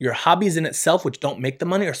hobbies in itself, which don't make the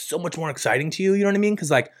money, are so much more exciting to you, you know what I mean? Because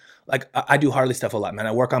like I do Harley stuff a lot, man.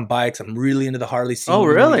 I work on bikes. I'm really into the Harley scene. Oh,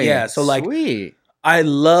 really? Yeah. So like, sweet. I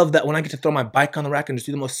love that when I get to throw my bike on the rack and just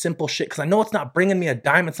do the most simple shit because I know it's not bringing me a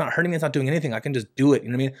dime, it's not hurting me, it's not doing anything. I can just do it. You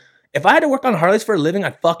know what I mean? If I had to work on Harleys for a living,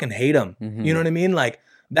 I'd fucking hate them. You know what I mean? Like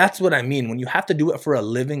that's what I mean. When you have to do it for a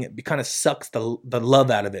living, it kind of sucks the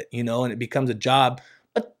love out of it, you know, and it becomes a job.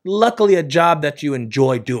 But luckily, a job that you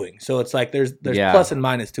enjoy doing. So it's like there's plus and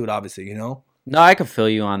minus to it, obviously, you know. No, I could feel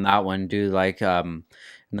you on that one, dude. Like in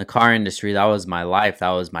the car industry, that was my life, that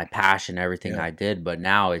was my passion, everything I did. But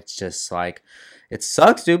now it's just like, it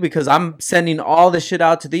sucks, dude, because I'm sending all this shit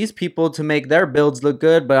out to these people to make their builds look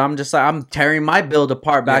good, but I'm just like, I'm tearing my build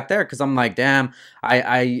apart back there because I'm like, damn,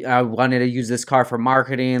 I wanted to use this car for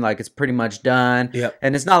marketing, like it's pretty much done.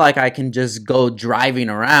 And it's not like I can just go driving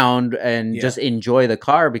around and just enjoy the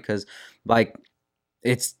car because like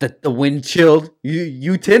it's the windshield.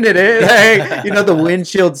 You tinted it, like, you know, the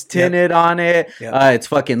windshield's tinted on it. It's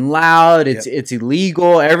fucking loud. It's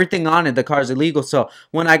illegal. Everything on it, the car's illegal. So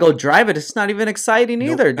when I go drive it, it's not even exciting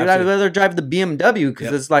either, dude. Absolutely. I'd rather drive the BMW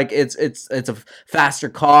because it's like it's a faster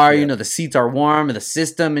car. You know, the seats are warm, and the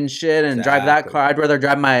system and shit, and drive that car. I'd rather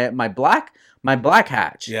drive my black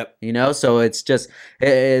hatch. You know, so it's just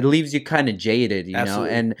it leaves you kind of jaded, you know,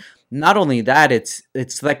 and. Not only that, it's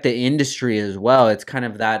like the industry as well. It's kind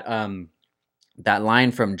of that that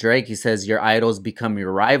line from Drake. He says, "Your idols become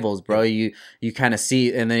your rivals, bro." You kind of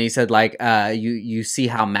see, and then he said, like, you see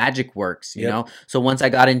how magic works, you know. So once I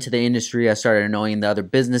got into the industry, I started knowing the other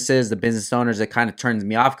businesses, the business owners. It kind of turns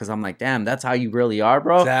me off because I'm like, damn, that's how you really are,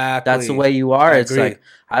 bro. Exactly. That's the way you are. It's like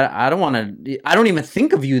I don't want to. I don't even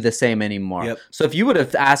think of you the same anymore. So if you would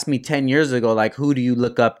have asked me 10 years ago, like, who do you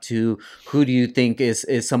look up to? Who do you think is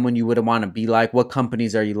someone you would want to be like? What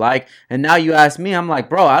companies are you like? And now you ask me, I'm like,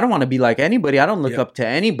 bro, I don't want to be like anybody. I don't look up to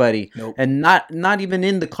anybody. And not even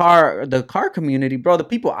in the car community, bro. The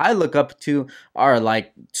people I look up to are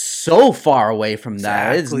like so far away from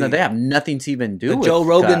that. They have nothing to even do with Joe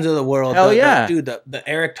Rogans of the world. Hell yeah. Dude, the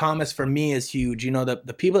Eric Thomas for me is huge. You know,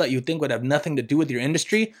 the people that you think would have nothing to do with your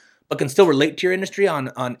industry, but can still relate to your industry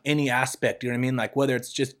on any aspect. You know what I mean? Like whether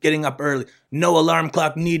it's just getting up early, no alarm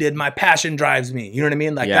clock needed, my passion drives me. You know what I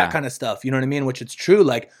mean? Like that kind of stuff. You know what I mean? Which it's true.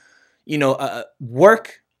 Like, you know,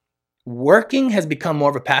 working has become more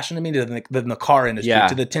of a passion to me than the car industry,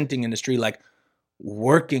 to the tinting industry. Like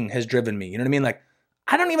working has driven me. You know what I mean? Like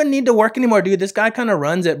I don't even need to work anymore, dude. This guy kind of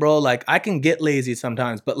runs it, bro. Like I can get lazy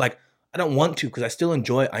sometimes, but like I don't want to because I still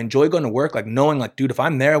enjoy going to work, like knowing like, dude, if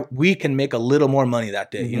I'm there, we can make a little more money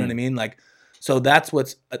that day. You know what I mean? Like, so that's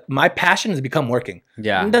what's my passion has become working.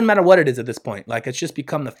 Yeah. It doesn't matter what it is at this point. Like it's just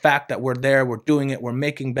become the fact that we're there, we're doing it, we're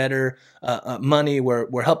making better money,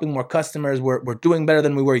 we're helping more customers, we're doing better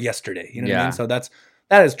than we were yesterday. You know what I mean? So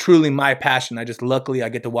that is truly my passion. Luckily I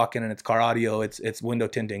get to walk in and it's car audio, it's window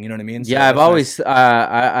tinting. You know what I mean? So I've always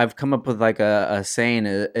I've come up with like a saying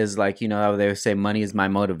is like, you know, they say money is my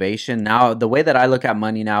motivation. Now the way that I look at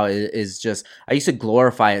money now is just, I used to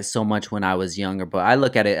glorify it so much when I was younger, but I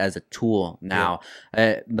look at it as a tool now.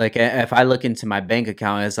 Like if I look into my bank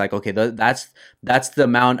account, it's like, okay, that's the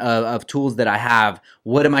amount of tools that I have.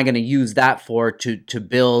 What am I going to use that for to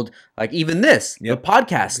build like even this, the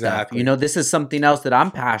podcast stuff? You know, this is something else that I'm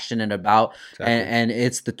passionate about, and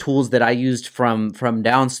it's the tools that I used from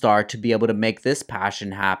Downstar to be able to make this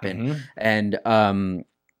passion happen. And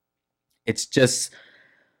it's just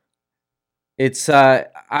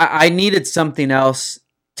I needed something else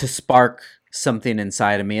to spark something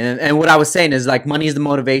inside of me, and what I was saying is like money is the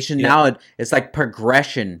motivation. Now it's like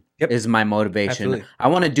progression is my motivation. Absolutely. I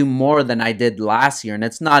want to do more than I did last year, and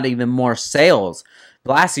it's not even more sales.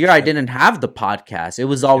 Last year, I didn't have the podcast. It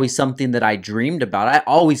was always something that I dreamed about. I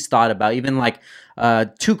always thought about, even like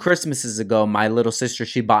 2 Christmases ago, my little sister,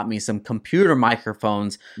 she bought me some computer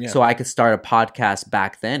microphones so I could start a podcast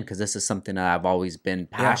back then, because this is something that I've always been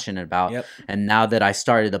passionate about. And now that I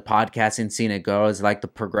started the podcast and seen it go, it's like the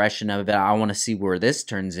progression of it. I want to see where this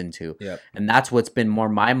turns into. And that's what's been more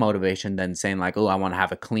my motivation than saying like, oh, I want to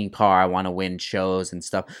have a clean car. I want to win shows and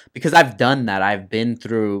stuff, because I've done that. I've been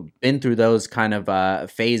through those kind of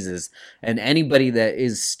phases, and anybody that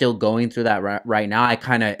is still going through that right now, I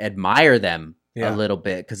kind of admire them a little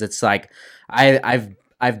bit, because it's like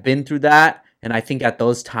I've been through that, and I think at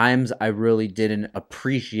those times I really didn't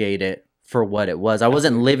appreciate it for what it was. I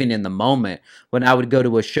wasn't living in the moment. When I would go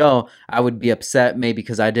to a show, I would be upset maybe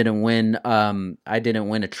because I didn't win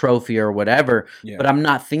a trophy or whatever, but I'm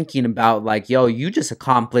not thinking about like, yo, you just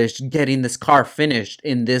accomplished getting this car finished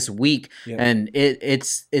in this week, and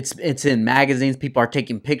it's in magazines, people are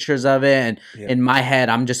taking pictures of it, and in my head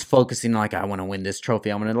I'm just focusing like, I want to win this trophy.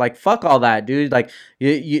 I'm gonna like, fuck all that, dude. Like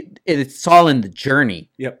it's all in the journey.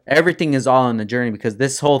 Everything is all in the journey, because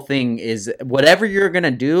this whole thing is, whatever you're gonna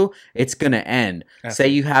do, it's gonna end. Say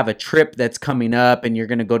you have a trip that's coming up and you're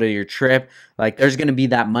gonna go to your trip, like there's gonna be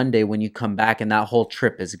that Monday when you come back and that whole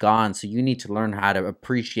trip is gone. So you need to learn how to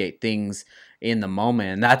appreciate things in the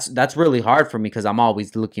moment, and that's really hard for me, because I'm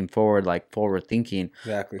always looking forward, like forward thinking.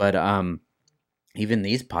 But even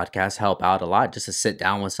these podcasts help out a lot, just to sit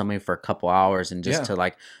down with somebody for a couple hours and just to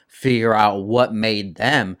like figure out what made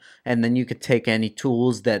them. And then you could take any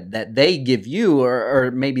tools that they give you,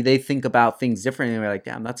 or maybe they think about things differently, and they're like,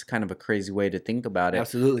 damn, that's kind of a crazy way to think about it.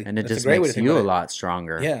 Absolutely. And it just makes you a lot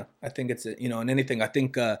stronger. Yeah. I think it's, you know, in anything, I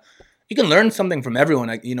think you can learn something from everyone.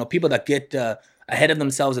 Like, you know, people that get ahead of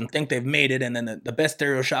themselves and think they've made it, and then the best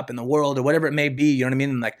stereo shop in the world or whatever it may be, you know what I mean?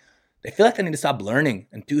 And like, they feel like they need to stop learning.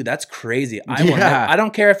 And dude, that's crazy. I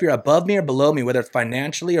don't care if you're above me or below me, whether it's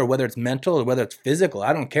financially or whether it's mental or whether it's physical.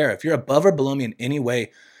 I don't care. If you're above or below me in any way,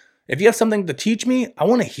 if you have something to teach me, I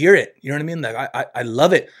want to hear it. You know what I mean? Like I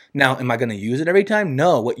love it. Now, am I going to use it every time?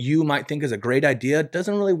 No. What you might think is a great idea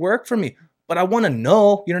doesn't really work for me. But I want to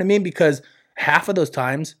know, you know what I mean? Because half of those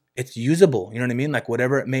times it's usable. You know what I mean? Like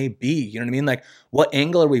whatever it may be, you know what I mean? Like what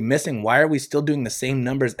angle are we missing? Why are we still doing the same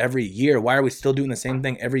numbers every year? Why are we still doing the same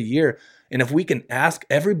thing every year? And if we can ask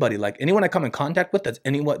everybody, like anyone I come in contact with that's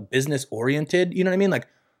anyone business oriented, you know what I mean? Like,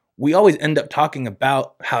 we always end up talking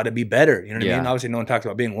about how to be better. You know what I Yeah. mean? Obviously, no one talks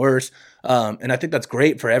about being worse. And I think that's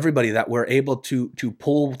great for everybody that we're able to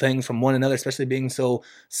pull things from one another, especially being so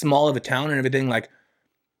small of a town and everything. Like,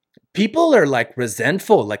 people are like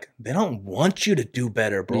resentful. Like, they don't want you to do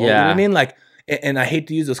better, bro. You know what I Yeah. mean? Like, and I hate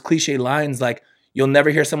to use those cliche lines, like, you'll never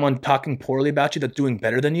hear someone talking poorly about you that's doing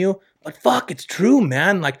better than you. But fuck, it's true,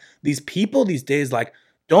 man. Like, these people these days, like,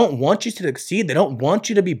 don't want you to succeed. They don't want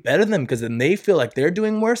you to be better than them, because then they feel like they're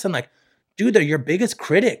doing worse. And like, dude, they're your biggest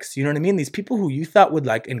critics. You know what I mean? These people who you thought would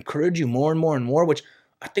like encourage you more and more and more, which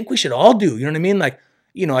I think we should all do. You know what I mean? Like,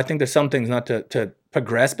 I think there's some things not to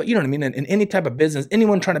progress, but you know what I mean? In any type of business,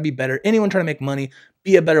 anyone trying to be better, anyone trying to make money,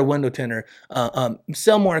 be a better window tinter,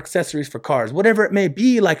 sell more accessories for cars, whatever it may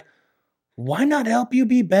be, like, why not help you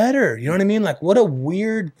be better? You know what I mean? Like, what a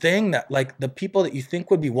weird thing that like the people that you think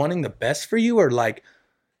would be wanting the best for you are like,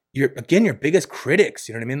 your biggest critics.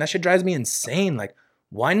 You know what I mean? That shit drives me insane. Like,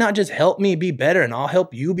 why not just help me be better and I'll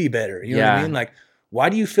help you be better? You know what I mean? Like, why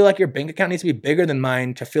do you feel like your bank account needs to be bigger than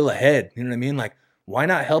mine to feel ahead? You know what I mean? Like, why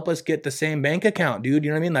not help us get the same bank account, dude? You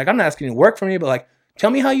know what I mean? Like, I'm not asking you to work for me, but like, tell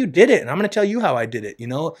me how you did it, and I'm going to tell you how I did it,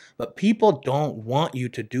 But people don't want you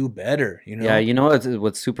to do better, Yeah,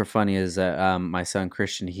 what's super funny is that my son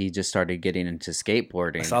Christian, he just started getting into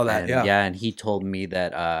skateboarding. I saw that, and, and he told me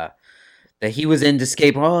that he was into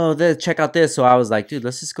skateboard. Oh, check out this. So I was like, dude,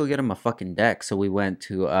 let's just go get him a fucking deck. So we went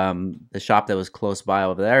to the shop that was close by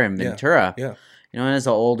over there in Ventura. Yeah. And it's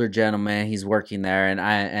an older gentleman. He's working there,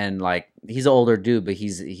 and like, he's an older dude, but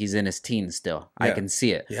he's in his teens still. Yeah. I can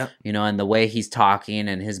see it. Yeah. And the way he's talking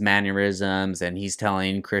and his mannerisms, and he's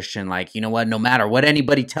telling Christian, like, you know what, no matter what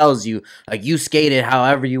anybody tells you, like, you skate it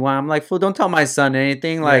however you want. I'm like, fool, don't tell my son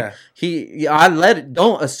anything. Like,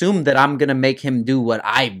 don't assume that I'm gonna make him do what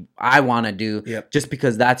I want to do just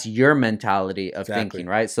because that's your mentality of thinking,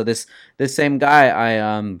 right? So this same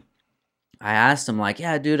guy, I asked him, like,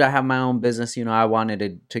 yeah, dude, I have my own business. I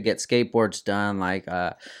wanted to get skateboards done. Like,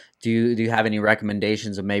 do you have any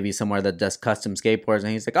recommendations of maybe somewhere that does custom skateboards? And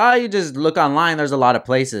he's like, oh, you just look online. There's a lot of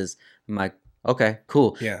places. I'm like, okay,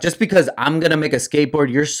 cool. Yeah. Just because I'm going to make a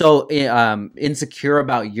skateboard, you're so insecure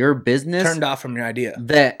about your business. Turned off from your idea.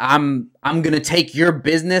 That I'm going to take your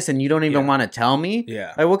business and you don't even want to tell me?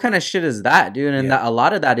 Yeah. Like, what kind of shit is that, dude? And a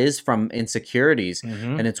lot of that is from insecurities.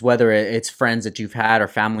 Mm-hmm. And it's whether it's friends that you've had or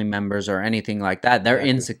family members or anything like that. They're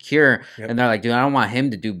insecure. And they're like, dude, I don't want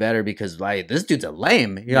him to do better because, like, this dude's a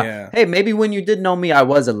lame. Hey, maybe when you did know me, I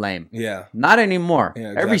was a lame. Yeah. Not anymore. Yeah,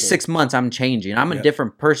 exactly. Every 6 months, I'm changing. I'm a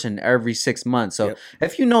different person every 6 months. So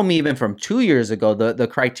if you know me even from 2 years ago, the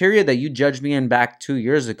criteria that you judged me in back 2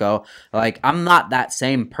 years ago, like, I'm not that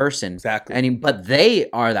same person. Exactly. But they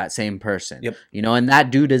are that same person. Yep. And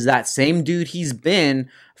that dude is that same dude he's been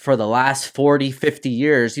for the last 40, 50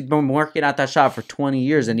 years. He's been working at that shop for 20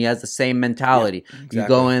 years and he has the same mentality. Yep, exactly. You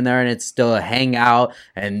go in there and it's still a hangout.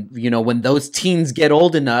 And, when those teens get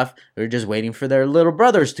old enough, they're just waiting for their little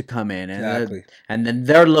brothers to come in. And, and then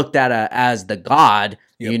they're looked at as the god.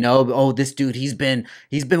 Yep. Oh, this dude, he's been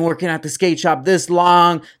working at the skate shop this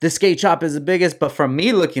long. The skate shop is the biggest. But from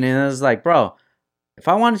me looking at it, it's like, bro, if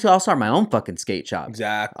I wanted to, I'll start my own fucking skate shop.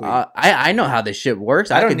 Exactly. I know how this shit works.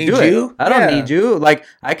 I don't need you. I don't need you. Like,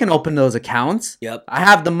 I can open those accounts. Yep. I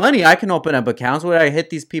have the money. I can open up accounts where I hit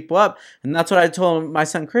these people up. And that's what I told my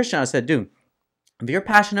son Christian. I said, dude, if you're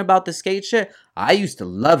passionate about the skate shit, I used to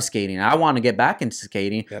love skating. I want to get back into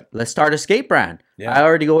skating. Yep. Let's start a skate brand. Yeah. I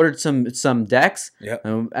already ordered some decks. Yep.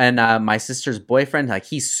 And my sister's boyfriend, like,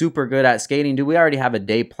 he's super good at skating. Dude, we already have a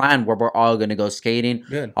day planned where we're all going to go skating.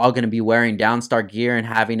 Good. All going to be wearing Downstar gear and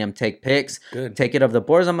having him take pics. Good. Take it of the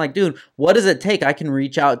boards. I'm like, dude, what does it take? I can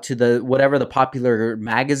reach out to whatever the popular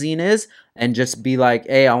magazine is and just be like,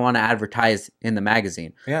 hey, I want to advertise in the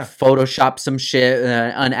magazine. Yeah. Photoshop some shit,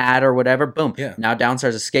 an ad or whatever. Boom. Yeah. Now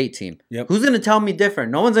Downstar's a skate team. Yep. Who's going to tell me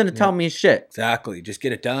different? No one's going to tell me shit. Exactly. Just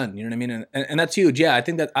get it done. You know what I mean? And that's huge. Yeah, I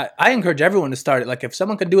think that I encourage everyone to start it. Like, if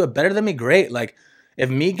someone can do it better than me, great. Like, if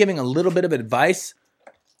me giving a little bit of advice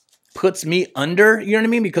puts me under, you know what I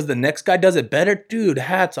mean? Because the next guy does it better, dude,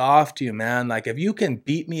 hats off to you, man. Like, if you can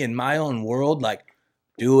beat me in my own world, like,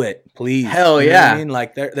 do it, please. Hell you know yeah. what I mean?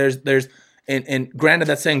 Like, there's and granted,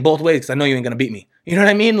 that's saying both ways because I know you ain't gonna beat me. You know what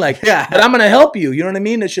I mean? Like, yeah. But I'm gonna help you. You know what I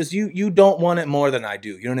mean? It's just you don't want it more than I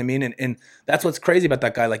do. You know what I mean? And that's what's crazy about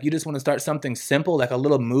that guy. Like, you just want to start something simple, like a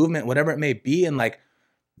little movement, whatever it may be, and like,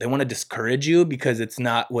 they want to discourage you because it's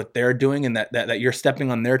not what they're doing and that you're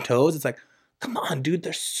stepping on their toes. It's like, come on, dude,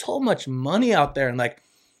 there's so much money out there. And like,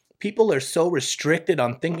 people are so restricted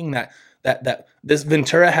on thinking that that this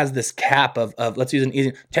Ventura has this cap of let's use an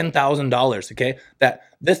easy $10,000. Okay, that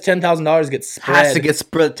this $10,000 gets spread. Has to get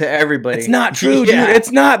spread to everybody. It's not true, dude.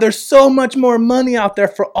 It's not. There's so much more money out there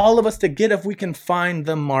for all of us to get if we can find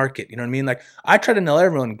the market. You know what I mean? Like, I try to tell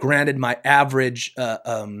everyone. Granted, my average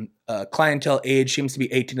clientele age seems to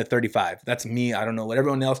be 18 to 35. That's me. I don't know what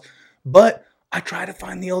everyone else, but I try to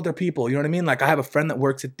find the older people. You know what I mean? Like, I have a friend that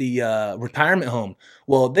works at the retirement home.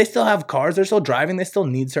 Well, they still have cars. They're still driving. They still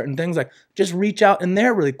need certain things. Like, just reach out in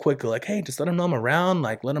there really quickly. Like, hey, just let them know I'm around.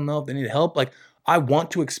 Like, let them know if they need help. Like, I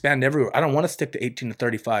want to expand everywhere. I don't want to stick to 18 to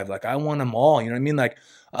 35. Like, I want them all. You know what I mean? Like,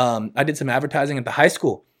 I did some advertising at the high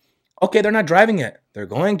school. Okay, they're not driving yet. They're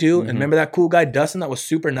going to. And remember that cool guy, Dustin, that was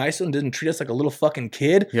super nice and didn't treat us like a little fucking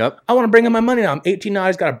kid? Yep. I want to bring him my money now. I'm 18 now.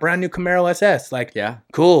 He's got a brand new Camaro SS. Like, yeah,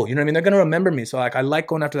 cool. You know what I mean? They're going to remember me. So, like, I like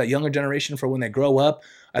going after that younger generation for when they grow up.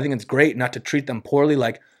 I think it's great not to treat them poorly.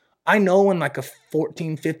 Like, I know when, like, a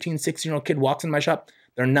 14, 15, 16-year-old kid walks in my shop,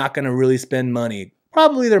 they're not going to really spend money.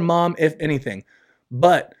 Probably their mom, if anything.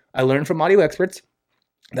 But I learned from audio experts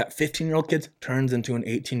that 15-year-old kid turns into an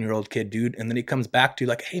 18-year-old kid, dude. And then he comes back to you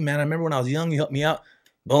like, hey, man, I remember when I was young, you helped me out.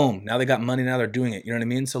 Boom. Now they got money. Now they're doing it. You know what I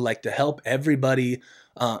mean? So, like, to help everybody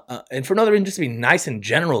and for another reason, just to be nice in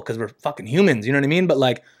general because we're fucking humans. You know what I mean? But,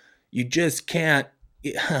 like, you just can't.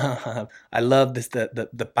 I love this,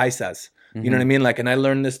 the paisas. You know what I mean? Like, and I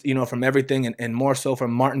learned this, you know, from everything and more so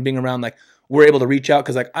from Martin being around. Like, we're able to reach out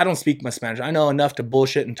because, like, I don't speak much Spanish. I know enough to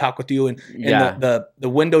bullshit and talk with you and the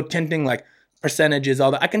window tinting, like, percentages,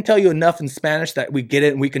 all that. I can tell you enough in Spanish that we get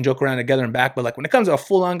it and we can joke around together and back. But, like, when it comes to a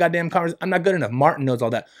full-on goddamn conversation, I'm not good enough. Martin knows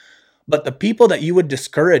all that. But the people that you would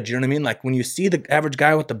discourage, you know what I mean? Like, when you see the average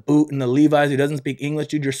guy with the boot and the Levi's who doesn't speak English,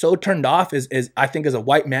 dude, you're so turned off as I think as a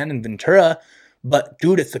white man in Ventura. But,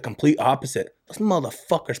 dude, it's the complete opposite. Those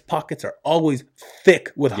motherfuckers' pockets are always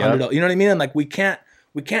thick with $100. You know what I mean? And, like, we can't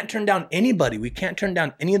turn down anybody. We can't turn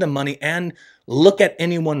down any of the money and look at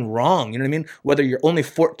anyone wrong. You know what I mean? Whether you're only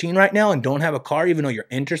 14 right now and don't have a car, even though you're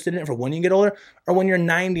interested in it for when you get older, or when you're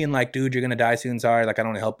 90 and like, dude, you're going to die soon. Sorry. Like, I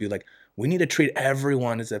don't want to help you. Like, we need to treat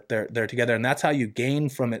everyone as if they're together. And that's how you gain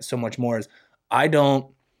from it so much more is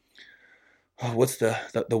what's the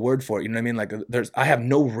word for it? You know what I mean? Like, I have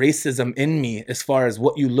no racism in me as far as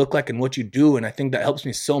what you look like and what you do. And I think that helps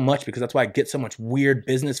me so much because that's why I get so much weird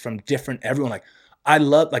business from everyone. Like, I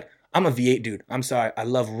love, like, I'm a V8 dude. I'm sorry. I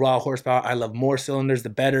love raw horsepower. I love more cylinders, the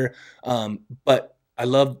better. But I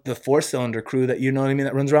love the 4-cylinder crew that, you know what I mean,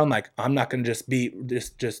 that runs around. Like, I'm not going to just be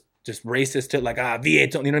just racist to like,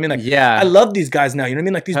 V8, you know what I mean? Like, yeah, I love these guys now. You know what I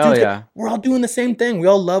mean? Like, these dudes, we're all doing the same thing. We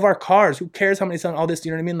all love our cars. Who cares how many sons, all this,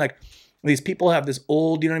 you know what I mean? Like, these people have this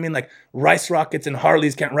old, you know what I mean? Like, rice rockets and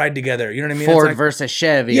Harleys can't ride together. You know what I mean? Ford like, versus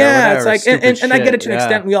Chevy. Yeah, or whatever, it's like, and I get it to an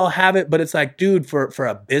extent. We all have it, but it's like, dude, for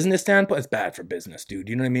a business standpoint, it's bad for business, dude.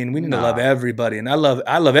 You know what I mean? We need to love everybody, and I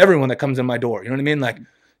love everyone that comes in my door. You know what I mean? Like,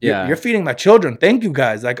 you're feeding my children. Thank you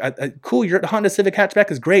guys. Like, cool. Your Honda Civic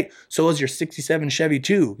hatchback is great. So is your '67 Chevy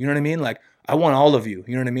too. You know what I mean? Like, I want all of you.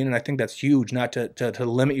 You know what I mean? And I think that's huge. Not to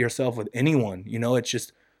limit yourself with anyone. You know, it's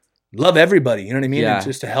just. Love everybody, you know what I mean? Yeah. It's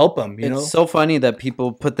just to help them, you know? It's so funny that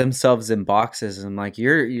people put themselves in boxes and like,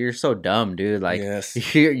 you're so dumb, dude. Like,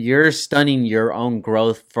 you're stunning your own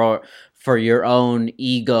growth for your own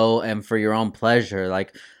ego and for your own pleasure.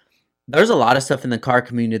 Like, there's a lot of stuff in the car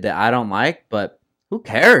community that I don't like, but who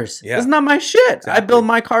cares? Yeah. It's not my shit. Exactly. I build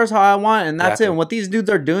my cars how I want, and that's it. And what these dudes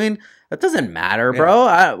are doing, that doesn't matter,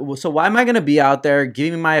 bro. So why am I going to be out there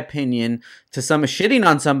giving my opinion to shitting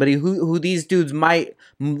on somebody who these dudes might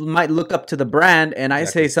look up to the brand, and I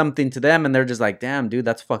say something to them, and they're just like, damn, dude,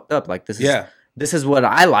 that's fucked up. Like, this is what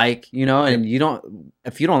I like, you know, and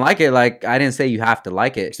if you don't like it, like, I didn't say you have to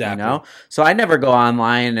like it, you know? So I never go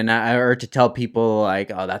online or to tell people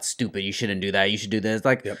like, oh, that's stupid. You shouldn't do that. You should do this.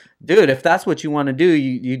 Like, dude, if that's what you want to do,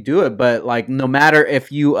 you do it. But like, no matter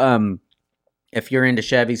if you're into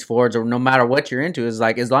Chevys, Fords, or no matter what you're into, is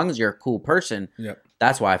like, as long as you're a cool person,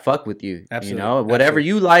 that's why I fuck with you. Absolutely. You know, whatever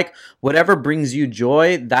you like, whatever brings you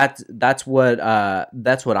joy, that's what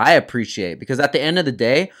I appreciate. Because at the end of the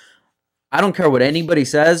day, I don't care what anybody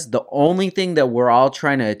says. The only thing that we're all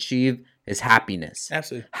trying to achieve is happiness.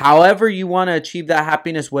 Absolutely. However you want to achieve that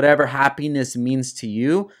happiness, whatever happiness means to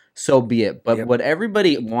you, so be it. But what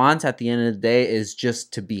everybody wants at the end of the day is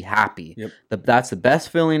just to be happy. That's the best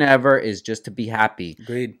feeling ever, is just to be happy.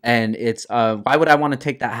 Agreed. And it's why would I want to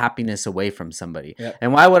take that happiness away from somebody?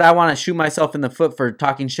 And why would I want to shoot myself in the foot for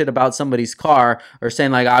talking shit about somebody's car, or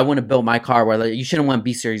saying like, I wouldn't have built my car, where like, you should have won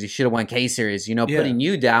B series, you should have won K series, you know, putting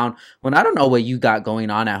you down when I don't know what you got going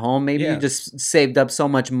on at home. Maybe you just saved up so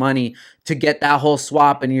much money to get that whole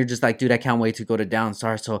swap, and you're just like, dude, I can't wait to go to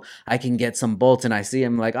Downstar so I can get some bolts. And I see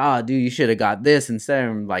him like, oh, dude, you should have got this instead.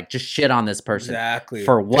 I'm like, just shit on this person. Exactly.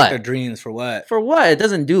 For what? Take their dreams for what? For what? It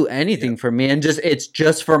doesn't do anything for me, and it's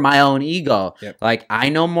just for my own ego. Like, I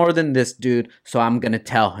know more than this dude, so I'm gonna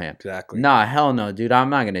tell him. Exactly. Nah, hell no, dude.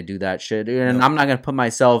 I'm not gonna do that shit, dude. And I'm not gonna put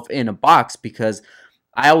myself in a box, because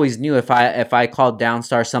I always knew if I called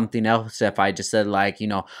Downstar something else, if I just said like, you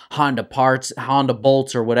know, Honda parts, Honda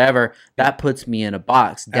bolts or whatever, that puts me in a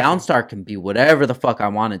box. Downstar can be whatever the fuck I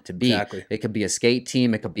want it to be. Exactly. It could be a skate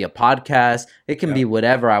team. It could be a podcast. It can be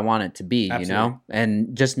whatever I want it to be, you know?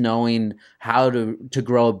 And just knowing how to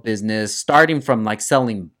grow a business, starting from like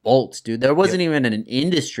selling bolts, dude. There wasn't even an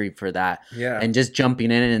industry for that. Yeah. And just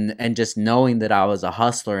jumping in and just knowing that I was a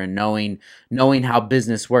hustler and knowing how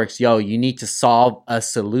business works. Yo, you need to solve a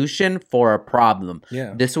solution for a problem.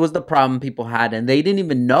 Yeah. This was the problem people had, and they didn't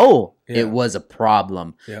even know it was a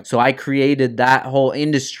problem. Yeah. So I created that whole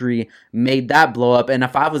industry, made that blow up. And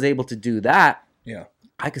if I was able to do that,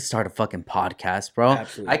 I could start a fucking podcast, bro.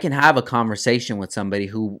 Absolutely. I can have a conversation with somebody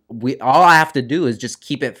who all I have to do is just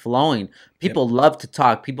keep it flowing. People love to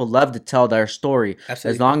talk. People love to tell their story.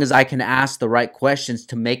 Absolutely. As long as I can ask the right questions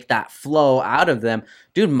to make that flow out of them,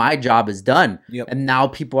 dude, my job is done. And now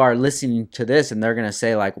people are listening to this and they're going to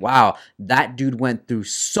say like, wow, that dude went through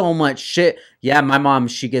so much shit. Yeah, my mom,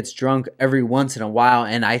 she gets drunk every once in a while,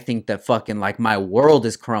 and I think that fucking like my world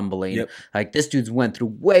is crumbling. Like, this dude's went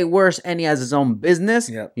through way worse, and he has his own business.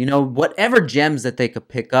 You know, whatever gems that they could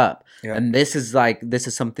pick up. And this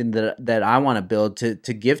is something that I want to build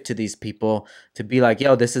to give to these people, to be like,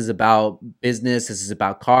 yo, this is about business, this is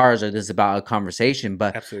about cars, or this is about a conversation.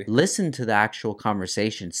 But listen to the actual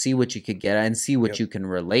conversation, see what you could get at, and see what you can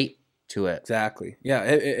relate to it. Exactly. Yeah.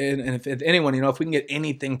 And if anyone, you know, if we can get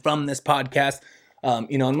anything from this podcast,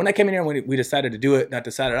 you know, and when I came in here and we decided to do it,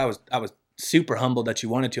 I was super humbled that you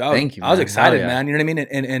wanted to. Thank you, man. I was excited, man. You know what I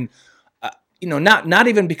mean? And you know, not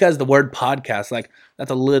even because the word podcast, like,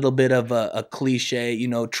 that's a little bit of a cliche, you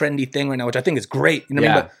know, trendy thing right now, which I think is great. You know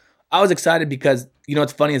what I mean? But I was excited because, you know,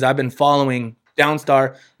 what's funny is I've been following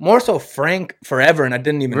Downstar, more so Frank, forever, and I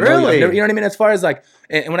didn't even know you. You know what I mean? As far as like,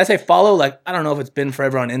 and when I say follow, like, I don't know if it's been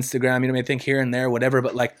forever on Instagram, you know what I mean? I think here and there, whatever,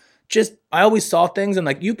 but like, just, I always saw things, and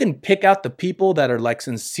like, you can pick out the people that are like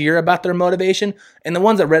sincere about their motivation and the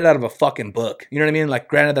ones that read it out of a fucking book. You know what I mean? Like,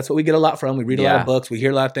 granted, that's what we get a lot from. We read a lot of books, we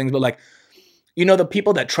hear a lot of things, but like, you know, the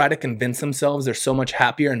people that try to convince themselves they're so much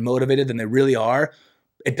happier and motivated than they really are,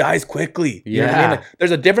 it dies quickly. You know what I mean? Like,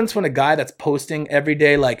 there's a difference from a guy that's posting every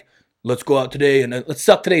day, like, let's go out today and let's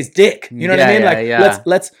suck today's dick. You know what I mean? Like,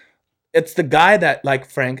 let's, it's the guy that, like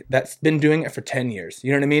Frank, that's been doing it for 10 years.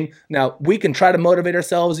 You know what I mean? Now, we can try to motivate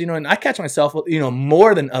ourselves, you know, and I catch myself, you know,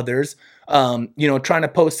 more than others, you know, trying to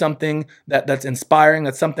post something that's inspiring,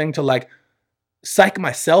 that's something to like psych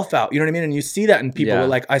myself out. You know what I mean? And you see that in people,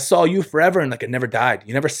 like, I saw you forever and like, it never died.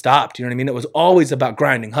 You never stopped. You know what I mean? It was always about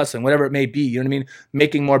grinding, hustling, whatever it may be. You know what I mean?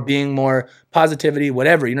 Making more, being more, positivity,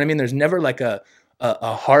 whatever. You know what I mean? There's never like a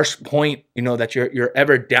harsh point, you know, that you're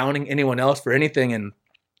ever downing anyone else for anything. And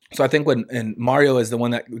so I think and Mario is the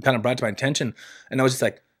one that kind of brought to my attention, and I was just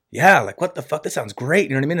like, yeah, like, what the fuck? This sounds great. You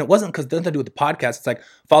know what I mean? It wasn't because it doesn't have to do with the podcast. It's like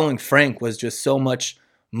following Frank was just so much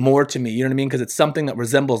more to me. You know what I mean? Because it's something that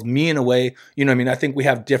resembles me in a way. You know what I mean? I think we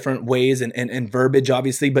have different ways and verbiage,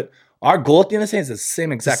 obviously, but our goal at the end of the day is the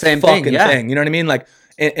same exact fucking thing. You know what I mean? Like,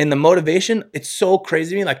 and the motivation, it's so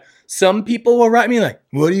crazy to me. Like, some people will write me like,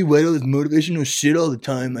 what do you write all this motivational shit all the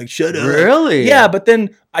time? Like, shut up. Really? Yeah, but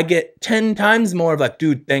then I get 10 times more of like,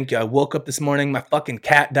 dude, thank you. I woke up this morning, my fucking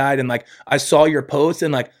cat died, and like, I saw your post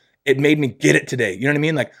and like, it made me get it today. You know what I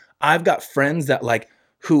mean? Like, I've got friends that like,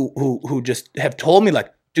 who just have told me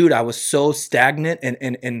like, dude, I was so stagnant,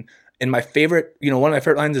 and my favorite, you know, one of my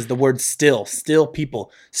favorite lines is the word still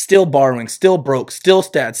people, still borrowing, still broke, still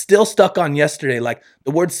sad, still stuck on yesterday. Like,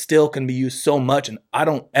 the word still can be used so much, and I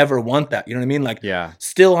don't ever want that. You know what I mean? Like,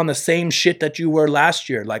 still on the same shit that you were last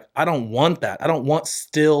year. Like, I don't want that. I don't want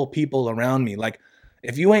still people around me. Like,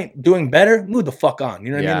 if you ain't doing better, move the fuck on.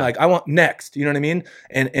 You know what I mean? Like, I want next. You know what I mean?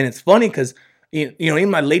 And it's funny because, you know, even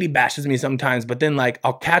my lady bashes me sometimes, but then like,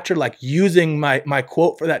 I'll catch her like using my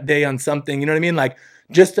quote for that day on something. You know what I mean? Like,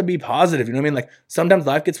 just to be positive, you know what I mean? Like, sometimes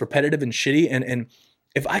life gets repetitive and shitty, and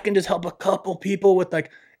if I can just help a couple people with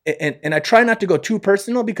like, and I try not to go too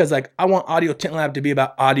personal, because like, I want Audio Tint Lab to be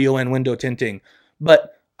about audio and window tinting,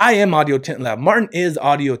 but I am Audio Tint Lab. Martin is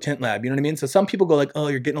Audio Tint Lab, you know what I mean? So some people go like, oh,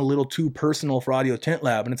 you're getting a little too personal for Audio Tint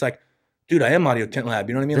Lab, and it's like, dude, I am Audio Tint Lab,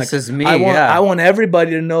 you know what I mean? This like, is me, I want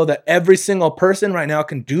everybody to know that every single person right now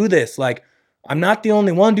can do this. Like, I'm not the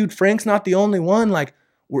only one, dude. Frank's not the only one. Like,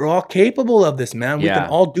 we're all capable of this, man. We Yeah. can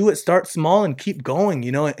all do it. Start small and keep going,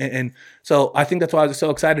 you know? And so I think that's why I was so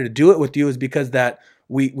excited to do it with you, is because that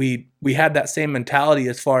we had that same mentality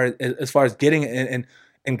as far as getting it.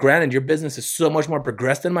 And granted, your business is so much more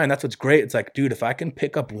progressed than mine. That's what's great. It's like, dude, if I can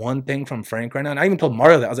pick up one thing from Frank right now, and I even told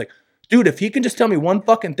Mario that, I was like, dude, if he can just tell me one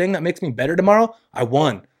fucking thing that makes me better tomorrow, I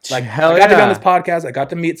won. Like, Hell I got to be yeah. on this podcast. I got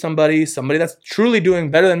to meet somebody that's truly doing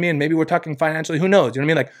better than me. And maybe we're talking financially. Who knows? You know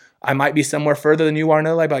what I mean? Like, I might be somewhere further than you are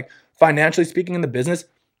now. Like financially speaking in the business,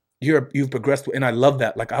 you've progressed. And I love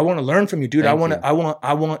that. Like, I want to learn from you, dude. I want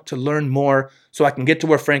to learn more so I can get to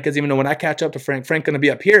where Frank is. Even though when I catch up to Frank going to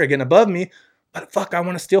be up here again above me. But fuck, I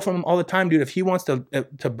want to steal from him all the time, dude. If he wants to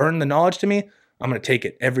burn the knowledge to me, I'm going to take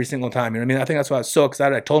it every single time. You know what I mean? I think that's why I was so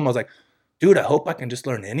excited. I told him, I was like, dude, I hope I can just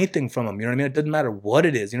learn anything from him. You know what I mean? It doesn't matter what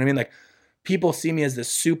it is. You know what I mean? Like, people see me as this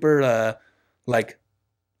super, like,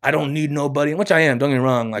 I don't need nobody, which I am. Don't get me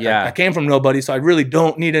wrong. Like, I came from nobody, so I really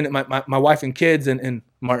don't need it. My wife and kids and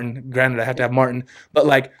Martin. Granted, I have to have Martin, but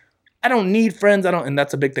like, I don't need friends. And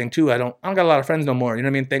that's a big thing too. I don't got a lot of friends no more. You know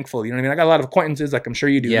what I mean? Thankful. You know what I mean? I got a lot of acquaintances, like I'm sure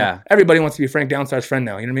you do. Yeah. Everybody wants to be Frank Downstar's friend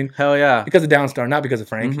now. You know what I mean? Hell yeah. Because of Downstar, not because of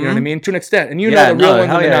Frank. Mm-hmm. You know what I mean? To an extent. And you know the real ones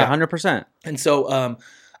hell and yeah, not. 100%. And so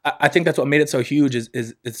I think that's what made it so huge is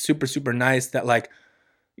it's super, super nice that, like,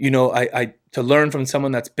 you know, I to learn from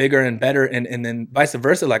someone that's bigger and better and then vice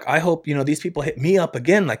versa. Like, I hope, you know, these people hit me up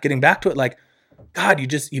again, like getting back to it. Like, God,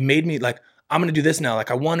 you made me, like, I'm going to do this now.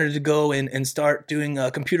 Like, I wanted to go and start doing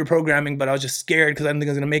computer programming, but I was just scared because I didn't think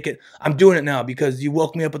I was going to make it. I'm doing it now because you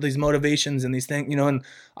woke me up with these motivations and these things, you know, and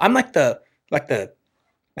I'm like the,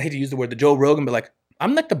 I hate to use the word, the Joe Rogan, but like,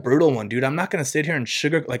 I'm like the brutal one, dude. I'm not going to sit here and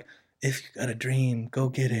like, if you got a dream, go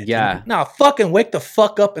get it. Yeah. Now fucking wake the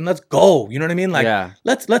fuck up and let's go. You know what I mean? Like,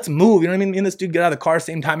 let's move. You know what I mean? Me and this dude get out of the car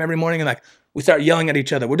same time every morning and like, we start yelling at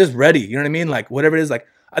each other. We're just ready. You know what I mean? Like, whatever it is, like,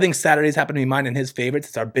 I think Saturdays happen to be mine and his favorites.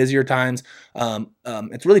 It's our busier times.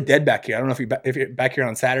 It's really dead back here. I don't know if you're back here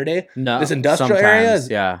on Saturday. No, this industrial area is,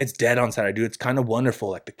 yeah, it's dead on Saturday, dude. It's kind of wonderful.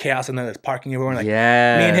 Like the chaos in there, there's parking everywhere. Like,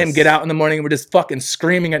 yes. Me and him get out in the morning and we're just fucking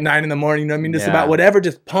screaming at 9 in the morning. You know what I mean? Just about whatever.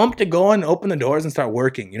 Just pumped to go and open the doors and start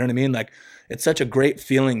working. You know what I mean? Like, it's such a great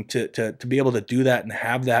feeling to be able to do that and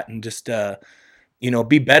have that and just you know,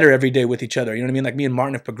 be better every day with each other. You know what I mean? Like, me and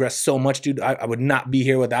Martin have progressed so much, dude. I would not be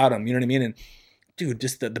here without him. You know what I mean? And dude,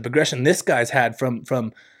 just the progression this guy's had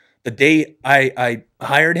from the day I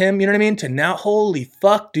hired him, you know what I mean, to now, holy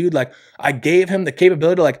fuck, dude. Like, I gave him the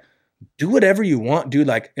capability to, like, do whatever you want, dude.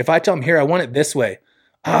 Like, if I tell him, here, I want it this way.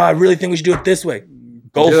 I really think we should do it this way.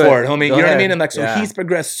 Go for it, homie. You know what I mean? And like, so he's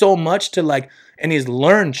progressed so much to, like, and he's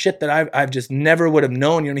learned shit that I've just never would have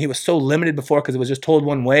known. You know, he was so limited before because it was just told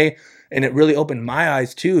one way, and it really opened my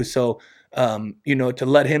eyes too. So, you know, to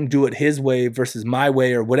let him do it his way versus my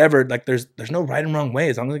way or whatever, like, there's no right and wrong way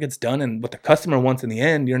as long as it gets done and what the customer wants in the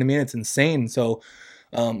end. You know what I mean? It's insane. So,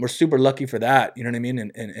 we're super lucky for that. You know what I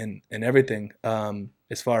mean? And everything.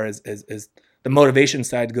 As far as the motivation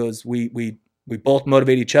side goes, we both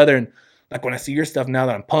motivate each other. And like, when I see your stuff now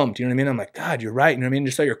that I'm pumped, you know what I mean? I'm like, God, you're right. You know what I mean?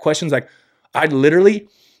 Just like your questions, like, I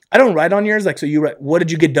don't write on yours. Like, so you write, what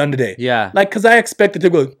did you get done today? Yeah. Like, cause I expected to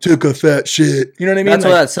go, took a fat shit. You know what I mean? That's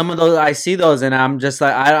like, what some of those, I see those and I'm just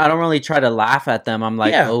like, I don't really try to laugh at them. I'm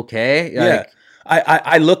like, okay. Like,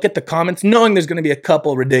 I look at the comments knowing there's going to be a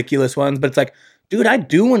couple ridiculous ones, but it's like, dude, I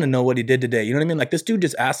do want to know what he did today. You know what I mean? Like, this dude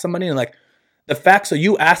just asked somebody and like the fact, so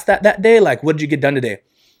you asked that day, like, what did you get done today?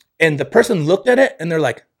 And the person looked at it and they're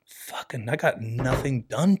like, fucking, I got nothing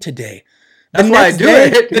done today. That's why I do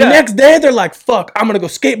it. The next day, they're like, fuck, I'm going to go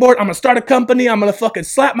skateboard. I'm going to start a company. I'm going to fucking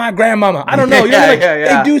slap my grandmama. I don't know. You know, like,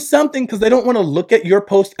 they do something because they don't want to look at your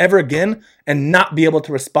post ever again and not be able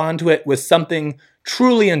to respond to it with something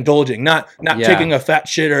truly indulging, not taking a fat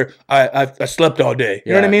shit or I slept all day.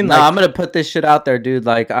 You know what I mean? No, I'm going to put this shit out there, dude.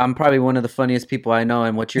 Like, I'm probably one of the funniest people I know,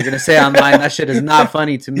 and what you're going to say online, that shit is not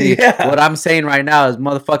funny to me. What I'm saying right now is,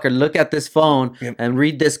 motherfucker, look at this phone and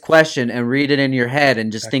read this question and read it in your head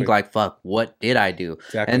and just think like, fuck, what did I do?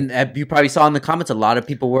 And you probably saw in the comments, a lot of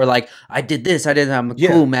people were like, I did this, I did that. I'm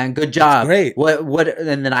cool, man, good job. Great. What?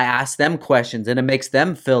 And then I ask them questions and it makes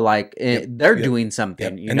them feel like they're doing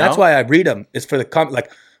something. You know? That's why I read them. It's for the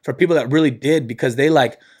like, for people that really did, because they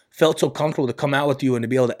like felt so comfortable to come out with you and to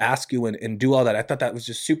be able to ask you and do all that. I thought that was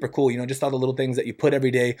just super cool. You know, just all the little things that you put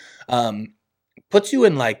every day, puts you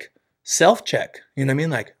in like self-check. You know what I mean?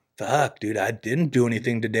 Like, fuck, dude, I didn't do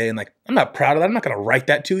anything today. And like, I'm not proud of that. I'm not going to write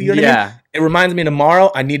that to you. You know what I mean? It reminds me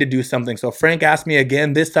tomorrow I need to do something. So Frank asked me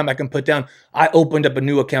again. This time I can put down, I opened up a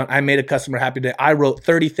new account. I made a customer happy today. I wrote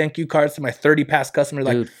 30 thank you cards to my 30 past customers.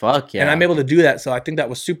 Like, dude, fuck yeah. And I'm able to do that. So I think that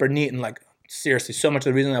was super neat. And like, seriously so much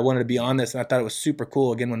of the reason I wanted to be on this, and I thought it was super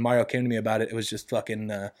cool. Again, when Mario came to me about it, it was just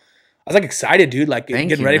fucking. I was like excited, dude. Like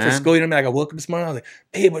getting ready for school. You know what I mean? Like I woke up this morning, I was like,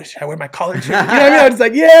 "Babe, should I wear my collared shirt?" You know what I mean? I was just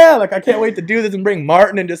like, "Yeah!" Like I can't wait to do this and bring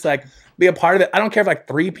Martin and just like be a part of it. I don't care if like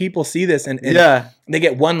 3 people see this and they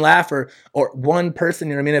get one laugh or one person.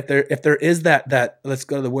 You know what I mean? If there is that let's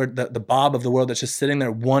go to the word the Bob of the world that's just sitting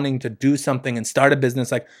there wanting to do something and start a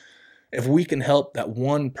business. Like if we can help that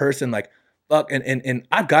one person, like. And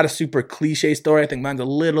I've got a super cliche story. I think mine's a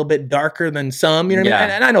little bit darker than some, you know what I mean?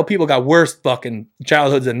 And I know people got worse fucking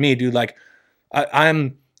childhoods than me, dude. Like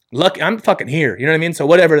I'm lucky. I'm fucking here. You know what I mean? So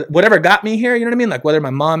whatever got me here, you know what I mean? Like whether my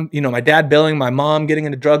mom, you know, my dad billing, my mom getting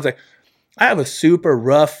into drugs, like I have a super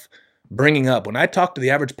rough bringing up. When I talk to the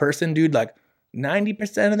average person, dude, like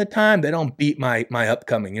 90% of the time they don't beat my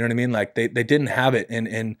upcoming. You know what I mean? Like they didn't have it.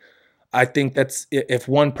 And I think that's if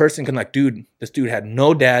one person can like, dude, this dude had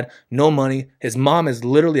no dad, no money. His mom is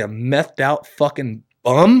literally a methed out fucking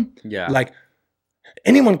bum. Yeah. Like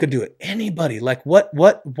anyone could do it. Anybody. Like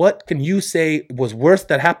what can you say was worse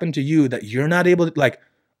that happened to you that you're not able to like,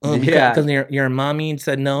 because your mommy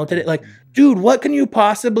said no to it. Like, dude, what can you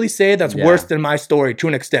possibly say that's worse than my story to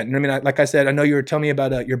an extent? You know what I mean? Like I said, I know you were telling me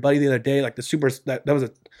about your buddy the other day, like the super,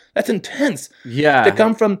 that's intense. Yeah. To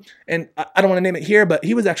come from, and I don't want to name it here, but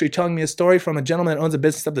he was actually telling me a story from a gentleman that owns a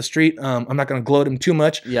business up the street. I'm not going to gloat him too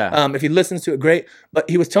much. Yeah. If he listens to it, great. But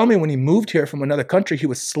he was telling me when he moved here from another country, he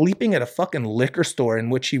was sleeping at a fucking liquor store in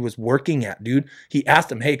which he was working at, dude. He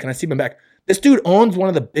asked him, hey, can I sleep him back? This dude owns one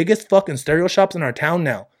of the biggest fucking stereo shops in our town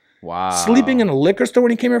now. Wow. Sleeping in a liquor store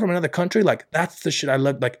when he came here from another country, like that's the shit I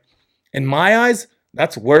love. Like in my eyes,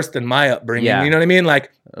 that's worse than my upbringing. Yeah. You know what I mean?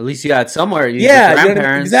 Like at least you had somewhere. You know what I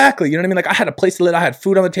mean? Exactly. You know what I mean? Like I had a place to live. I had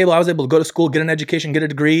food on the table. I was able to go to school, get an education, get a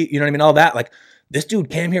degree. You know what I mean? All that. Like this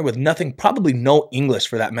dude came here with nothing, probably no English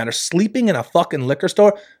for that matter, sleeping in a fucking liquor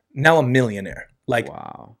store. Now a millionaire. Like,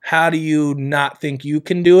 wow. How do you not think you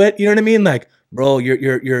can do it? You know what I mean? Like, bro,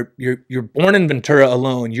 you're born in Ventura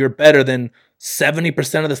alone. You're better than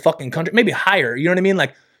 70% of this fucking country, maybe higher. You know what I mean?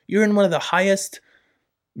 Like you're in one of the highest.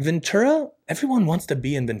 Ventura, everyone wants to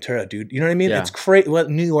be in Ventura, dude. You know what I mean? Yeah. It's crazy. What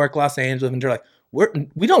New York, Los Angeles, Ventura, like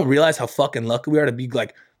we don't realize how fucking lucky we are to be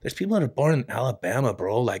like, there's people that are born in Alabama,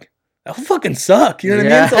 bro. Like that would fucking suck. You know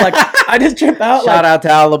what I mean? So like I just trip out. Shout out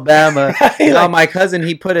to Alabama. You know, my cousin,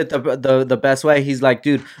 he put it the best way. He's like,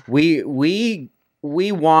 dude, we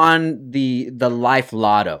won the life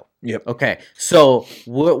lotto. Yep. Okay. So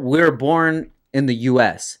we're born in the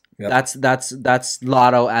US. Yep. That's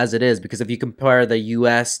lotto as it is, because if you compare the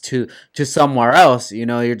U.S. to somewhere else, you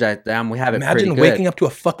know, you're like, damn, we have it pretty good. Imagine waking up to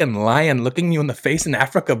a fucking lion looking you in the face in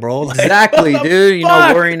Africa, bro. Like, exactly, dude. You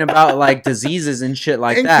know, worrying about like diseases and shit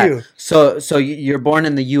like that. You. So you're born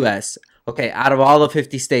in the U.S. Okay, out of all the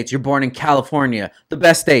 50 states, you're born in California, the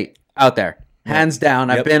best state out there. Hands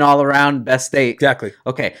down. I've been all around, best state. Exactly.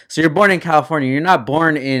 Okay, so you're born in California. You're not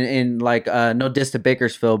born in like no diss to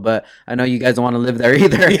Bakersfield, but I know you guys don't want to live there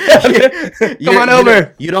either. Come on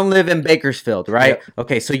over. You don't live in Bakersfield, right? Yep.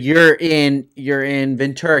 Okay, so you're in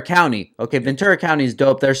Ventura County. Okay, Ventura County is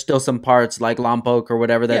dope. There's still some parts like Lompoc or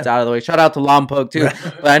whatever that's out of the way. Shout out to Lompoc too.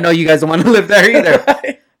 But I know you guys don't want to live there either.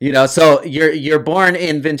 Right. You know, so you're born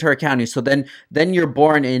in Ventura County. So then you're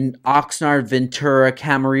born in Oxnard, Ventura,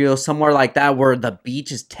 Camarillo, somewhere like that, where the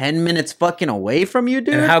beach is 10 minutes fucking away from you,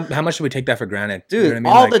 dude. And how much do we take that for granted, dude? You know what I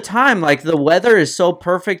mean? All the time. Like the weather is so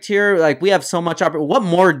perfect here. Like we have so much opportunity. What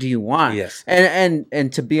more do you want? Yes.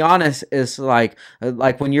 And to be honest, it's like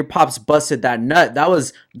when your pops busted that nut, that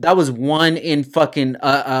was one in fucking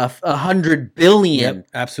 100 billion. Yep,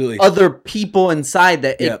 absolutely. Other people inside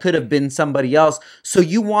that it could have been somebody else. So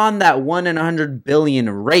you won that 1 in 100 billion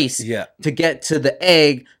race to get to the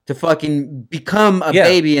egg to fucking become a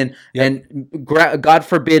baby and God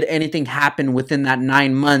forbid anything happen within that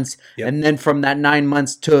 9 months. And then from that 9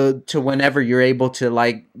 months to whenever you're able to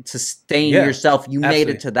like sustain yourself, you made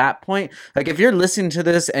it to that point. Like if you're listening to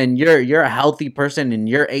this and you're a healthy person and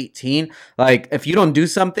you're 18, like if you don't do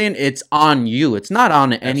something, it's on you. It's not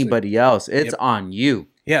on anybody else. It's on you.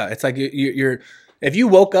 Yeah. It's like you're if you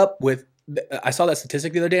woke up with, I saw that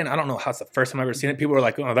statistic the other day, and I don't know how it's the first time I've ever seen it. People were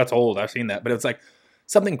like, "Oh, that's old. I've seen that," but it's like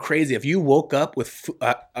something crazy. If you woke up with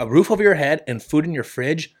a roof over your head and food in your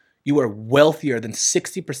fridge, you are wealthier than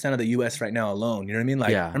 60% of the U.S. right now alone. You know what I mean?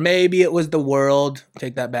 Like, or maybe it was the world.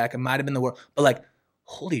 Take that back. It might have been the world, but like,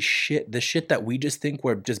 holy shit, the shit that we just think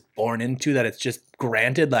we're just born into, that it's just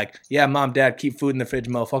granted. Like, yeah, mom, dad, keep food in the fridge,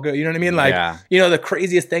 motherfucker. You know what I mean? Like, you know, the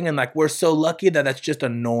craziest thing, and like, we're so lucky that that's just a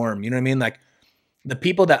norm. You know what I mean? Like, the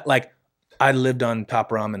people that like. I lived on Top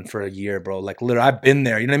Ramen for a year, bro. Like literally, I've been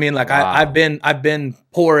there. You know what I mean? Like Wow. I've been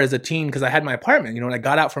poor as a teen because I had my apartment. You know, when I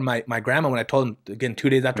got out from my grandma, when I told him again 2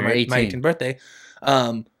 days after When my you're 18. 18th birthday,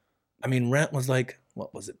 I mean, rent was like,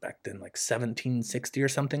 what was it back then? Like $17.60 or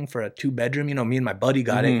something for a 2-bedroom. You know, me and my buddy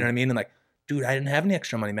got it. You know what I mean? And like, dude, I didn't have any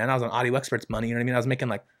extra money, man. I was on Audio Experts money. You know what I mean? I was making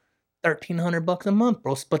like $1,300 a month,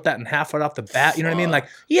 bro. Split that in half right off the bat. You know what I mean? Like,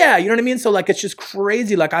 yeah, you know what I mean? So like, it's just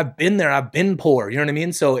crazy. Like I've been there. I've been poor. You know what I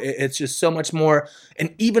mean? So it's just so much more.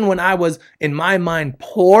 And even when I was in my mind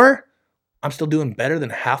poor, I'm still doing better than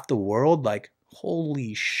half the world. Like,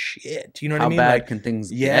 holy shit. You know what I mean? How bad Like, can things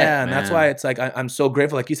get, yeah, and that's man? why it's like I'm so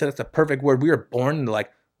grateful. Like you said, it's the perfect word. We were born into like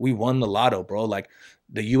we won the lotto, bro. Like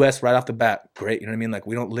the U.S. right off the bat, great. You know what I mean? Like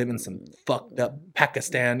we don't live in some fucked up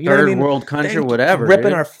Pakistan, you know what I Third mean? world country, They whatever. ripping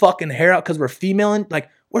dude. our fucking hair out because we're female, and like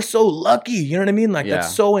we're so lucky. You know what I mean? Like Yeah.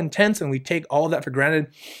 that's so intense, and we take all of that for granted.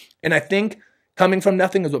 And I think coming from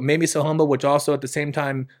nothing is what made me so humble, which also at the same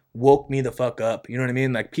time woke me the fuck up. You know what I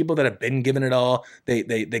mean? Like people that have been given it all, they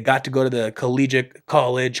got to go to the collegiate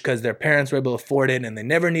college because their parents were able to afford it and they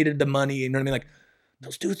never needed the money. You know what I mean? Like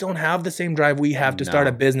those dudes don't have the same drive we have to start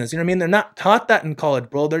a No. business. You know what I mean? They're not taught that in college,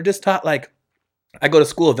 bro. They're just taught like, I go to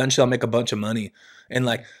school, eventually I'll make a bunch of money. And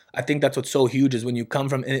like, I think that's what's so huge is when you come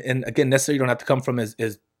from, and again, necessarily you don't have to come from as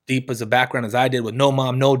deep as a background as I did with no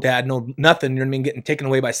mom, no dad, no nothing, you know what I mean? Getting taken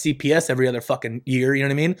away by CPS every other fucking year, you know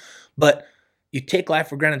what I mean? But you take life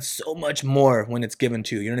for granted so much more when it's given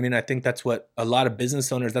to you. You know what I mean? I think that's what a lot of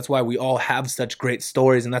business owners, that's why we all have such great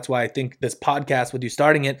stories. And that's why I think this podcast with you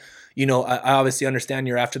starting it, you know, I obviously understand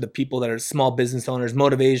you're after the people that are small business owners,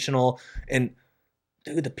 motivational. And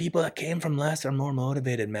dude, the people that came from less are more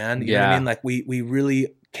motivated, man. You know what I Yeah. mean? Like we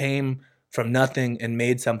really came from nothing and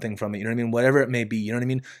made something from it. You know what I mean? Whatever it may be. You know what I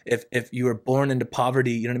mean? If you were born into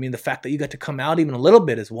poverty, you know what I mean? The fact that you got to come out even a little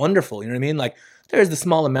bit is wonderful. You know what I mean? Like there's the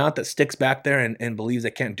small amount that sticks back there and believes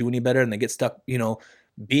they can't do any better and they get stuck, you know,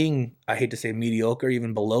 being, I hate to say mediocre,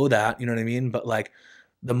 even below that. You know what I mean? But like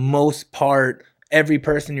the most part, every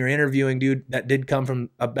person you're interviewing, dude, that did come from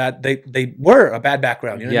a bad, they were a bad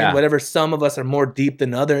background. You know what I Yeah. mean? Whatever, some of us are more deep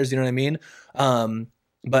than others. You know what I mean?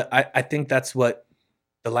 But I think that's what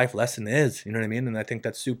the life lesson is, you know what I mean? And I think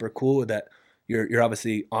that's super cool that you're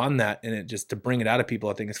obviously on that, and it just to bring it out of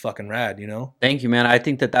people, I think is fucking rad, you know? Thank you, man. I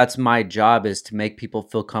think that that's my job, is to make people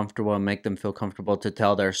feel comfortable and make them feel comfortable to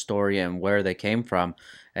tell their story and where they came from,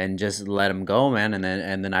 and just let them go, man. And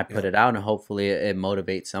then I put it out, and hopefully it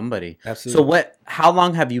motivates somebody. Absolutely. So how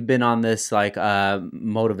long have you been on this like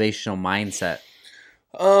motivational mindset?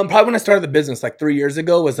 Probably when I started the business like 3 years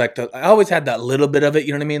ago was like I always had that little bit of it,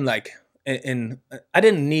 you know what I mean? Like, and I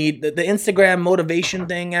didn't need the Instagram motivation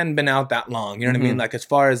thing hadn't been out that long, you know what I mean? Like as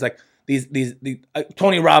far as like these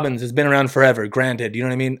Tony Robbins has been around forever, granted, you know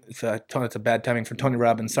what I mean? It's a bad timing for Tony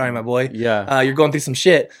Robbins. Sorry, my boy. Yeah. You're going through some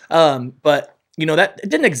shit. But you know, that it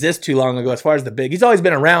didn't exist too long ago as far as the big. He's always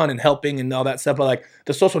been around and helping and all that stuff, but like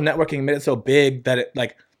the social networking made it so big that it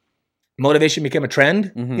like motivation became a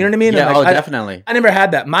trend. You know what I mean? Yeah, And, like, definitely. I never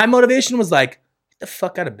had that. My motivation was like, get the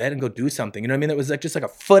fuck out of bed and go do something. You know what I mean? It was like just like a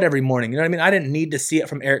foot every morning. You know what I mean? I didn't need to see it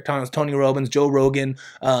from Eric Thomas, Tony Robbins, Joe Rogan,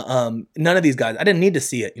 none of these guys. I didn't need to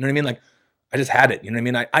see it. You know what I mean? Like I just had it. You know what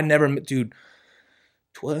I mean? I never, dude,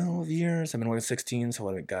 12 years. I've been working 16. So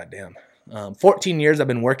what? Goddamn. 14 years I've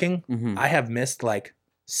been working. I have missed like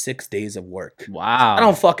 6 days of work. Wow. I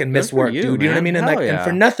don't fucking miss Good for work, you, dude. You know what I man. mean? And Hell like, and yeah.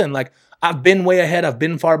 for nothing, like I've been way ahead. I've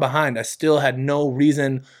been far behind. I still had no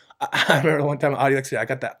reason. I remember one time at Audio Experts, I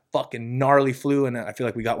got that fucking gnarly flu, and I feel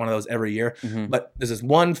like we got one of those every year. But there's this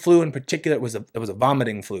one flu in particular. It was a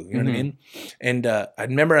vomiting flu. You know what I mean? And I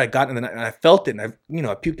remember I got in the night and I felt it, and I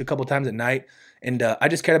puked a couple times at night. And I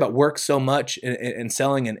just cared about work so much and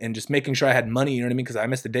selling and just making sure I had money, you know what I mean? Because I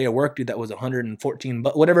missed a day of work, dude, that was 114,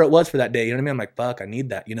 but whatever it was for that day, you know what I mean? I'm like, fuck, I need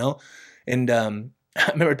that, you know? And I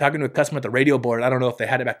remember talking to a customer at the radio board. I don't know if they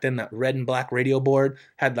had it back then. That red and black radio board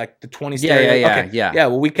had like the 20 stereo. Yeah. Yeah,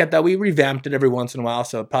 well, we kept that. We revamped it every once in a while,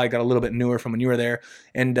 so it probably got a little bit newer from when you were there.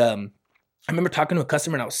 And I remember talking to a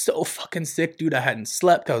customer, and I was so fucking sick, dude. I hadn't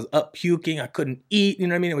slept. I was up puking. I couldn't eat. You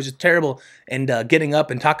know what I mean? It was just terrible. And getting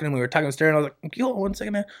up and talking to him, we were talking upstairs, and I was like, yo, 1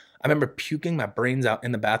 second, man. I remember puking my brains out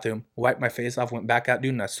in the bathroom, wiped my face off, went back out,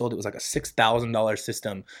 dude, and I sold it. It was like a $6,000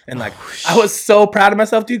 system. And like, I was so proud of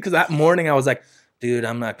myself, dude, because that morning I was like, dude,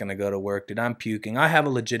 I'm not going to go to work, dude. I'm puking. I have a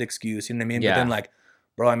legit excuse, you know what I mean? Yeah. But then like,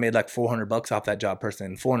 bro, I made like $400 off that job person.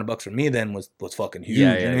 And $400 for me then was fucking huge.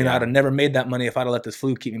 Yeah, you know what I mean? I'd have never made that money if I'd have let this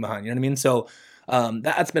flu keep me behind. You know what I mean? So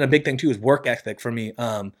that's been a big thing too, is work ethic for me.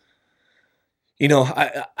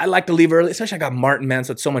 I like to leave early, especially I got Martin, man,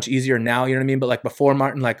 so it's so much easier now, you know what I mean? But like before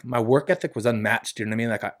Martin, like my work ethic was unmatched, you know what I mean?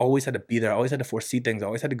 Like I always had to be there. I always had to foresee things. I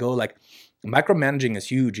always had to go, like micromanaging is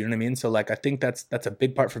huge, you know what I mean? So like I think that's a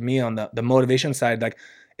big part for me on the motivation side. Like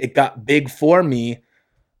it got big for me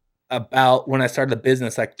about when I started the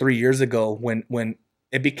business like 3 years ago when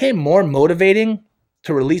it became more motivating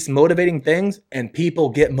to release motivating things and people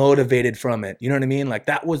get motivated from it. You know what I mean? Like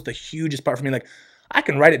that was the hugest part for me. Like I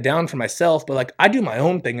can write it down for myself, but like I do my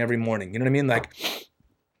own thing every morning. You know what I mean? Like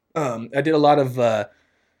I did a lot of I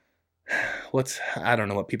don't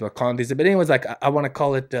know what people are calling these, but anyways, like I want to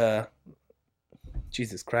call it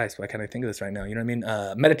Jesus Christ, why can't I think of this right now? You know what I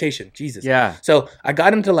mean? Meditation. Jesus. Yeah. So I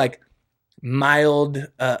got into like mild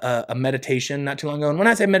a meditation not too long ago. And when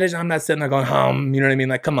I say meditation, I'm not sitting there going hum, you know what I mean?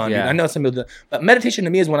 Like, come on, dude. I know some people do, but meditation to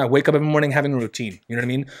me is when I wake up every morning having a routine. You know what I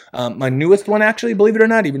mean? My newest one, actually, believe it or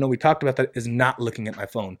not, even though we talked about that, is not looking at my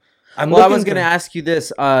phone. I was going to ask you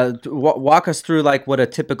this. Walk us through like what a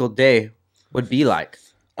typical day would be like.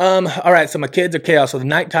 All right. So my kids are chaos. So the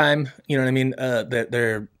nighttime, you know what I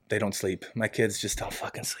mean? They don't sleep. My kids just don't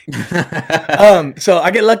fucking sleep. So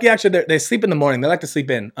I get lucky. Actually, they sleep in the morning. They like to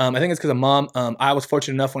sleep in. I think it's because of mom. I was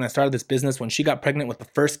fortunate enough when I started this business, when she got pregnant with the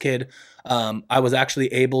first kid, I was actually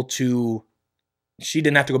able to, she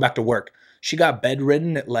didn't have to go back to work. She got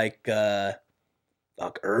bedridden at like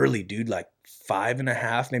early, dude, like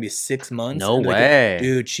 5.5, maybe 6 months. No way.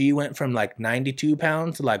 Dude, she went from like 92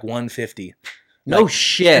 pounds to like 150. No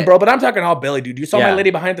shit. Bro, but I'm talking all belly, dude. You saw my lady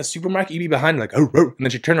behind the supermarket, you'd be behind like, oh, and then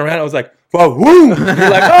she turned around, I was like, whoa, woo. You're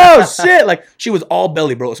like, oh shit. Like she was all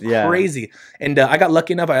belly, bro. It was crazy. And I got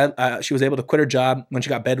lucky enough, she was able to quit her job when she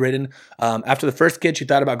got bedridden. After the first kid, she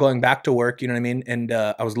thought about going back to work, you know what I mean? And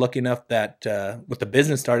I was lucky enough that with the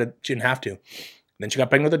business started, she didn't have to. And then she got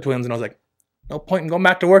pregnant with the twins, and I was like, no point in going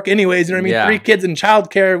back to work anyways, you know what I mean? 3 kids in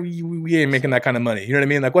childcare, we ain't making that kind of money. You know what I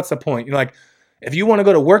mean? Like, what's the point? You know, like, if you want to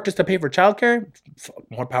go to work just to pay for childcare,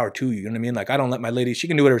 more power to you. You know what I mean? Like, I don't let my lady, she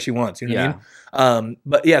can do whatever she wants. You know what I mean?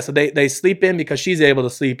 But yeah, so they sleep in because she's able to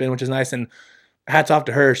sleep in, which is nice. And hats off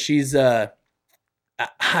to her. She's, I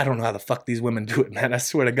don't know how the fuck these women do it, man. I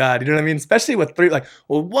swear to God. You know what I mean? Especially with 3, like,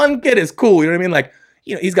 well, 1 kid is cool. You know what I mean? Like,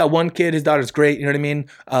 you know, he's got 1 kid. His daughter's great. You know what I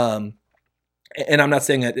mean? And I'm not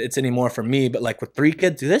saying that it's anymore for me, but like with 3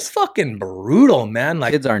 kids, dude, that's fucking brutal, man.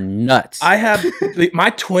 Like kids are nuts. I have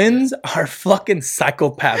my twins are fucking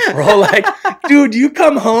psychopaths, bro. Like, dude, you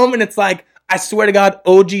come home and it's like, I swear to God,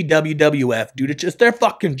 OG WWF, dude. It's just they're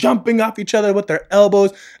fucking jumping off each other with their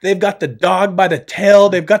elbows. They've got the dog by the tail.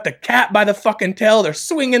 They've got the cat by the fucking tail. They're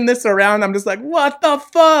swinging this around. I'm just like, what the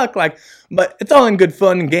fuck? Like, but it's all in good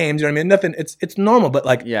fun and games. You know what I mean? Nothing. It's normal, but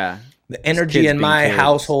like, the energy in my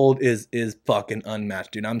household is fucking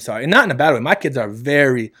unmatched, dude. I'm sorry. And not in a bad way. My kids are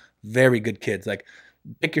very, very good kids. Like,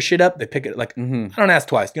 pick your shit up, they pick it. Like, I don't ask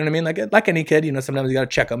twice. You know what I mean? Like any kid, you know, sometimes you got to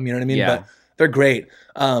check them. You know what I mean? Yeah. But they're great.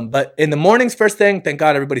 But in the mornings, first thing, thank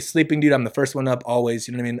God everybody's sleeping, dude. I'm the first one up always.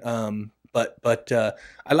 You know what I mean? But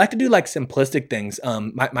I like to do like simplistic things.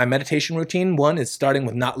 My meditation routine, one is starting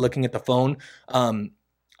with not looking at the phone.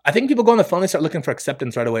 I think people go on the phone, they start looking for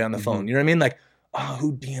acceptance right away on the phone. You know what I mean? Like, oh,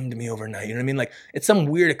 who DM'd me overnight? You know what I mean? Like, it's some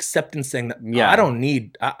weird acceptance thing that I don't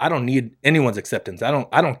need. I don't need anyone's acceptance. I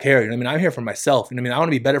don't care. You know what I mean? I'm here for myself. You know what I mean? I want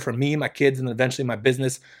to be better for me, my kids, and eventually my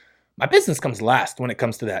business. My business comes last when it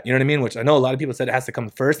comes to that. You know what I mean? Which I know a lot of people said it has to come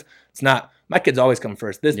first. It's not. My kids always come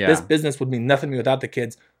first. This business would mean nothing to me without the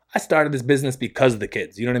kids. I started this business because of the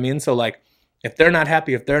kids. You know what I mean? So like, if they're not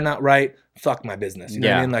happy, if they're not right, fuck my business. You know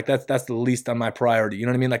what I mean? Like that's the least on my priority. You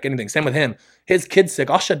know what I mean? Like anything. Same with him. His kid's sick.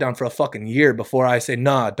 I'll shut down for a fucking year before I say,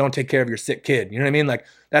 nah, don't take care of your sick kid. You know what I mean? Like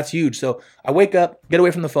that's huge. So I wake up, get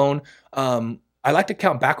away from the phone. I like to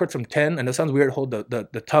count backwards from 10. I know it sounds weird. Hold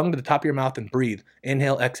the tongue to the top of your mouth and breathe.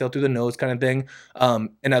 Inhale, exhale through the nose kind of thing.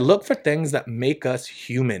 And I look for things that make us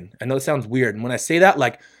human. I know it sounds weird. And when I say that,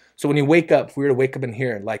 like, so when you wake up, if we were to wake up in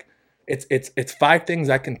here, like, it's 5 things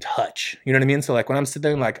I can touch. You know what I mean? So like when I'm sitting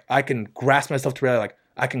there, like I can grasp myself to reality, like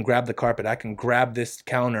I can grab the carpet, I can grab this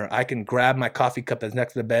counter, I can grab my coffee cup that's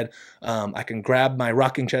next to the bed, I can grab my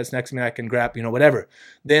rocking chair that's next to me, I can grab, you know, whatever.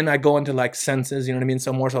 Then I go into like senses, you know what I mean?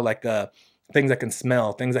 So more so like things I can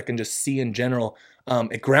smell, things I can just see in general.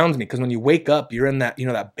 It grounds me because when you wake up, you're in that, you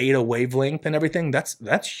know, that beta wavelength and everything. That's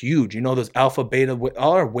huge. You know, those alpha, beta,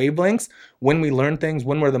 all our wavelengths, when we learn things,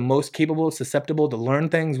 when we're the most capable, susceptible to learn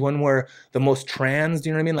things, when we're the most trans,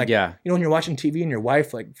 you know what I mean? Like, you know, when you're watching TV and your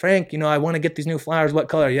wife, like, Frank, you know, I want to get these new flowers. What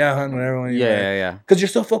color? Yeah, hon, whatever. Yeah. Because you're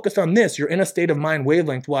so focused on this. You're in a state of mind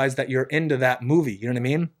wavelength wise that you're into that movie. You know what I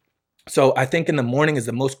mean? So I think in the morning is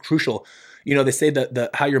the most crucial. you know, they say that the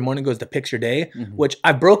how your morning goes depicts your day, Mhm. which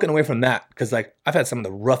I've broken away from that because like I've had some of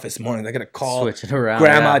the roughest mornings. I get a call, Switch it around.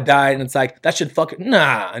 grandma yeah. died, and it's like that should fucking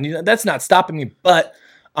nah, and you know that's not stopping me. But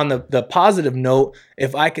on the positive note,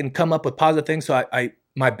 if I can come up with positive things, so I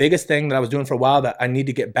my biggest thing that I was doing for a while that I need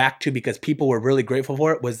to get back to because people were really grateful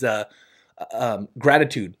for it was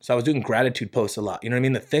gratitude. So I was doing gratitude posts a lot. You know what I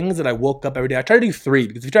mean? The things that I woke up every day. I try to do 3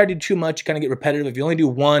 because if you try to do too much, you kind of get repetitive. If you only do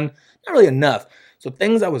 1, not really enough. So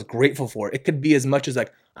things I was grateful for. It could be as much as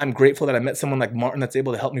like I'm grateful that I met someone like Martin that's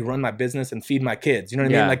able to help me run my business and feed my kids. You know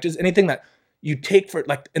what I mean? Like just anything that you take for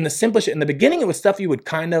like in the simplest shit. In the beginning, it was stuff you would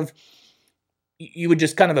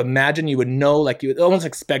just kind of imagine, you would know, like you would almost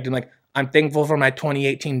expect, and like I'm thankful for my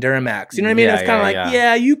 2018 Duramax. You know what I mean? It's kind of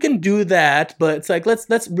yeah, you can do that, but it's like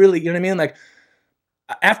let's really, you know what I mean? Like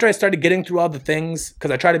after I started getting through all the things,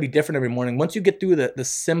 because I try to be different every morning. Once you get through the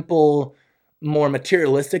simple, more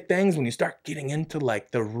materialistic things, when you start getting into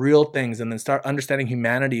like the real things and then start understanding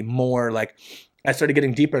humanity more, like I started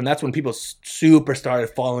getting deeper, and that's when people super started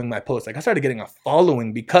following my posts. Like I started getting a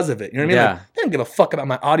following because of it. You know what I mean? Like, they didn't give a fuck about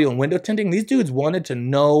my audio and window tinting. These dudes wanted to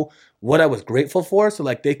know what I was grateful for, so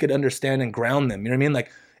like they could understand and ground them. You know what I mean?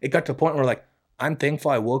 Like it got to a point where like I'm thankful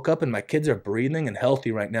I woke up and my kids are breathing and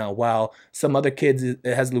healthy right now, while some other kids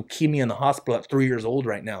has leukemia in the hospital at 3 years old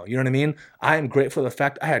right now. You know what I mean? I am grateful for the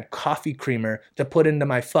fact I had coffee creamer to put into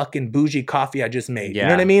my fucking bougie coffee I just made. You know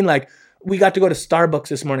what I mean? Like we got to go to Starbucks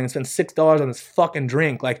this morning and spend $6 on this fucking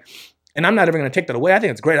drink. Like, and I'm not ever going to take that away. I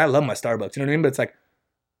think it's great. I love my Starbucks. You know what I mean? But it's like,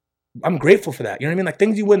 I'm grateful for that. You know what I mean? Like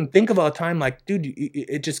things you wouldn't think of all the time. Like, dude,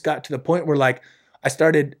 it just got to the point where like I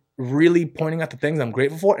started really pointing out the things I'm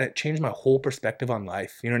grateful for, and it changed my whole perspective on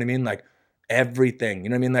life. You know what I mean? Like everything. You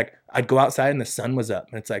know what I mean? Like I'd go outside and the sun was up,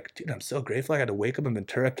 and it's like, dude, I'm so grateful I got to wake up in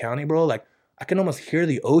Ventura County, bro. Like I can almost hear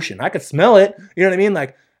the ocean. I could smell it. You know what I mean?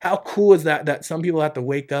 Like how cool is that some people have to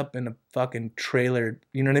wake up in a fucking trailer?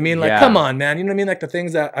 You know what I mean? Like, come on, man. You know what I mean? Like the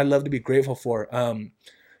things that I love to be grateful for.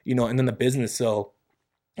 You know, and then the business. So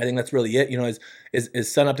I think that's really it. You know,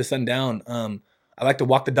 is sun up to sundown. I like to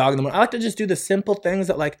walk the dog in the morning. I like to just do the simple things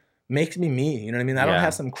that like makes me me. You know what I mean? I don't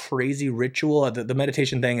have some crazy ritual. The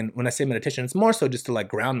meditation thing, and when I say meditation, it's more so just to like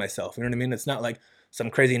ground myself. You know what I mean? It's not like some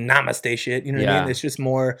crazy namaste shit. You know what I mean? It's just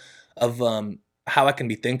more of how I can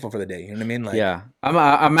be thankful for the day. You know what I mean? Like,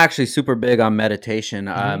 I'm actually super big on meditation.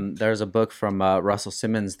 There's a book from Russell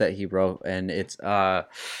Simmons that he wrote, and it's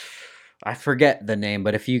I forget the name,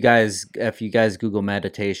 but if you guys Google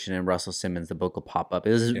meditation and Russell Simmons, the book will pop up.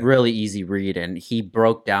 It was a really easy read, and he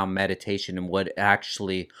broke down meditation and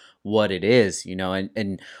what it is, you know,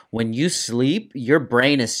 and when you sleep, your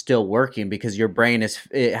brain is still working because your brain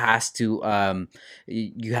it has to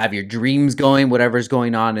you have your dreams going, whatever's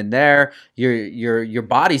going on in there, your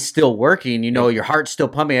body's still working, you know, your heart's still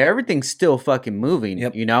pumping, everything's still fucking moving,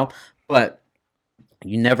 you know, but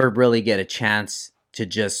you never really get a chance to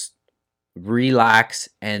just relax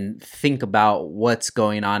and think about what's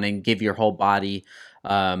going on and give your whole body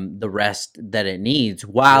the rest that it needs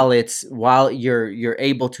while you're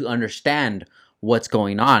able to understand what's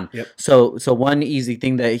going on. So one easy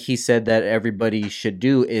thing that he said that everybody should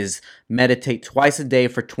do is meditate twice a day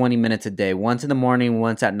for 20 minutes a day, once in the morning,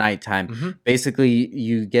 once at nighttime. Basically,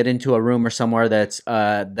 you get into a room or somewhere that's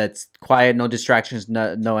quiet, no distractions,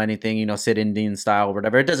 no anything, you know, sit Indian style or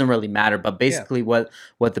whatever. It doesn't really matter, but basically what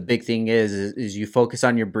the big thing is you focus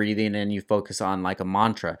on your breathing and you focus on like a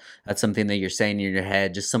mantra. That's something that you're saying in your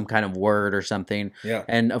head, just some kind of word or something.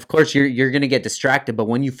 And of course you're going to get distracted, but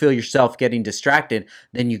when you feel yourself getting distracted,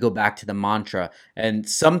 then you go back to the mantra. And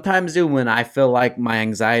sometimes, dude, when I feel like my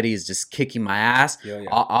anxiety is just kicking my ass,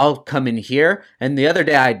 I'll come in here. And the other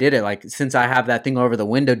day I did it, like, since I have that thing over the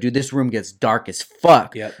window, dude, this room gets dark as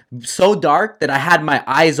fuck. So dark that I had my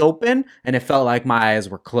eyes open and it felt like my eyes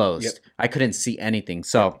were closed. I couldn't see anything.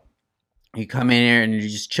 So you come in here and you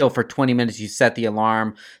just chill for 20 minutes. You set the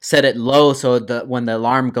alarm, set it low so that when the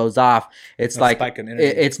alarm goes off, it's like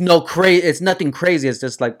it's nothing crazy. It's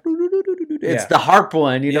just like it's the harp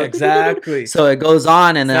one, you know. Exactly. So it goes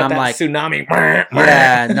on, and then I'm like tsunami.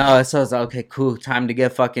 So it's like, okay, cool, time to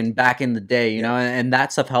get fucking back in the day, you know. And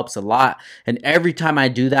that stuff helps a lot. And every time I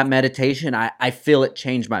do that meditation, I feel it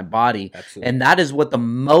change my body. And that is what the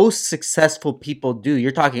most successful people do.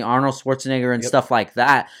 You're talking Arnold Schwarzenegger and stuff like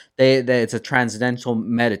that. they it's a transcendental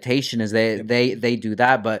meditation, is they do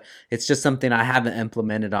that, but it's just something I haven't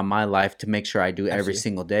implemented on my life to make sure I do every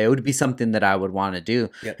single day. It would be something that I would want to do.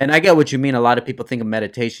 And I get what you mean. A lot of people think of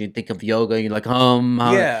meditation, you think of yoga, you're like,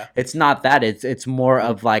 it's not that. It's more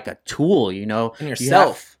of like a tool, you know, in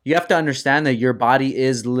yourself. You have to understand that your body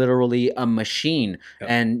is literally a machine,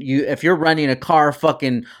 and if you're running a car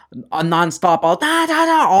fucking nonstop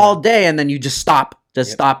all day, and then you just stop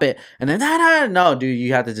stop it, and then no, dude,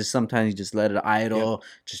 you have to just sometimes you just let it idle,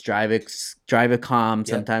 just drive it calm.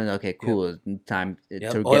 Sometimes cool, time to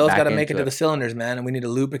get oil's back got to make it into to the cylinders, man, and we need to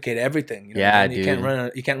lubricate everything. You know yeah, dude.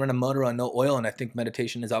 You can't run a motor on no oil, and I think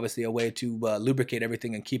meditation is obviously a way to lubricate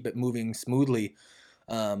everything and keep it moving smoothly.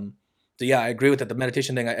 So yeah, I agree with that. The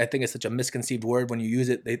meditation thing, I think it's such a misconceived word when you use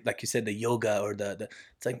it. Like you said, the yoga or the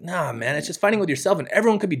it's like, nah, man, it's just fighting with yourself, and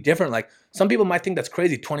everyone could be different. Like some people might think that's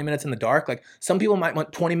crazy, 20 minutes in the dark. Like some people might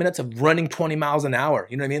want 20 minutes of running 20 miles an hour.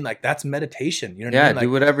 You know what I mean? Like that's meditation. You know what I mean? Like,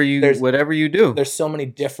 do whatever you do. There's so many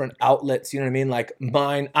different outlets. You know what I mean? Like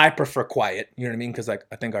mine, I prefer quiet. You know what I mean? Because like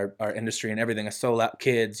I think our industry and everything is so loud.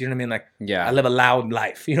 Kids, you know what I mean? Like I live a loud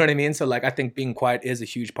life. You know what I mean? So like I think being quiet is a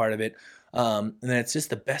huge part of it. And then it's just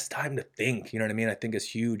the best time to think, you know what I mean? I think it's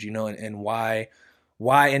huge, you know, and why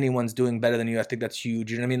anyone's doing better than you. I think that's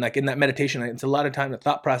huge. You know what I mean? Like in that meditation, it's a lot of time, the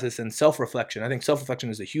thought process and self-reflection. I think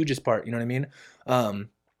self-reflection is the hugest part. You know what I mean?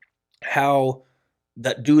 How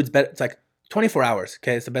that dude's better. It's like 24 hours.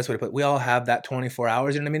 Okay. It's the best way to put it. We all have that 24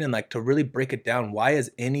 hours, you know what I mean? And like to really break it down, why is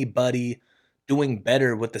anybody doing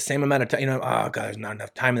better with the same amount of time? You know, oh God, there's not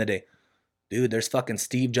enough time in the day. Dude, there's fucking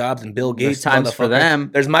Steve Jobs and Bill Gates. There's times for them.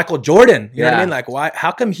 There's Michael Jordan. You know what I mean? Like, why?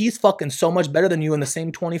 How come he's fucking so much better than you in the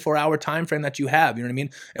same 24-hour time frame that you have? You know what I mean?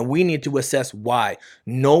 And we need to assess why.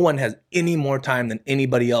 No one has any more time than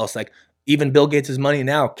anybody else. Like, even Bill Gates' money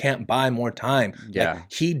now can't buy more time. Yeah.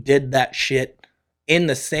 Like, he did that shit in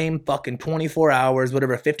the same fucking 24 hours,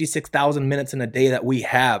 whatever, 56,000 minutes in a day that we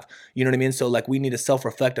have. You know what I mean? So, like, we need to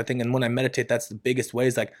self-reflect, I think. And when I meditate, that's the biggest way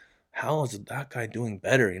is like, how is that guy doing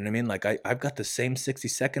better? You know what I mean? Like I've got the same 60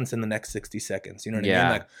 seconds in the next 60 seconds. You know what I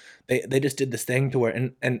mean? Like they just did this thing to where,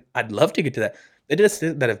 and I'd love to get to that. They did this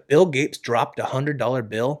thing that if Bill Gates dropped $100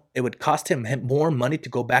 bill, it would cost him more money to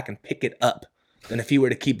go back and pick it up than if he were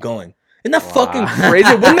to keep going. Isn't that fucking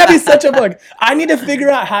crazy? Wouldn't that be such a like? I need to figure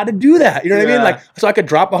out how to do that. You know what I mean? Like, so I could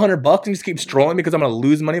drop $100 and just keep strolling because I'm gonna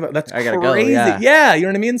lose money. But that's crazy. Yeah, you know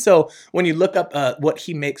what I mean? So when you look up what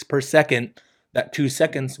he makes per second, that 2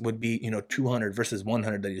 seconds would be, 200 versus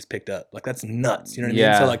 100 that he just picked up. Like, that's nuts. You know what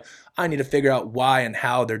I mean? So, like, I need to figure out why and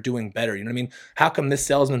how they're doing better. You know what I mean? How come this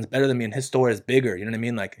salesman's better than me and his store is bigger? You know what I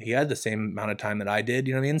mean? Like, he had the same amount of time that I did.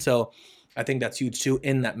 You know what I mean? So, I think that's huge, too,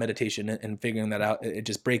 in that meditation and figuring that out. It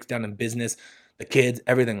just breaks down in business, the kids,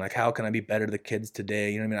 everything. Like, how can I be better to the kids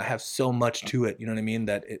today? You know what I mean? I have so much to it. You know what I mean?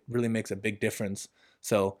 That it really makes a big difference.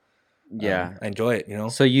 So, I enjoy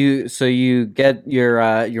it, So you get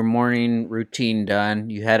your morning routine done.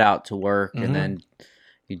 You head out to work, and then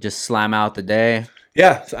you just slam out the day.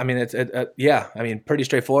 Yeah, I mean I mean pretty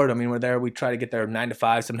straightforward. I mean we're there. We try to get there 9 to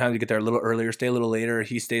 5. Sometimes we get there a little earlier, stay a little later.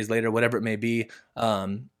 He stays later, whatever it may be.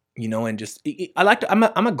 And just I like to.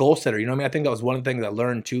 I'm a goal setter. You know what I mean? I think that was one of the things I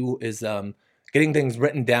learned too is getting things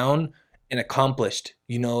written down and accomplished.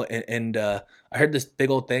 And I heard this big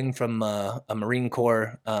old thing from a Marine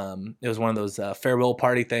Corps. It was one of those farewell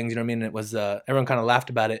party things. You know what I mean? It was everyone kind of laughed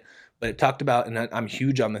about it, but it talked about, and I'm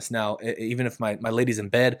huge on this now. Even if my lady's in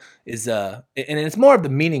bed, is and it's more of the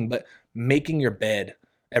meaning, but making your bed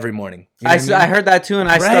every morning. I heard that too, and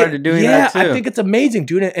I started doing that too. I think it's amazing,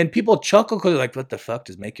 dude. And people chuckle because they're like, "What the fuck?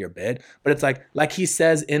 Just make your bed?" But it's like he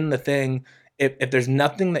says in the thing. If there's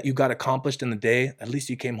nothing that you got accomplished in the day, at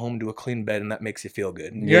least you came home to a clean bed, and that makes you feel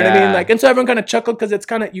good. You know what I mean? Like, and so everyone kind of chuckled because it's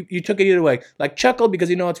kind of you took it either way. Like chuckle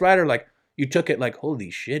because you know it's right, or like you took it like,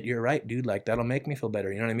 holy shit, you're right, dude. Like that'll make me feel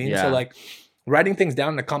better. You know what I mean? Yeah. So like writing things down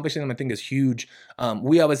and accomplishing them, I think is huge.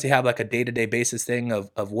 We obviously have like a day-to-day basis thing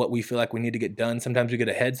of what we feel like we need to get done. Sometimes we get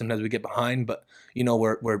ahead, sometimes we get behind, but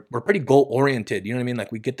we're pretty goal oriented. You know what I mean?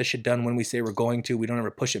 Like we get the shit done when we say we're going to. We don't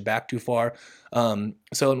ever push it back too far.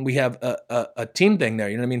 So we have a team thing there.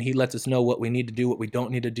 You know what I mean? He lets us know what we need to do, what we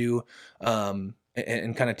don't need to do, and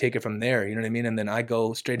kind of take it from there. You know what I mean? And then I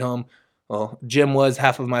go straight home. Well, gym was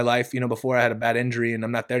half of my life, before I had a bad injury and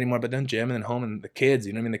I'm not there anymore, but then gym and then home and the kids,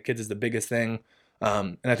 you know what I mean? The kids is the biggest thing.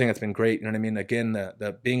 And I think that's been great. You know what I mean? Again,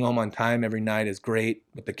 the being home on time every night is great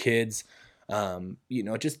with the kids.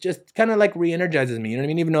 Just kind of like re-energizes me. You know what I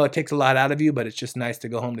mean? Even though it takes a lot out of you, but it's just nice to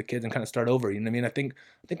go home to kids and kind of start over. You know what I mean? I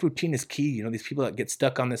think routine is key. You know, these people that get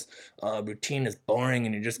stuck on this routine is boring,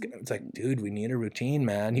 and it's like, dude, we need a routine,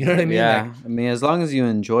 man. You know what I mean? Yeah, Like, I mean, as long as you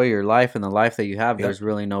enjoy your life and the life that you have, there's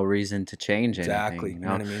really no reason to change anything. Exactly. You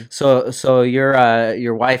know what I mean? So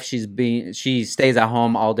your wife, she stays at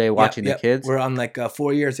home all day watching the kids. We're on like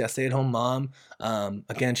 4 years. Yeah, stay-at-home mom.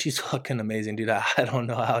 Again, she's fucking amazing, dude. I don't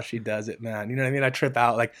know how she does it, man. You know what I mean? I trip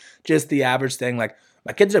out. Like, just the average thing. Like,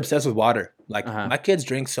 my kids are obsessed with water. Like, my kids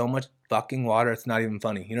drink so much fucking water, it's not even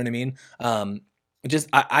funny. You know what I mean?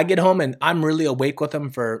 I get home and I'm really awake with them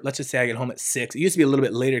for, let's just say I get home at 6. It used to be a little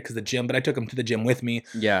bit later because the gym, but I took them to the gym with me.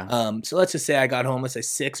 Yeah. So let's just say I got home, let's say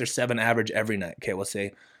 6 or 7 average every night. Okay, we'll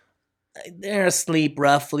say they're asleep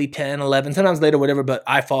roughly 10, 11, sometimes later, whatever, but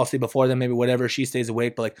I fall asleep before them, maybe whatever. She stays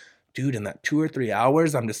awake, but like, dude, in that 2 or 3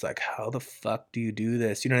 hours, I'm just like, how the fuck do you do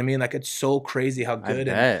this? You know what I mean? Like, it's so crazy how good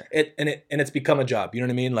it's become a job. You know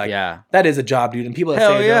what I mean? Like, that is a job, dude. And people that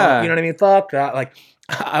say, you know what I mean? Fuck that. Like,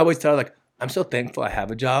 I always tell her, like, I'm so thankful I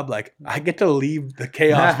have a job. Like, I get to leave the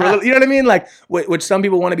chaos for a little, you know what I mean? Like, which some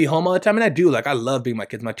people want to be home all the time, and I do. Like, I love being my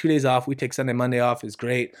kids. My 2 days off, we take Sunday, Monday off is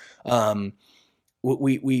great.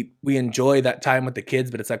 We enjoy that time with the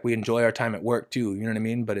kids, but it's like we enjoy our time at work too. You know what I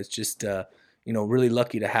mean? But it's just really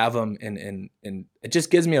lucky to have them, and it just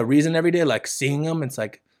gives me a reason every day. Like, seeing them, it's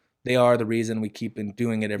like they are the reason we keep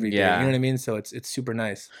doing it every day. You know what I mean? So it's super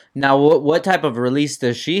nice. Now, what type of release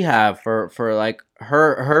does she have for like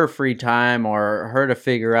her free time, or her to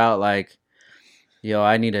figure out like,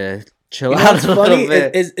 I need to chill out a little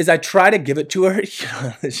bit? Is I try to give it to her.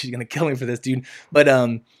 She's gonna kill me for this, dude. But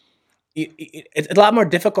it's a lot more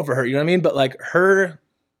difficult for her. You know what I mean? But like her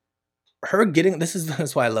getting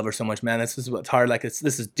that's why I love her so much, man. This is what's hard. Like, this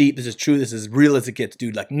is deep. This is true. This is real as it gets,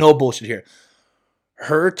 dude. Like, no bullshit here.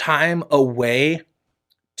 Her time away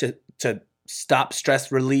to stop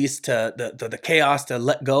stress release, to the chaos, to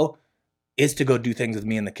let go, is to go do things with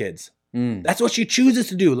me and the kids. That's what she chooses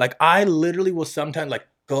to do. Like, I literally will sometimes like,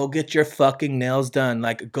 go get your fucking nails done.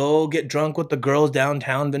 Like, go get drunk with the girls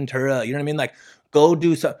downtown Ventura. You know what I mean? Like, go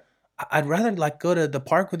do something. I'd rather like go to the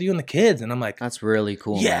park with you and the kids. And I'm like, that's really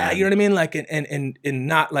cool. Yeah, man. You know what I mean? Like, and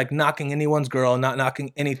not like knocking anyone's girl, not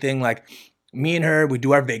knocking anything. Like, me and her, we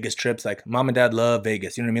do our Vegas trips. Like, mom and dad love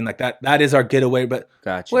Vegas. You know what I mean? Like, that is our getaway. But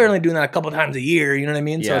we're only doing that a couple times a year. You know what I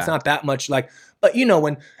mean? So it's not that much. Like, but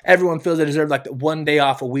when everyone feels they deserve like 1 day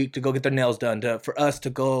off a week to go get their nails done, for us to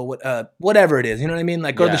go whatever it is. You know what I mean?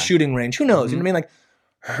 Like, go to the shooting range. Who knows? You know what I mean? Like,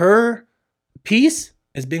 her peace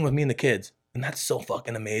is being with me and the kids. And that's so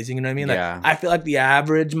fucking amazing. You know what I mean? Like, I feel like the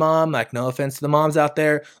average mom, like, no offense to the moms out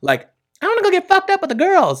there, like, I want to go get fucked up with the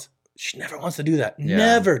girls. She never wants to do that.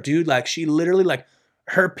 Never, dude. Like, she literally, like,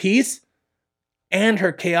 her peace and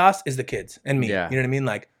her chaos is the kids and me. Yeah. You know what I mean?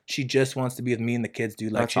 Like, she just wants to be with me and the kids,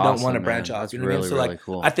 dude. Like, that's she don't want to branch off. That's you know really, what I mean? So, really like,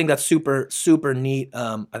 cool. I think that's super, super neat.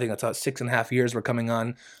 I think that's about 6.5 years we're coming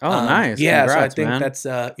on. Oh, nice. Yeah. Congrats, so I think man. that's,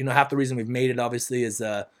 half the reason we've made it, obviously, is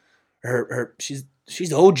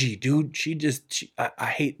she's OG, dude. I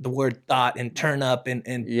hate the word thought and turn up and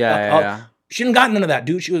She didn't got none of that,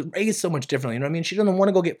 dude. She was raised so much differently. You know what I mean? She doesn't want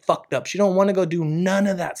to go get fucked up. She don't want to go do none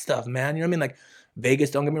of that stuff, man. You know what I mean? Like,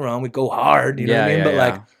 Vegas, don't get me wrong, we go hard. You know what I mean? But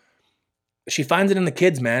like, she finds it in the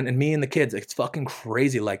kids, man, and me and the kids. It's fucking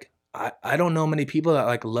crazy. Like, I don't know many people that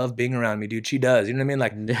like love being around me, dude. She does. You know what I mean?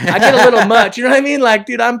 Like, I get a little much. You know what I mean? Like,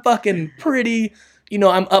 dude, I'm fucking pretty.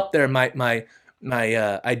 I'm up there. My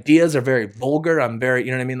ideas are very vulgar. I'm very,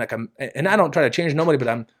 you know what I mean? Like, and I don't try to change nobody, but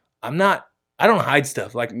I'm not. I don't hide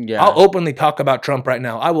stuff. Like, I'll openly talk about Trump right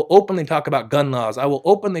now. I will openly talk about gun laws. I will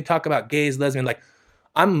openly talk about gays, lesbians. Like,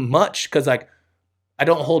 I'm much because like I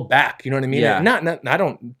don't hold back. You know what I mean? Yeah. Not I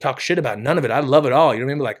don't talk shit about none of it. I love it all. You know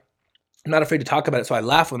what I mean? But like, I'm not afraid to talk about it. So I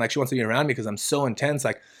laugh when like she wants to be around me because I'm so intense.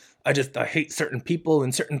 Like, I hate certain people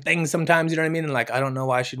and certain things sometimes, you know what I mean? And like, I don't know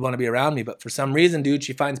why she'd want to be around me, but for some reason, dude,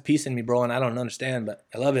 she finds peace in me, bro. And I don't understand, but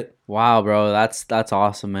I love it. Wow, bro. That's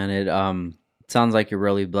awesome, man. It sounds like you're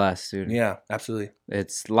really blessed, dude. Yeah, absolutely.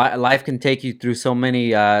 It's life can take you through so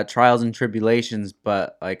many trials and tribulations,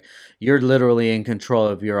 but like, you're literally in control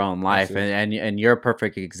of your own life, and you're a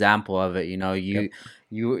perfect example of it.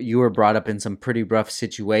 You were brought up in some pretty rough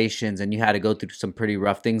situations, and you had to go through some pretty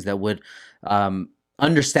rough things that would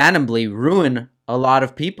understandably ruin a lot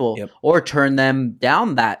of people or turn them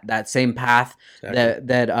down that same path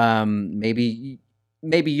that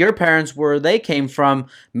maybe your parents they came from,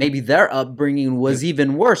 maybe their upbringing was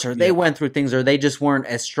even worse, or they went through things, or they just weren't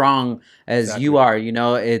as strong as you are.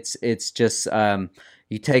 It's just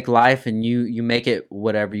you take life and you make it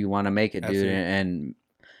whatever you want to make it, dude. And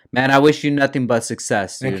Man, I wish you nothing but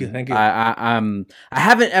success, dude. Thank you. I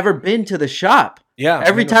haven't ever been to the shop. Yeah.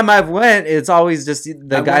 Every time I've went, it's always just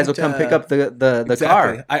the guys will come pick up the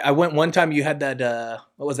car. I went one time. You had that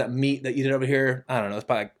what was that meet that you did over here? I don't know. It's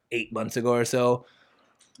probably like 8 months ago or so.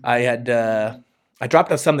 I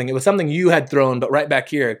dropped off something. It was something you had thrown, but right back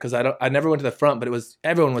here because I never went to the front, but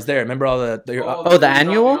everyone was there. Remember all the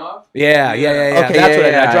annual? Yeah. Okay, that's what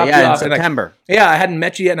I dropped you in off September. I hadn't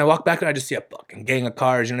met you yet, and I walked back and I just see a fucking gang of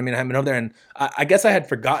cars. You know what I mean? I haven't been over there, and I guess I had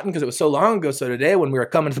forgotten because it was so long ago. So today when we were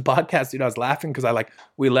coming to the podcast, dude, I was laughing because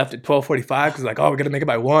we left at 12:45 because we're gonna make it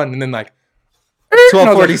by 1, and then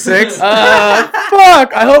 12:46.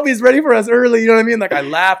 Fuck! I hope he's ready for us early. You know what I mean? I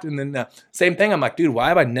laughed, and then same thing. I'm like, dude, why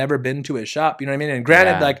have I never been to his shop? You know what I mean? And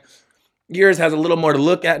granted, yours has a little more to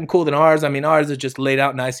look at and cool than ours. I mean, ours is just laid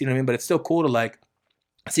out nice. You know what I mean? But it's still cool to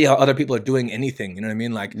see how other people are doing anything. You know what I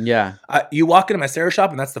mean? You walk into my stereo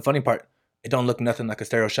shop, and that's the funny part. It don't look nothing like a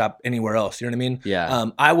stereo shop anywhere else. You know what I mean? Yeah.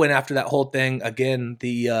 I went after that whole thing again.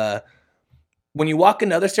 When you walk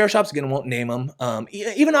into other stereo shops, again, I won't name them.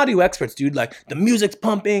 Even audio experts, dude, the music's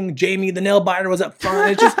pumping. Jamie, the nail biter, was up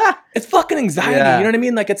front. It's just, it's fucking anxiety. Yeah. You know what I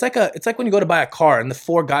mean? It's like when you go to buy a car and the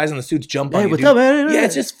 4 guys in the suits jump on you. What's dude. up, man? Yeah,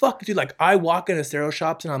 it's just fuck, dude. I walk into stereo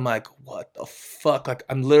shops and I'm like, what the fuck?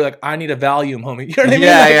 I'm literally I need a Volume, homie. You know what I mean?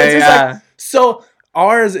 It's just so.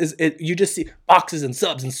 Ours is you just see boxes and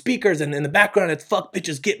subs and speakers, and in the background it's fuck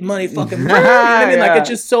bitches get money fucking. You know what I mean? It's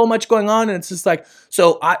just so much going on, and it's just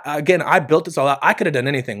so. I built this all out. I could have done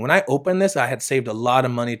anything. When I opened this, I had saved a lot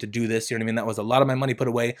of money to do this. You know what I mean? That was a lot of my money put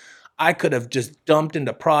away. I could have just dumped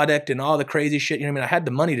into product and all the crazy shit. You know what I mean? I had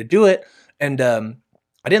the money to do it, and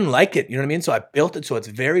I didn't like it. You know what I mean? So I built it so it's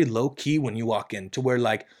very low key when you walk in, to where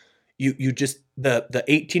you just the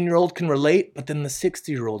 18-year-old can relate, but then the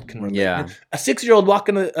 60-year-old can relate. Yeah. A 6-year-old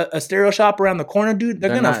walking a stereo shop around the corner, dude, they're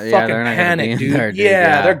gonna fucking panic, dude. There, dude.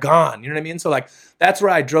 Yeah, they're gone. You know what I mean? So that's where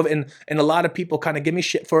I drove it, and a lot of people kind of give me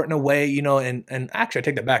shit for it in a way, you know, and actually I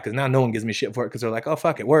take that back because now no one gives me shit for it because they're like, oh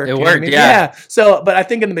fuck, it worked. It worked, worked, I mean? yeah. So, but I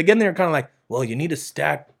think in the beginning they're kind of like, well, you need to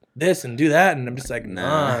stack this and do that, and I'm just like,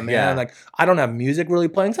 nah, man. Yeah. I don't have music really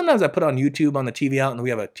playing. Sometimes I put on YouTube on the TV out, and we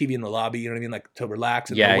have a TV in the lobby, you know what I mean, to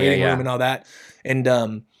relax in the waiting room and all that. And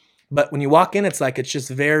but when you walk in, it's just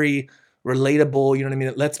very relatable, you know what I mean?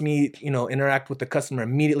 It lets me, you know, interact with the customer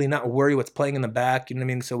immediately, not worry what's playing in the back, you know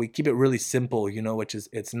what I mean? So we keep it really simple, you know, which is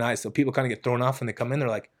it's nice. So people kind of get thrown off when they come in. They're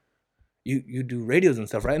like, you do radios and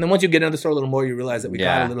stuff, right? And then once you get into the store a little more, you realize that we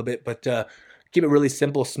got a little bit, but keep it really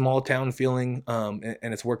simple, small town feeling, and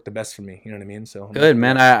it's worked the best for me. You know what I mean? So good,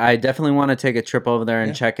 man. I definitely want to take a trip over there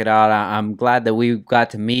and check it out. I'm glad that we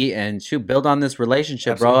got to meet and build on this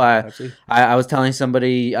relationship, bro. I was telling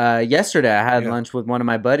somebody yesterday. I had lunch with one of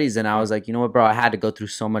my buddies, and I was like, you know what, bro? I had to go through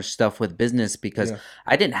so much stuff with business because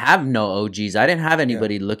I didn't have no OGs. I didn't have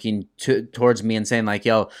anybody looking towards me and saying like,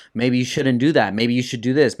 yo, maybe you shouldn't do that. Maybe you should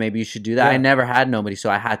do this. Maybe you should do that. I never had nobody, so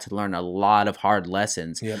I had to learn a lot of hard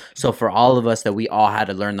lessons. So for all of us that we all had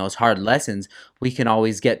to learn those hard lessons, we can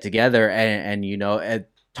always get together and you know,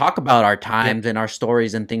 talk about our times and our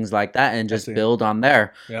stories and things like that, and just build on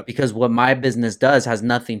there. Because what my business does has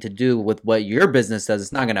nothing to do with what your business does.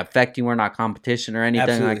 It's not going to affect you. We're not competition or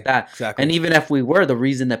anything like that. And even if we were, the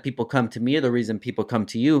reason that people come to me, or the reason people come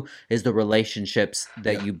to you, is the relationships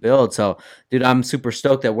that you build. So, dude, I'm super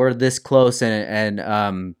stoked that we're this close,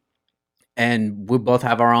 and we both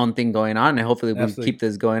have our own thing going on, and hopefully we keep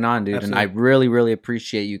this going on, dude. And I really, really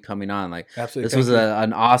appreciate you coming on. This was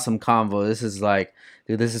an awesome convo. This is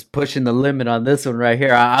dude, this is pushing the limit on this one right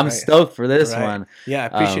here. I'm stoked for this one. Yeah, I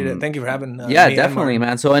appreciate it. Thank you for having me. Yeah, definitely,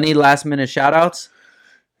 man. So any last minute shout outs?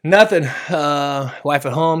 Nothing. Wife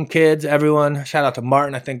at home, kids, everyone. Shout out to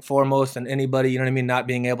Martin, I think, foremost, and anybody, you know what I mean, not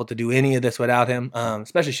being able to do any of this without him.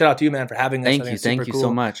 Especially shout out to you, man, for having us. Thank you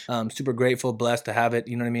so much. Super grateful, blessed to have it,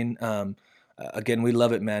 you know what I mean? Again, we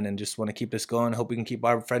love it, man, and just want to keep this going. Hope we can keep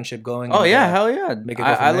our friendship going. Oh, yeah, hell yeah.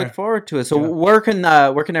 I look forward to it. So where can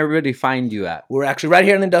everybody find you at? We're actually right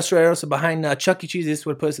here in the industrial area, so behind Chuck E. Cheese. This is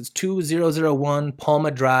what it puts. It's 2001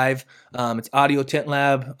 Palma Drive. It's Audio Tint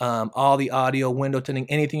Lab. All the audio, window tinting,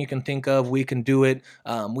 anything you can think of, we can do it.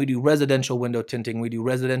 We do residential window tinting. We do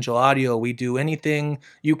residential audio. We do anything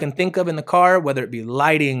you can think of in the car, whether it be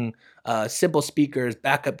lighting, simple speakers,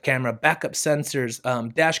 backup camera, backup sensors,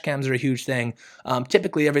 dash cams are a huge thing.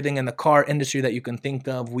 Typically everything in the car industry that you can think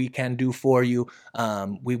of, we can do for you.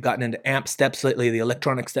 We've gotten into amp steps lately, the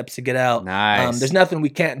electronic steps to get out. Nice. There's nothing we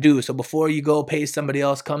can't do. So before you go pay somebody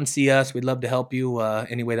else, come see us. We'd love to help you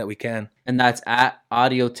any way that we can. And that's at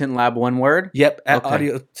Audio Tint Lab, one word? Yep, at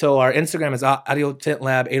Audio. So our Instagram is Audio Tint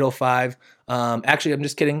Lab 805. Actually, I'm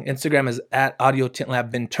just kidding. Instagram is at Audio Tint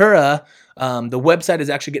Lab Ventura. The website is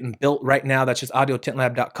actually getting built right now. That's just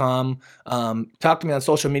audiotintlab.com. Talk to me on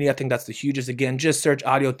social media. I think that's the hugest. Again, just search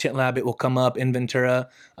Audio Tint Lab. It will come up in Ventura.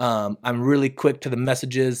 I'm really quick to the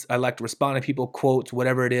messages. I like to respond to people, quotes,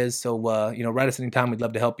 whatever it is. So, write us anytime. We'd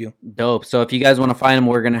love to help you. Dope. So if you guys want to find him,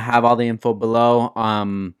 we're going to have all the info below.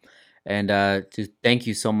 Thank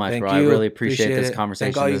you so much, bro. I really appreciate this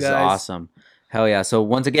conversation. This is awesome. Hell yeah. So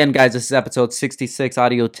once again, guys, this is episode 66,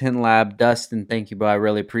 Audio Tint Lab. Dustin, thank you, bro. I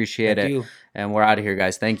really appreciate it. And we're out of here,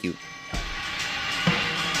 guys. Thank you.